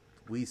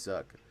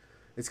suck.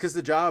 It's because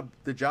the job,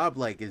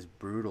 like, is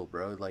brutal,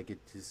 bro. Like, it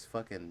just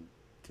fucking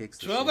kicks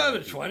the 12 shit out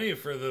of 20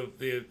 for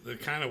the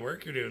kind of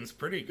work you're doing is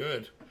pretty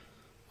good,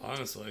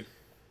 honestly.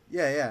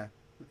 Yeah.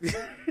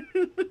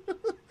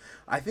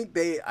 I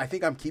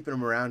think I'm keeping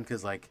them around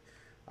because, like,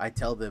 I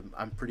tell them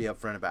I'm pretty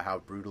upfront about how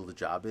brutal the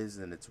job is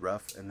and it's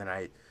rough, and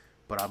then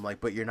but I'm like,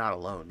 but you're not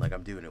alone. Like,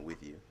 I'm doing it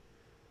with you.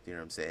 You know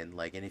what I'm saying?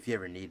 Like, and if you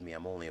ever need me,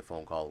 I'm only a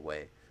phone call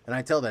away. And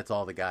I tell that to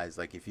all the guys.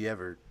 Like, if you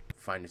ever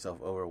find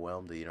yourself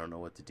overwhelmed or you don't know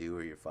what to do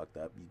or you're fucked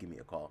up, you give me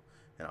a call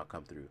and I'll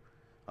come through.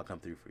 I'll come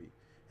through for you.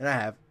 And I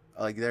have.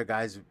 Like, there are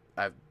guys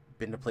I've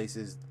been to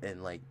places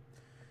and, like,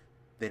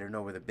 they don't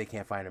know they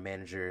can't find a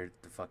manager.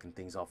 The fucking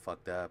thing's all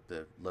fucked up.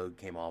 The load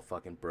came all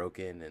fucking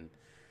broken, and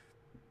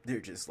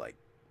they're just like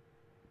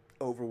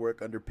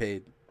overwork,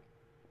 underpaid.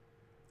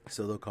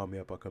 So they'll call me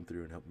up. I'll come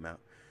through and help them out.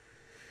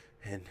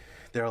 And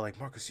they're like,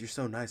 Marcus, you're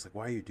so nice. Like,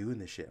 why are you doing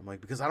this shit? I'm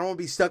like, because I don't want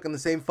to be stuck in the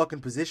same fucking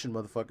position,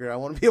 motherfucker. I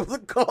want to be able to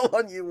call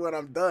on you when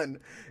I'm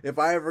done. If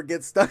I ever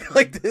get stuck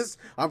like this,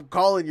 I'm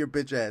calling your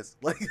bitch ass.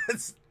 Like,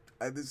 this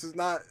is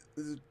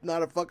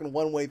not a fucking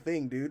one-way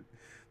thing, dude.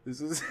 This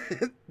is,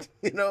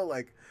 you know,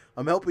 like,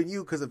 I'm helping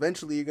you because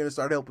eventually you're going to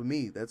start helping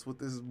me. That's what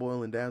this is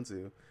boiling down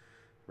to,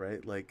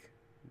 right? Like,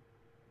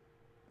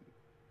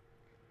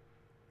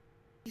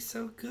 He's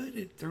so good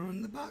at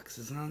throwing the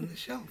boxes on the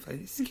shelf.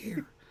 I'm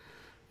scared.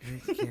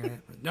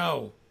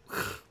 No.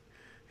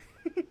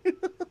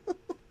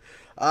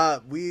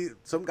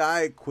 Some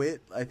guy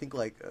quit, I think,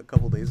 like, a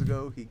couple days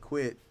ago. He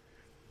quit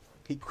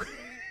he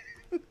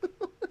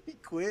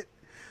quit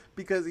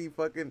because he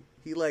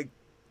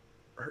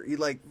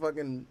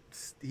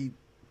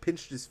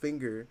pinched his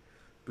finger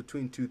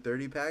between two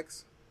 30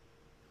 packs,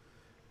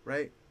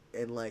 right?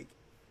 And, like,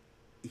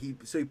 he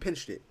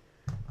pinched it.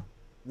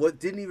 What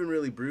didn't even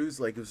really bruise,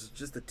 like, it was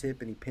just the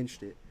tip, and he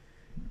pinched it,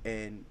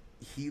 and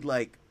he,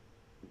 like,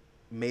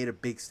 made a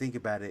big stink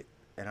about it.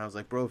 And I was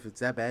like, bro, if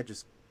it's that bad,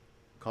 just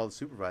call the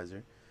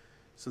supervisor.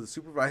 So the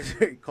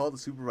supervisor, he called the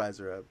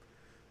supervisor up.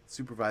 The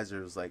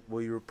supervisor was like,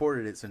 well, you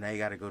reported it, so now you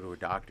got to go to a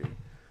doctor.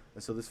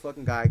 And so this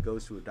fucking guy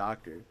goes to a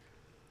doctor.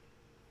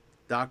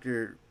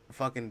 Doctor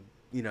fucking,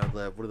 you know,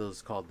 what are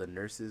those called? The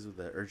nurses with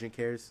the urgent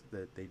cares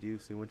that they do.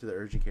 So he went to the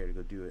urgent care to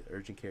go do it.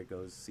 Urgent care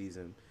goes, sees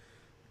him,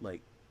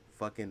 like,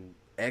 fucking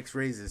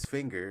x-rays his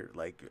finger,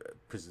 like,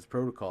 because it's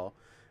protocol.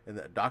 And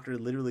the doctor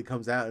literally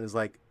comes out and is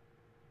like,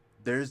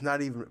 there's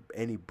not even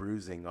any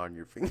bruising on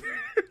your finger.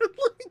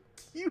 Like,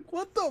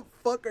 what the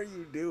fuck are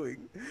you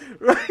doing?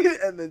 Right?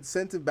 And then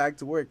sent him back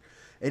to work.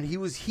 And he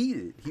was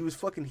heated. He was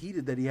fucking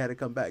heated that he had to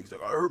come back. He's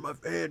like, I hurt my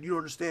hand. You don't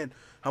understand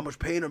how much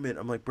pain I'm in.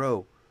 I'm like,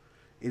 bro,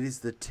 it is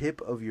the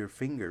tip of your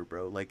finger,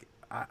 bro. Like,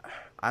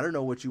 I don't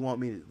know what you want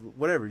me to,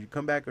 whatever, you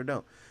come back or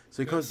don't.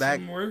 So he comes back.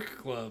 Some work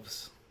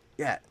gloves.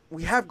 Yeah,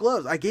 we have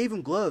gloves. I gave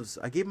him gloves.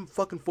 I gave him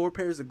fucking 4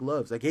 pairs of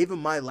gloves. I gave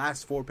him my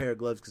last 4 pair of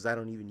gloves because I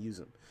don't even use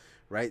them.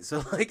 Right?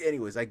 So, like,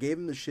 anyways, I gave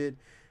him the shit,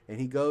 and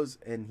he goes,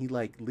 and he,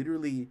 like,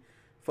 literally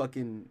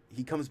fucking,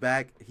 he comes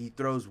back, he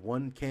throws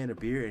 1 can of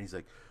beer, and he's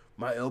like,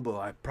 my elbow,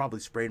 I probably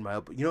sprained my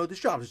elbow. You know, this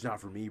job is not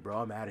for me, bro.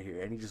 I'm out of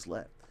here. And he just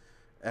left.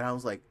 And I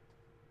was like,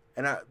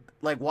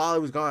 while I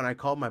was gone, I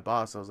called my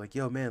boss. I was like,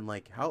 yo, man,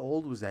 like, how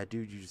old was that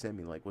dude you just sent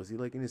me? Like, was he,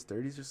 like, in his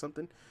 30s or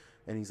something?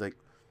 And he's like,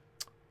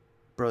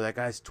 bro, that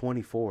guy's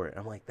 24. And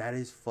I'm like, that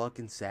is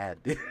fucking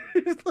sad, dude.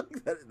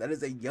 Like, that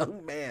is a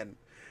young man.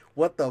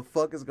 What the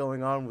fuck is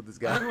going on with this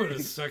guy? I would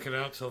have stuck it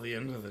out till the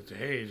end of the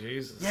day,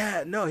 Jesus.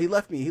 Yeah, no, he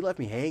left me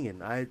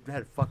hanging. I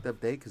had a fucked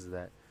up day because of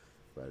that.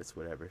 But it's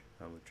whatever.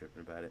 I'm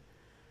tripping about it.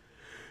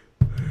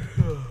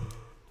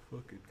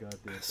 Fucking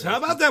goddamn. So how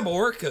about them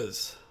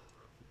orcas?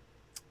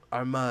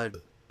 I'm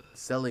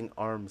selling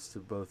arms to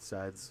both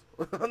sides.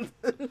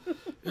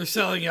 You're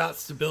selling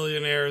yachts to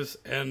billionaires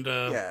and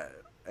depth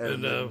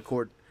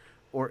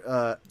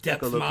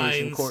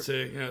mines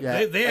to, you know,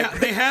 yeah.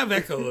 they have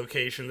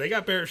echolocation. They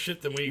got better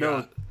shit than we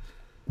got.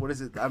 What is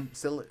it? I'm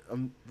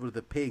with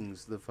the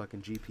pings, the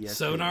fucking GPS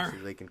sonar,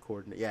 so they can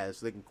coordinate. Yeah,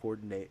 so they can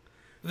coordinate.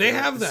 They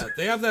have that.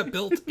 They have that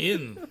built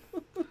in.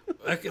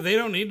 They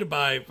don't need to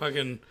buy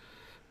fucking.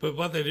 But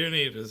what they do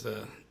need is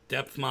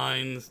depth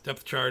mines,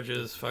 depth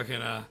charges,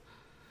 fucking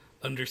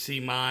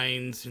undersea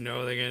mines. You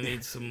know, they're gonna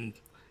need some.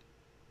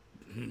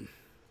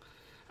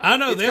 I don't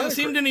know. They don't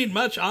seem to need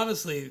much,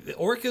 honestly. The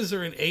orcas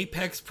are an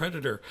apex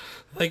predator.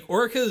 Like,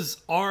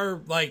 orcas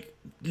are, like,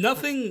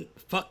 nothing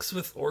fucks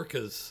with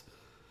orcas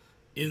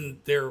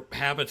in their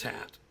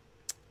habitat.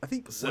 I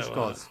think what's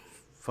called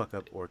fuck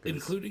up orcas.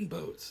 Including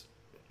boats.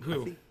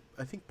 Who?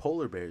 I think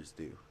polar bears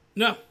do.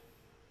 No.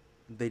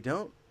 They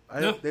don't?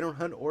 No. They don't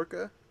hunt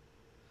orca?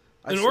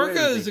 An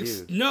orca is...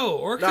 orcas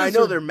no, I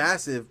know they're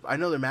massive.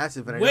 And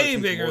way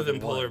bigger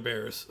than polar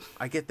bears.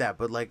 I get that,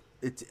 but, like,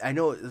 I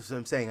know that's what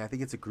I'm saying. I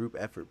think it's a group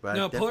effort. But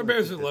no, polar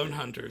bears are lone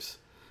hunters.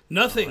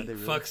 Nothing really?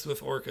 fucks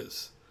with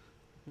orcas.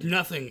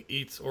 Nothing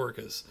eats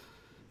orcas.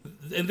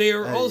 And they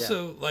are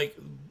also, like,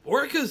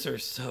 orcas are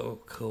so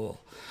cool.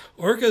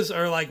 Orcas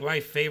are, like, my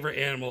favorite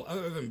animal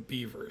other than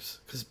beavers.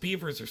 Because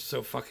beavers are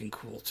so fucking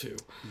cool, too.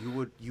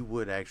 You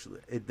would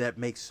actually. That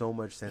makes so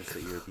much sense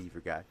that you're a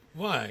beaver guy.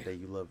 Why? That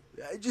you love.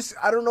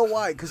 I don't know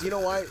why. Because you know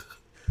why?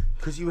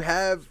 Because you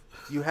have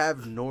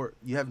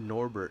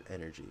Norbert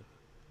energy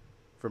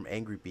from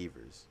Angry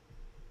Beavers.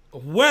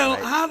 Well,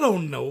 right? I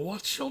don't know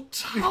what you're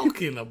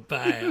talking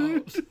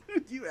about.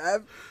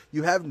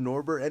 you have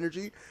Norbert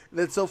energy. And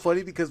that's so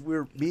funny because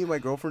me and my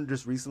girlfriend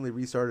just recently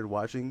restarted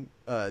watching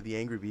the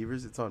Angry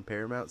Beavers. It's on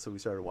Paramount, so we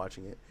started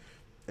watching it,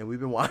 and we've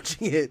been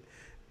watching it,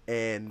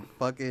 and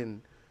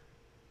fucking,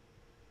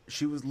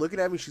 she was looking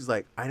at me. She's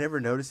like, "I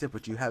never noticed it,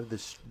 but you have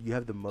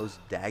the most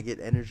Daggett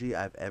energy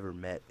I've ever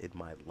met in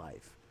my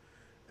life,"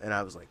 and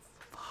I was like,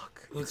 "Fuck."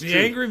 The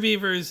Angry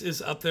Beavers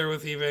is up there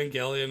with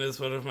Evangelion as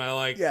one of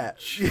my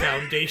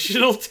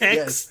foundational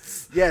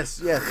texts.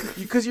 Yes.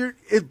 Because you're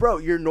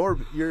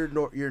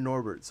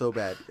Norbert so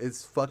bad.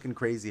 It's fucking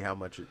crazy how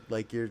much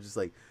you're just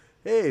like,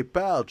 hey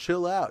pal,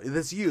 chill out.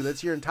 That's you.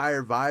 That's your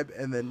entire vibe.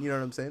 And then you know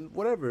what I'm saying?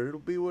 Whatever, it'll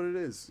be what it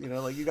is. You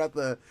know, like you got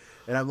the,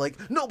 and I'm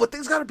like, no, but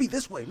things gotta be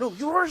this way. No,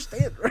 you don't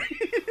understand, right?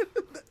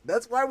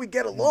 That's why we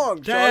get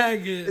along.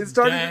 Daggett.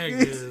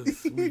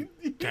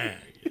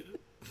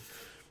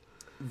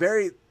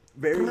 Very.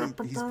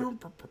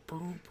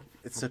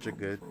 It's such a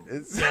good.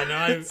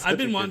 I've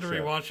been wanting to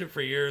rewatch it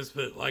for years,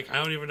 but like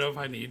I don't even know if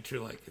I need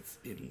to. Like it's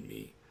in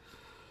me.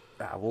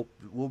 I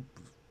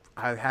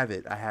have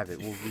it.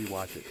 We'll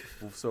rewatch it.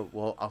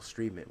 I'll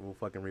stream it. We'll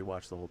fucking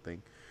rewatch the whole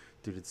thing,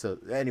 dude. It's so.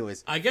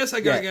 Anyways, I guess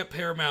I gotta get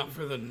Paramount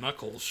for the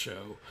Knuckles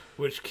show,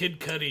 which Kid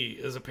Cudi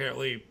is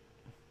apparently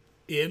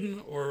in,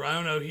 or I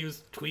don't know. He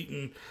was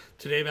tweeting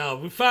today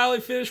about we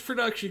finally finished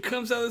production.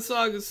 Comes out of the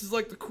song. This is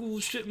like the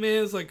coolest shit,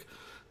 man. It's like.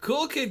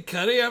 Cool, Kid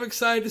Cudi. I'm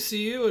excited to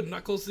see you and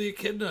Knuckles the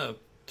Echidna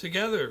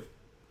together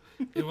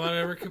in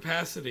whatever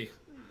capacity.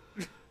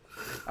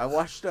 I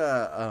watched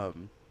a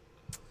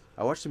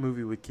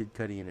movie with Kid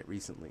Cudi in it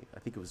recently. I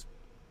think it was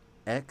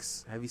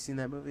X. Have you seen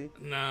that movie?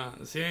 Nah,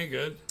 is he any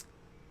good?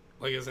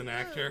 Like as an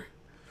actor?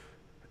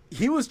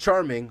 He was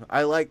charming.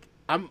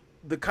 I'm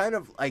the kind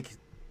of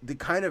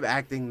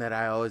acting that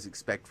I always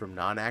expect from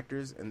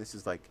non-actors, and this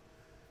is like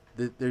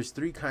there's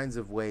three kinds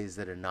of ways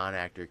that a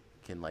non-actor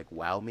can like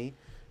wow me.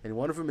 And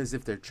one of them is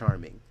if they're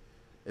charming.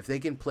 If they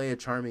can play a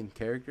charming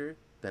character,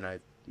 then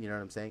you know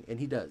what I'm saying? And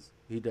he does.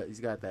 He's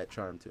got that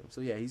charm to him.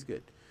 So yeah, he's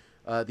good.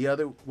 The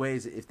other way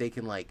is if they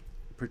can like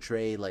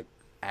portray like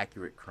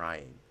accurate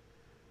crying,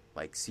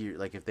 like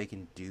if they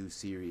can do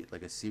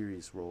a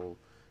serious role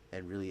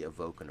and really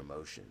evoke an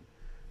emotion.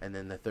 And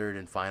then the third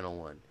and final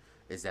one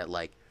is that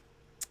like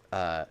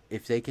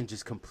if they can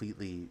just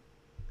completely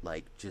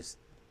like just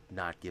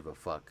not give a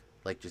fuck,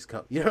 like just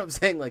come. You know what I'm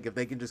saying? Like if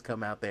they can just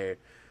come out there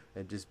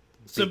and just.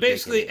 So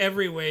basically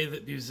every way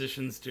that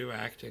musicians do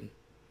acting.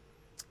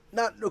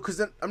 Because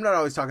I'm not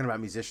always talking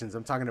about musicians.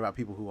 I'm talking about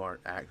people who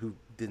who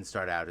didn't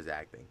start out as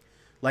acting.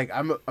 Like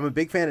I'm a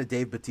big fan of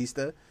Dave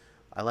Bautista.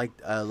 I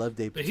love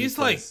Dave Bautista. But he's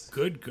like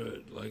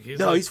good. Like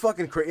he's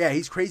fucking crazy. Yeah,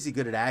 he's crazy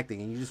good at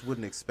acting, and you just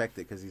wouldn't expect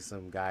it because he's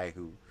some guy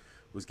who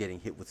was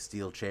getting hit with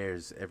steel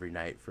chairs every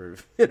night for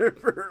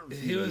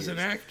he was an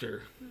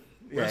actor.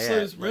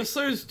 Yeah,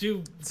 Wrestlers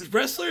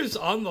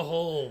on the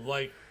whole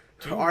like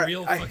do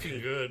real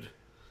fucking good.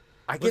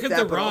 Look at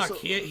The Rock. Also,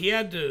 he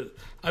had to.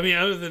 I mean,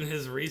 other than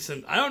his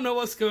recent, I don't know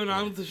what's going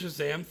on with the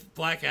Shazam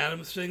Black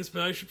Adam things,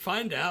 but I should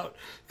find out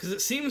because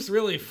it seems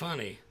really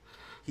funny.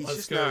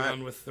 What's going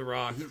on with The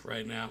Rock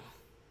right now?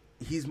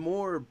 He's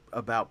more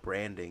about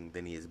branding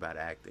than he is about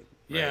acting.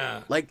 Right?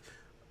 Yeah, like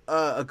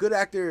a good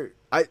actor.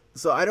 I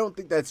don't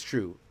think that's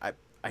true. I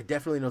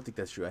definitely don't think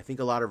that's true. I think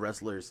a lot of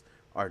wrestlers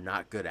are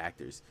not good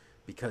actors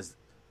because.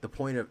 The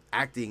point of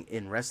acting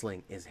in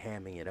wrestling is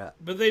hamming it up.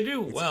 But they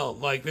do well.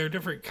 Like, there are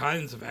different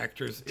kinds of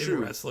actors in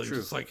wrestling,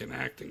 just like in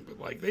acting. But,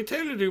 like, they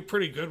tend to do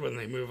pretty good when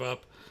they move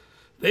up.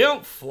 They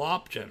don't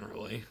flop,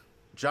 generally.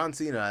 John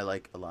Cena I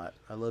like a lot.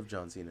 I love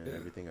John Cena and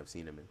everything I've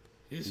seen him in.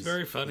 He's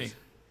very funny.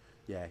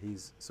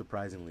 He's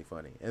surprisingly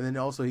funny. And then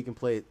also he can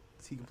play it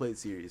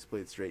serious,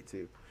 play it straight,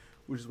 too.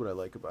 Which is what I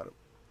like about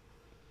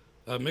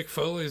him. Mick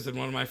Foley's in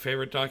one of my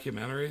favorite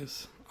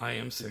documentaries, I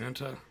Am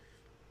Santa.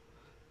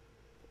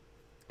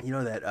 You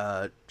know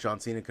that John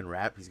Cena can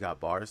rap? He's got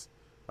bars.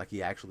 Like,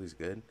 he actually is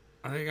good.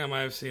 I think I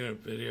might have seen a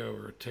video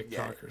or a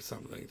TikTok or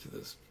something to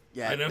this.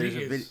 Yeah, I know there's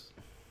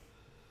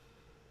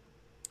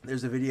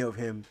a video of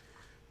him,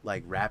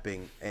 like,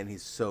 rapping, and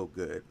he's so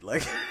good.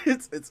 Like,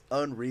 it's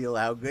unreal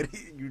how good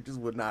you just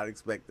would not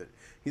expect it.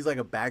 He's like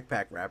a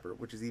backpack rapper,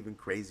 which is even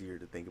crazier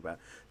to think about.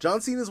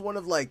 John Cena's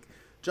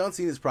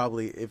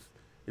probably, if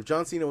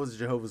John Cena was a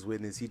Jehovah's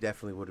Witness, he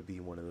definitely would have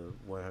been one of the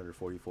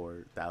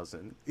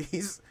 144,000.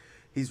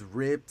 He's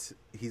ripped.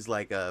 He's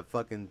like a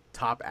fucking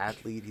top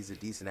athlete. He's a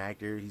decent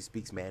actor. He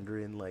speaks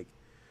Mandarin. Like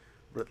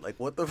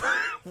what the?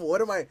 What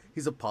am I?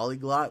 He's a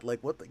polyglot.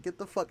 Like what? Get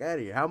the fuck out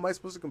of here. How am I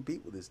supposed to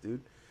compete with this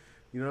dude?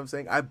 You know what I'm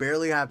saying? I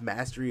barely have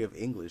mastery of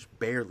English.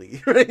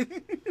 Barely,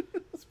 right?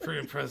 It's a pretty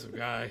impressive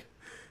guy.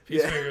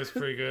 Peacemaker is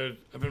pretty good.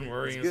 I've been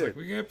worrying. It's like,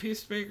 we got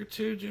Peacemaker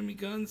too. Jimmy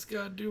Gunn's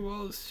got to do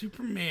all the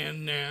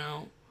Superman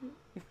now.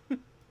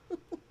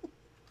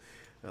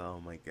 Oh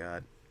my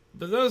god.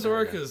 But those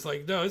orcas,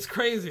 like, no, it's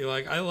crazy.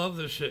 Like, I love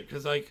this shit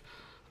because, like,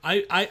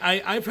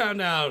 I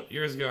found out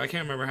years ago. I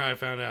can't remember how I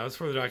found out. It was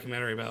for the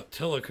documentary about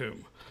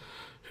Tilikum,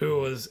 who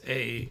was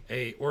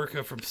a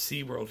orca from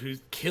SeaWorld who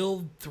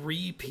killed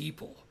 3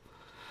 people.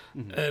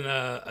 Mm-hmm. And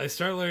I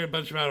started learning a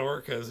bunch about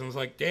orcas, and I was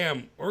like,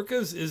 damn,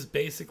 orcas is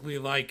basically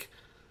like,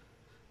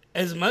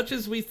 as much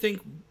as we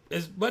think,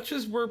 as much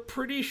as we're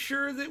pretty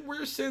sure that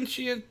we're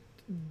sentient,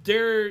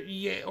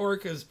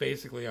 orcas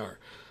basically are.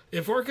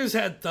 If orcas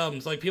had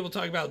thumbs, like people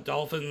talk about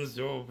dolphins,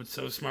 oh, it's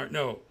so smart.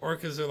 No,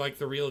 orcas are like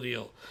the real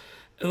deal.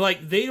 And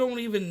like, they don't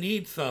even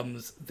need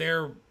thumbs.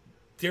 They're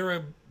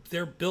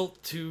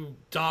built to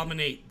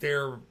dominate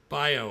their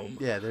biome.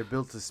 Yeah, they're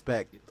built to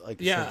spec,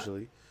 like,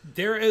 essentially.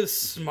 They're as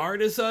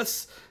smart as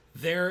us.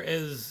 They're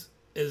as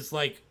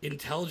like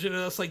intelligent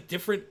as us. Like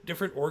different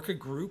orca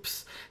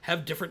groups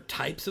have different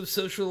types of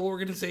social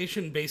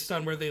organization based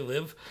on where they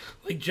live.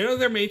 Like generally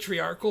they're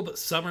matriarchal, but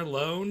some are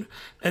lone,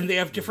 and they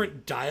have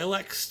different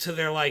dialects to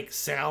their like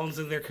sounds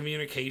and their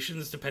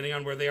communications depending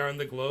on where they are in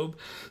the globe.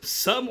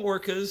 Some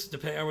orcas,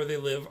 depending on where they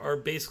live, are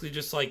basically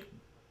just like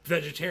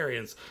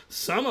vegetarians.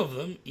 Some of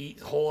them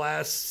eat whole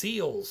ass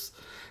seals.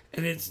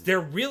 And orcas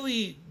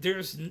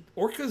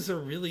are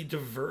really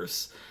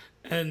diverse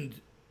and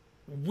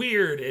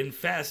weird and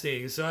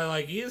fascinating. So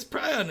it's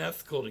probably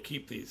unethical to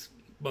keep these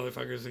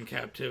motherfuckers in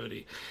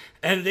captivity.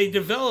 And they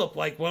develop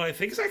like what I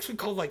think is actually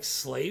called like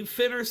slave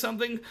fin or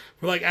something.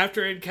 Where like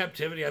after in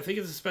captivity, I think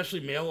it's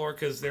especially male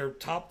orcas, their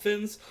top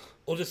fins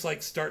will just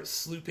like start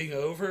slooping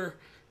over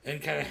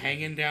and kind of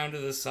hanging down to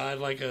the side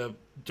like a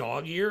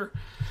dog ear.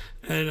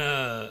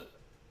 And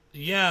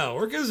yeah,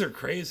 orcas are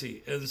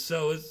crazy. And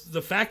so it's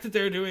the fact that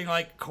they're doing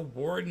like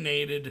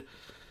coordinated,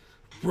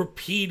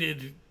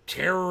 repeated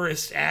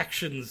terrorist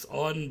actions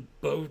on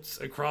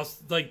boats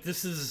across, like,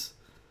 this is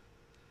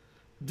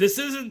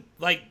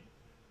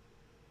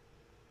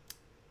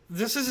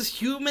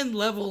human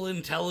level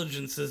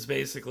intelligences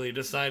basically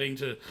deciding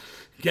to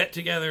get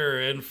together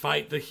and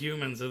fight the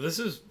humans. And this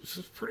is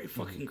pretty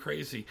fucking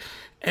crazy.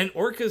 And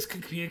orcas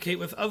can communicate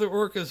with other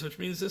orcas, which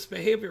means this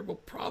behavior will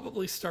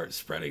probably start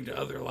spreading to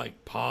other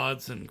like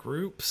pods and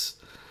groups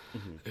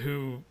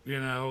who,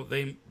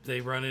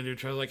 they run into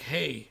each other like,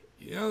 hey,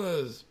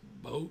 those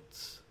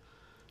boats?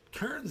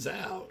 Turns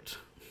out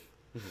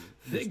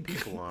they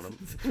people on them.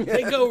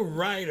 They go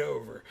right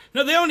over.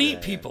 No, they don't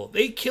eat people.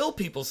 They kill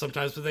people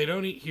sometimes, but they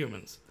don't eat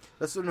humans.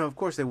 No, of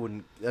course they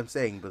wouldn't. I'm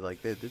saying, but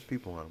like, there's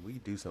people on them. We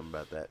can do something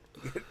about that.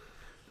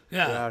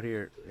 Yeah, get out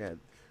here. Yeah.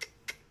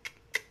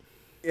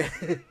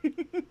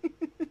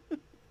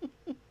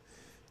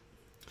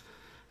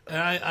 And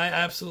I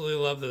absolutely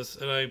love this,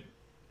 and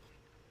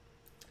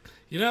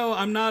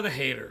I'm not a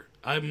hater.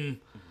 I'm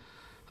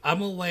a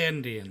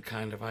Landian,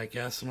 kind of, I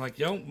guess. I'm like,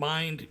 you don't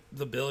mind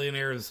the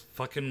billionaire's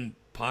fucking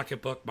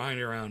pocketbook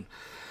minding around.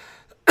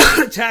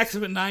 Tax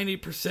them at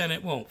 90%,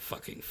 it won't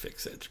fucking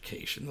fix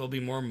education. There'll be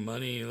more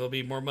money.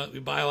 We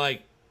buy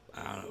like,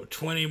 I don't know,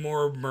 20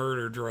 more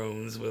murder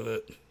drones with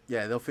it.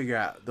 Yeah, they'll figure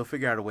out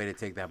a way to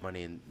take that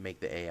money and make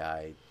the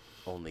AI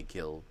only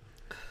kill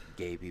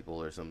gay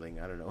people or something.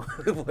 I don't know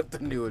what the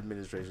new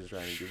administration is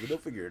trying to do, but they'll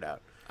figure it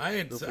out.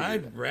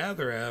 I'd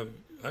rather have.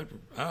 I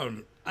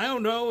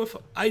don't know if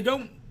I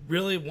don't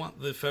really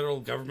want the federal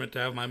government to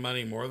have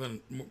money more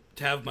than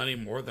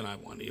I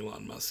want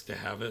Elon Musk to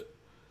have it.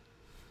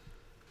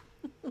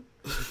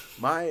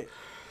 My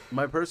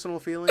personal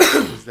feeling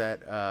is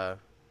that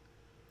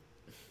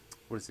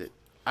what is it?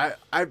 I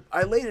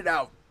laid it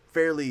out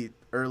fairly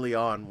early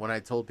on when I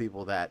told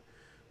people that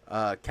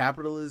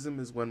capitalism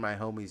is when my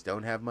homies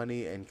don't have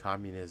money, and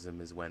communism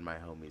is when my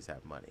homies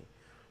have money.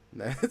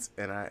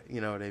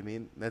 You know what I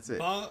mean? That's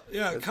it.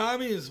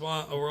 Commies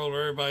want a world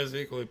where everybody's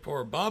equally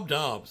poor. Bob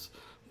Dobbs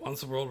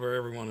wants a world where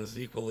everyone is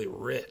equally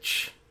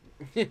rich.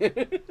 See,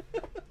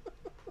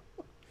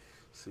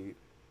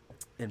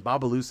 and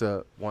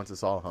Babalusa wants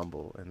us all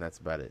humble, and that's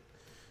about it.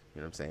 You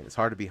know what I'm saying? It's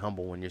hard to be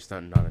humble when you're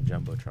stunting on a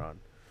jumbotron,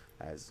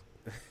 as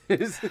I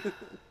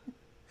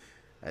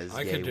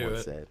Ye could do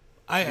once it. said.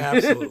 I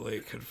absolutely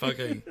could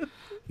fucking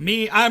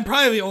I'm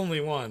probably the only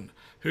one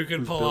who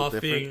can pull off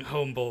being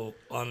humble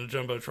on a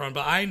jumbotron,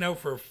 but I know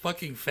for a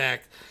fucking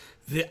fact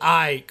that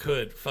I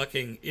could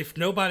fucking, if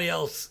nobody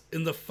else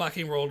in the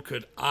fucking world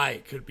could,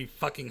 I could be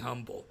fucking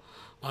humble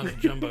on a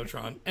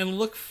jumbotron and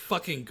look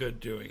fucking good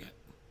doing it.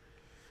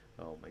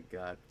 Oh my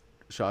god.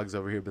 Shog's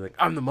over here be like,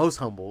 I'm the most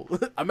humble.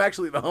 I'm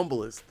actually the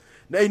humblest.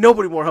 Ain't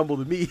nobody more humble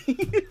than me.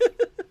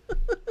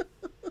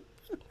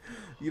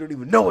 You don't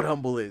even know what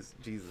humble is.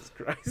 Jesus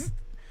Christ.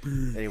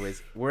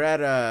 Anyways, we're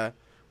at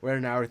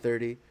an hour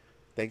 30.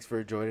 Thanks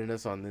for joining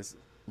us on this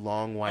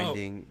long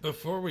winding.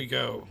 Before we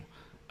go,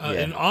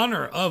 in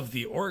honor of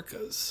the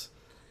orcas,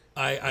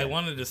 I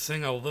wanted to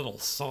sing a little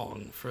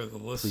song for the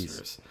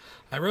listeners.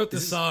 I wrote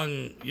this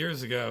song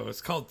years ago.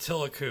 It's called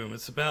Tillacoom.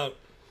 It's about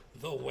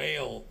the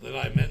whale that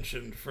I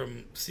mentioned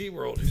from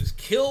SeaWorld who's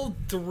killed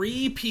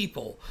 3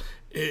 people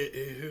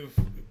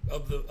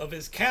of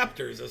his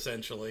captors,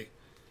 essentially.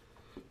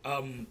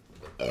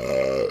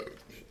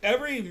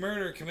 Every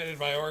murder committed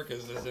by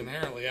orcas is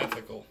inherently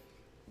ethical.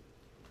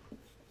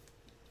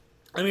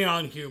 I mean,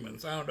 on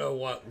humans. I don't know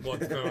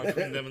what's going on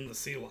between them and the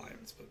sea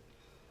lions, but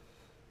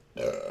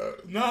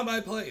not my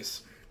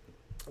place.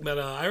 But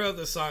I wrote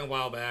this song a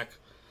while back.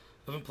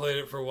 I haven't played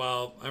it for a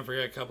while. I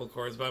forget a couple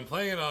chords, but I'm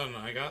playing it on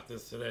I Got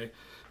This today.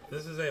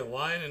 This is a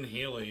Lion and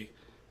Healy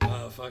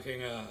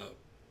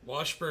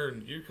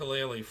Washburn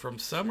ukulele from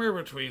somewhere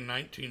between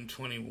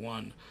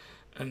 1921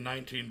 and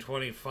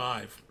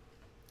 1925.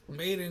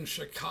 Made in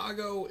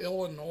Chicago,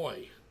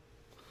 Illinois.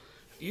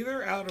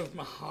 Either out of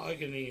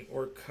mahogany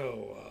or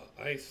koa.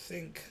 I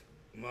think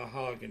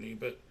mahogany,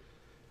 but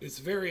it's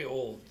very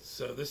old.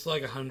 So this is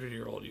like a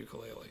 100-year-old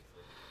ukulele.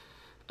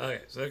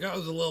 Okay, so it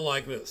goes a little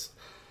like this.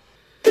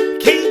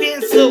 Can't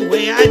dance the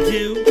way I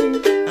do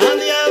on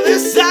the other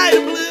side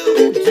of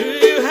blue. Do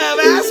you have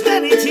as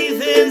many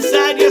teeth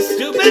inside your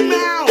stupid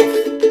mouth?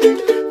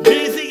 Do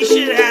you think you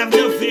should have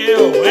no fear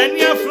when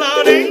you're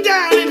floating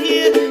down in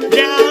here,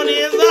 down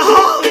in the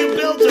hole you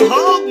built to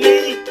hold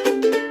me?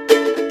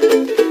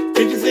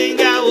 Did you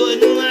think I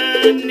wouldn't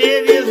learn?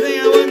 Did you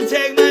think I wouldn't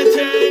take my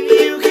turn?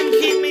 You can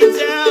keep me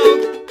down,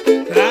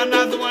 but I'm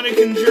not the one who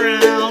can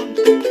drown.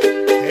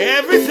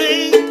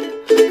 Everything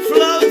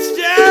floats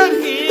down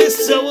here,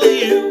 so will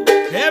you.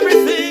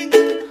 Everything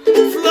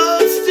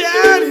floats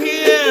down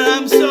here.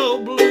 I'm so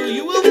blue,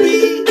 you will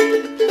be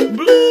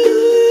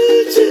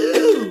blue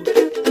too.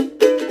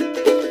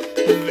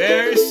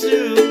 Very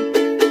soon.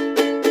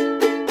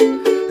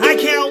 I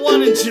count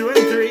 1 and 2 and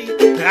 3.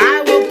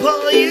 I will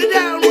pull you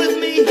down with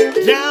me,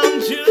 down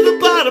to the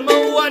bottom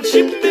of what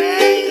you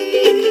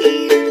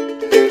made.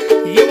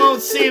 You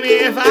won't see me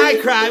if I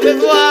cry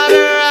with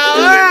water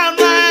all around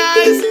my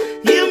eyes.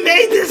 You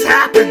made this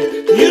happen.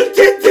 You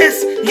did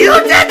this. You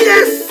did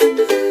this.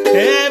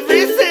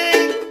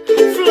 Everything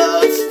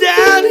floats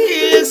down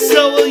here,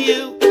 so will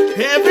you.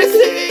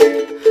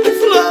 Everything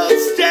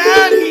floats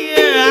down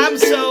here. I'm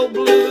so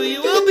blue,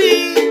 you will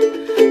be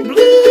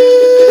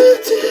blue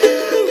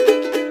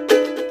too.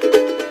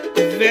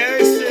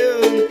 Very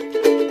soon.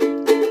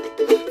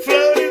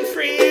 Floating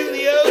free in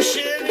the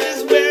ocean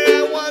is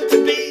where I want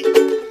to be.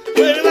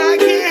 But if I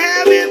can't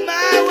have it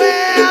my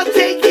way, I'll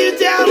take you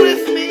down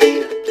with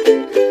me.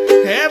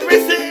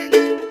 Everything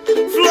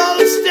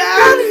floats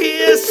down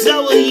here,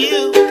 so will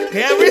you.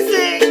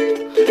 Everything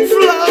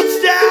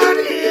floats down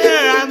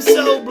here. I'm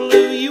so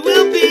blue, you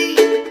will be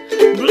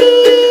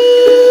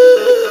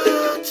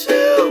blue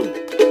too.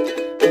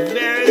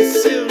 Very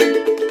soon.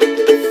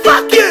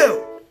 Fuck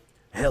you!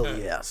 Hell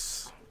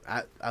yes.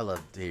 I love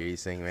to hear you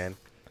sing, man.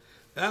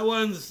 That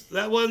one's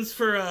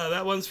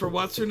for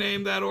what's her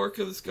name? That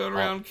orca that's going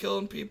around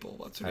killing people.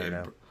 What's her I don't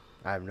name? know.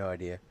 I have no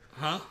idea.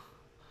 Huh?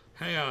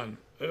 Hang on.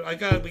 We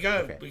got a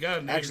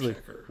name Actually,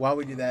 checker while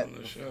we do that, on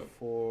the show.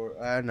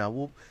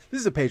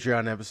 This is a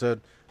Patreon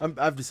episode.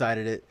 I've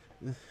decided it.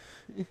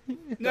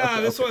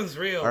 No, this one's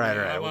real. All right, man.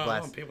 all right. I We'll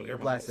want people to hear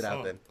we'll blast my it out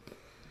song. then.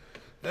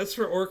 That's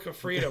for Orca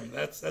Freedom.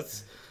 That's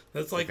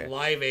like Okay.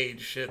 Live Aid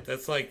shit.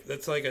 That's like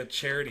a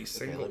charity Okay,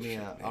 single. let me.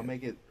 shit, I'll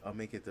man.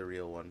 make it the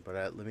real one. But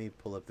let me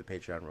pull up the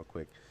Patreon real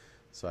quick,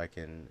 so I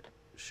can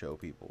show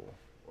people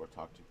or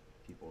talk to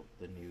people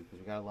because we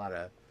got a lot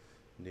of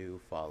new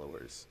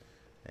followers,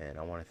 and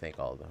I want to thank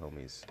all the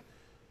homies,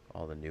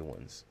 all the new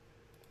ones.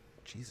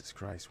 Jesus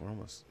Christ, we're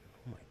almost.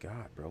 Oh my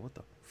God, bro, what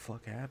the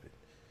fuck happened?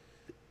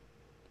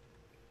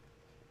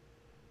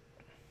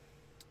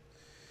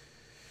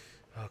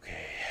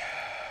 Okay.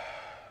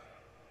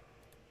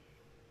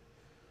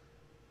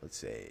 Let's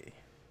see.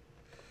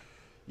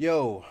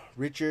 Yo,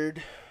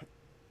 Richard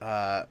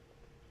Kochnar?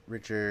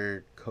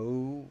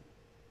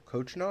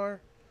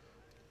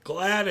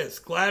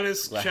 Gladys.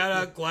 Shout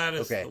out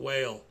Gladys Okay. the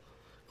whale.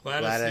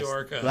 Gladys the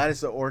orca.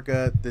 Gladys the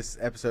orca. This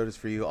episode is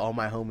for you, all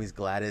my homies.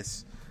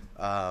 Gladys.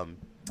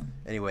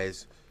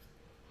 Anyways,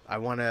 I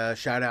want to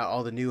shout out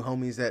all the new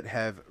homies that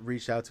have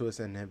reached out to us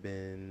and have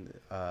been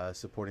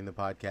supporting the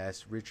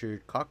podcast.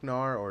 Richard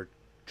Kochnar or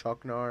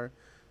Choknar,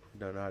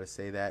 don't know how to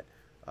say that,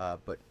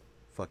 but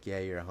fuck yeah,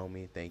 you're a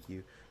homie. Thank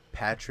you.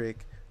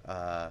 Patrick,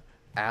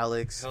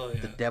 Alex, Hell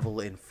yeah. the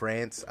devil in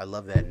France. I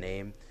love that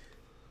name.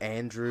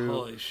 Andrew.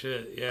 Holy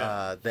shit,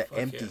 yeah. The Fuck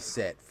empty yeah.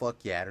 set. Fuck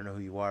yeah. I don't know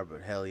who you are,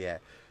 but hell yeah.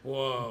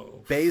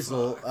 Whoa.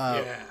 Basil.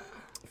 Fuck yeah.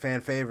 Fan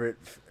favorite.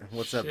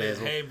 What's up, Shit.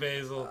 Basil? Hey,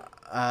 Basil.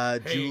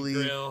 Julie,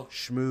 Grill.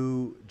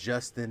 Shmoo,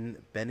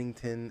 Justin,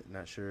 Bennington.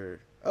 Not sure.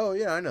 Oh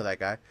yeah, I know that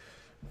guy.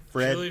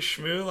 Fred. Julie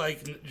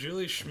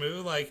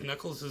Shmoo, like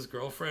Knuckles'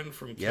 girlfriend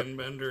from Ken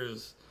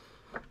Bender's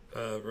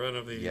run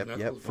of the Knuckles.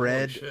 Yep.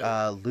 Fred,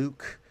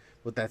 Luke.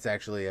 Well, that's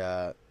actually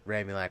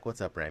Ramulak.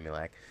 What's up,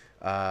 Ramulak?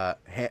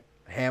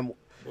 Hamwich,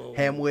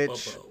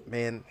 Whoa.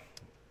 man.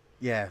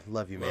 Yeah,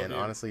 love you, man. Love you.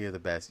 Honestly, you're the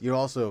best. You're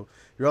also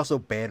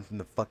banned from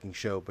the fucking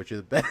show, but you're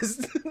the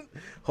best.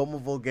 Homo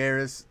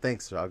Vulgaris.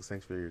 Thanks, Dogs.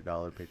 Thanks for your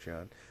 $1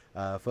 Patreon.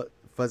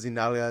 Fuzzy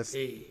Nalgas.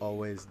 Hey.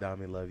 Always,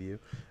 Dami, love you.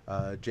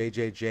 J.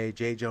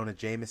 Jonah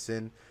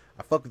Jameson.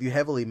 I fuck with you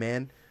heavily,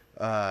 man.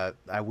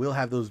 I will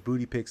have those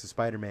booty pics of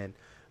Spider-Man.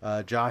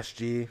 Josh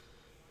G.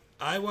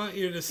 I want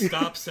you to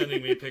stop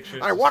sending me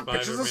pictures. I want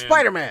pictures of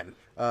Spider-Man.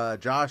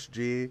 Josh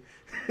G.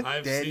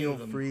 I've Daniel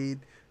seen them. Freed.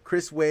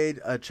 Chris Wade,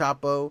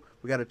 Chapo.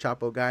 We got a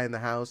Chapo guy in the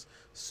house.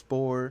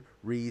 Spore,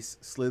 Reese,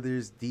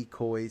 Slithers,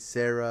 Decoy,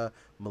 Sarah,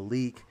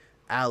 Malik,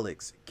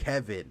 Alex,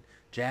 Kevin,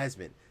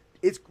 Jasmine.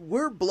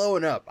 We're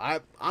blowing up.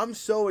 I'm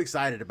so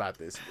excited about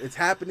this. It's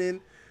happening.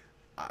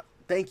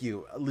 Thank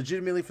you.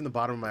 Legitimately from the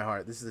bottom of my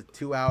heart. This is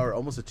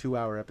almost a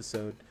 2-hour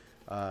episode.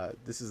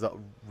 This is a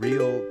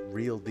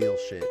real deal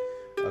shit.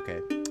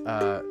 Okay.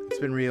 It's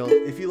been real.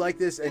 If you like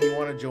this and you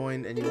want to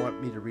join and you want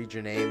me to read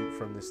your name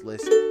from this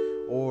list,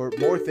 or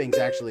more things,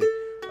 actually.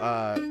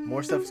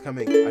 More stuff is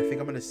coming. I think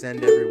I'm going to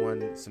send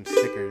everyone some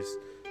stickers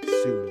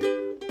soon.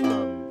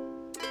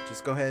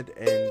 Just go ahead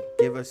and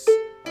give us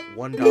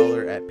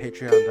 $1 at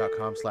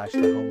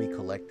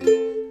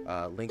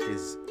patreon.com/thehomiecollective. Link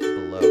is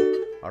below.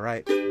 All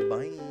right.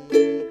 Bye.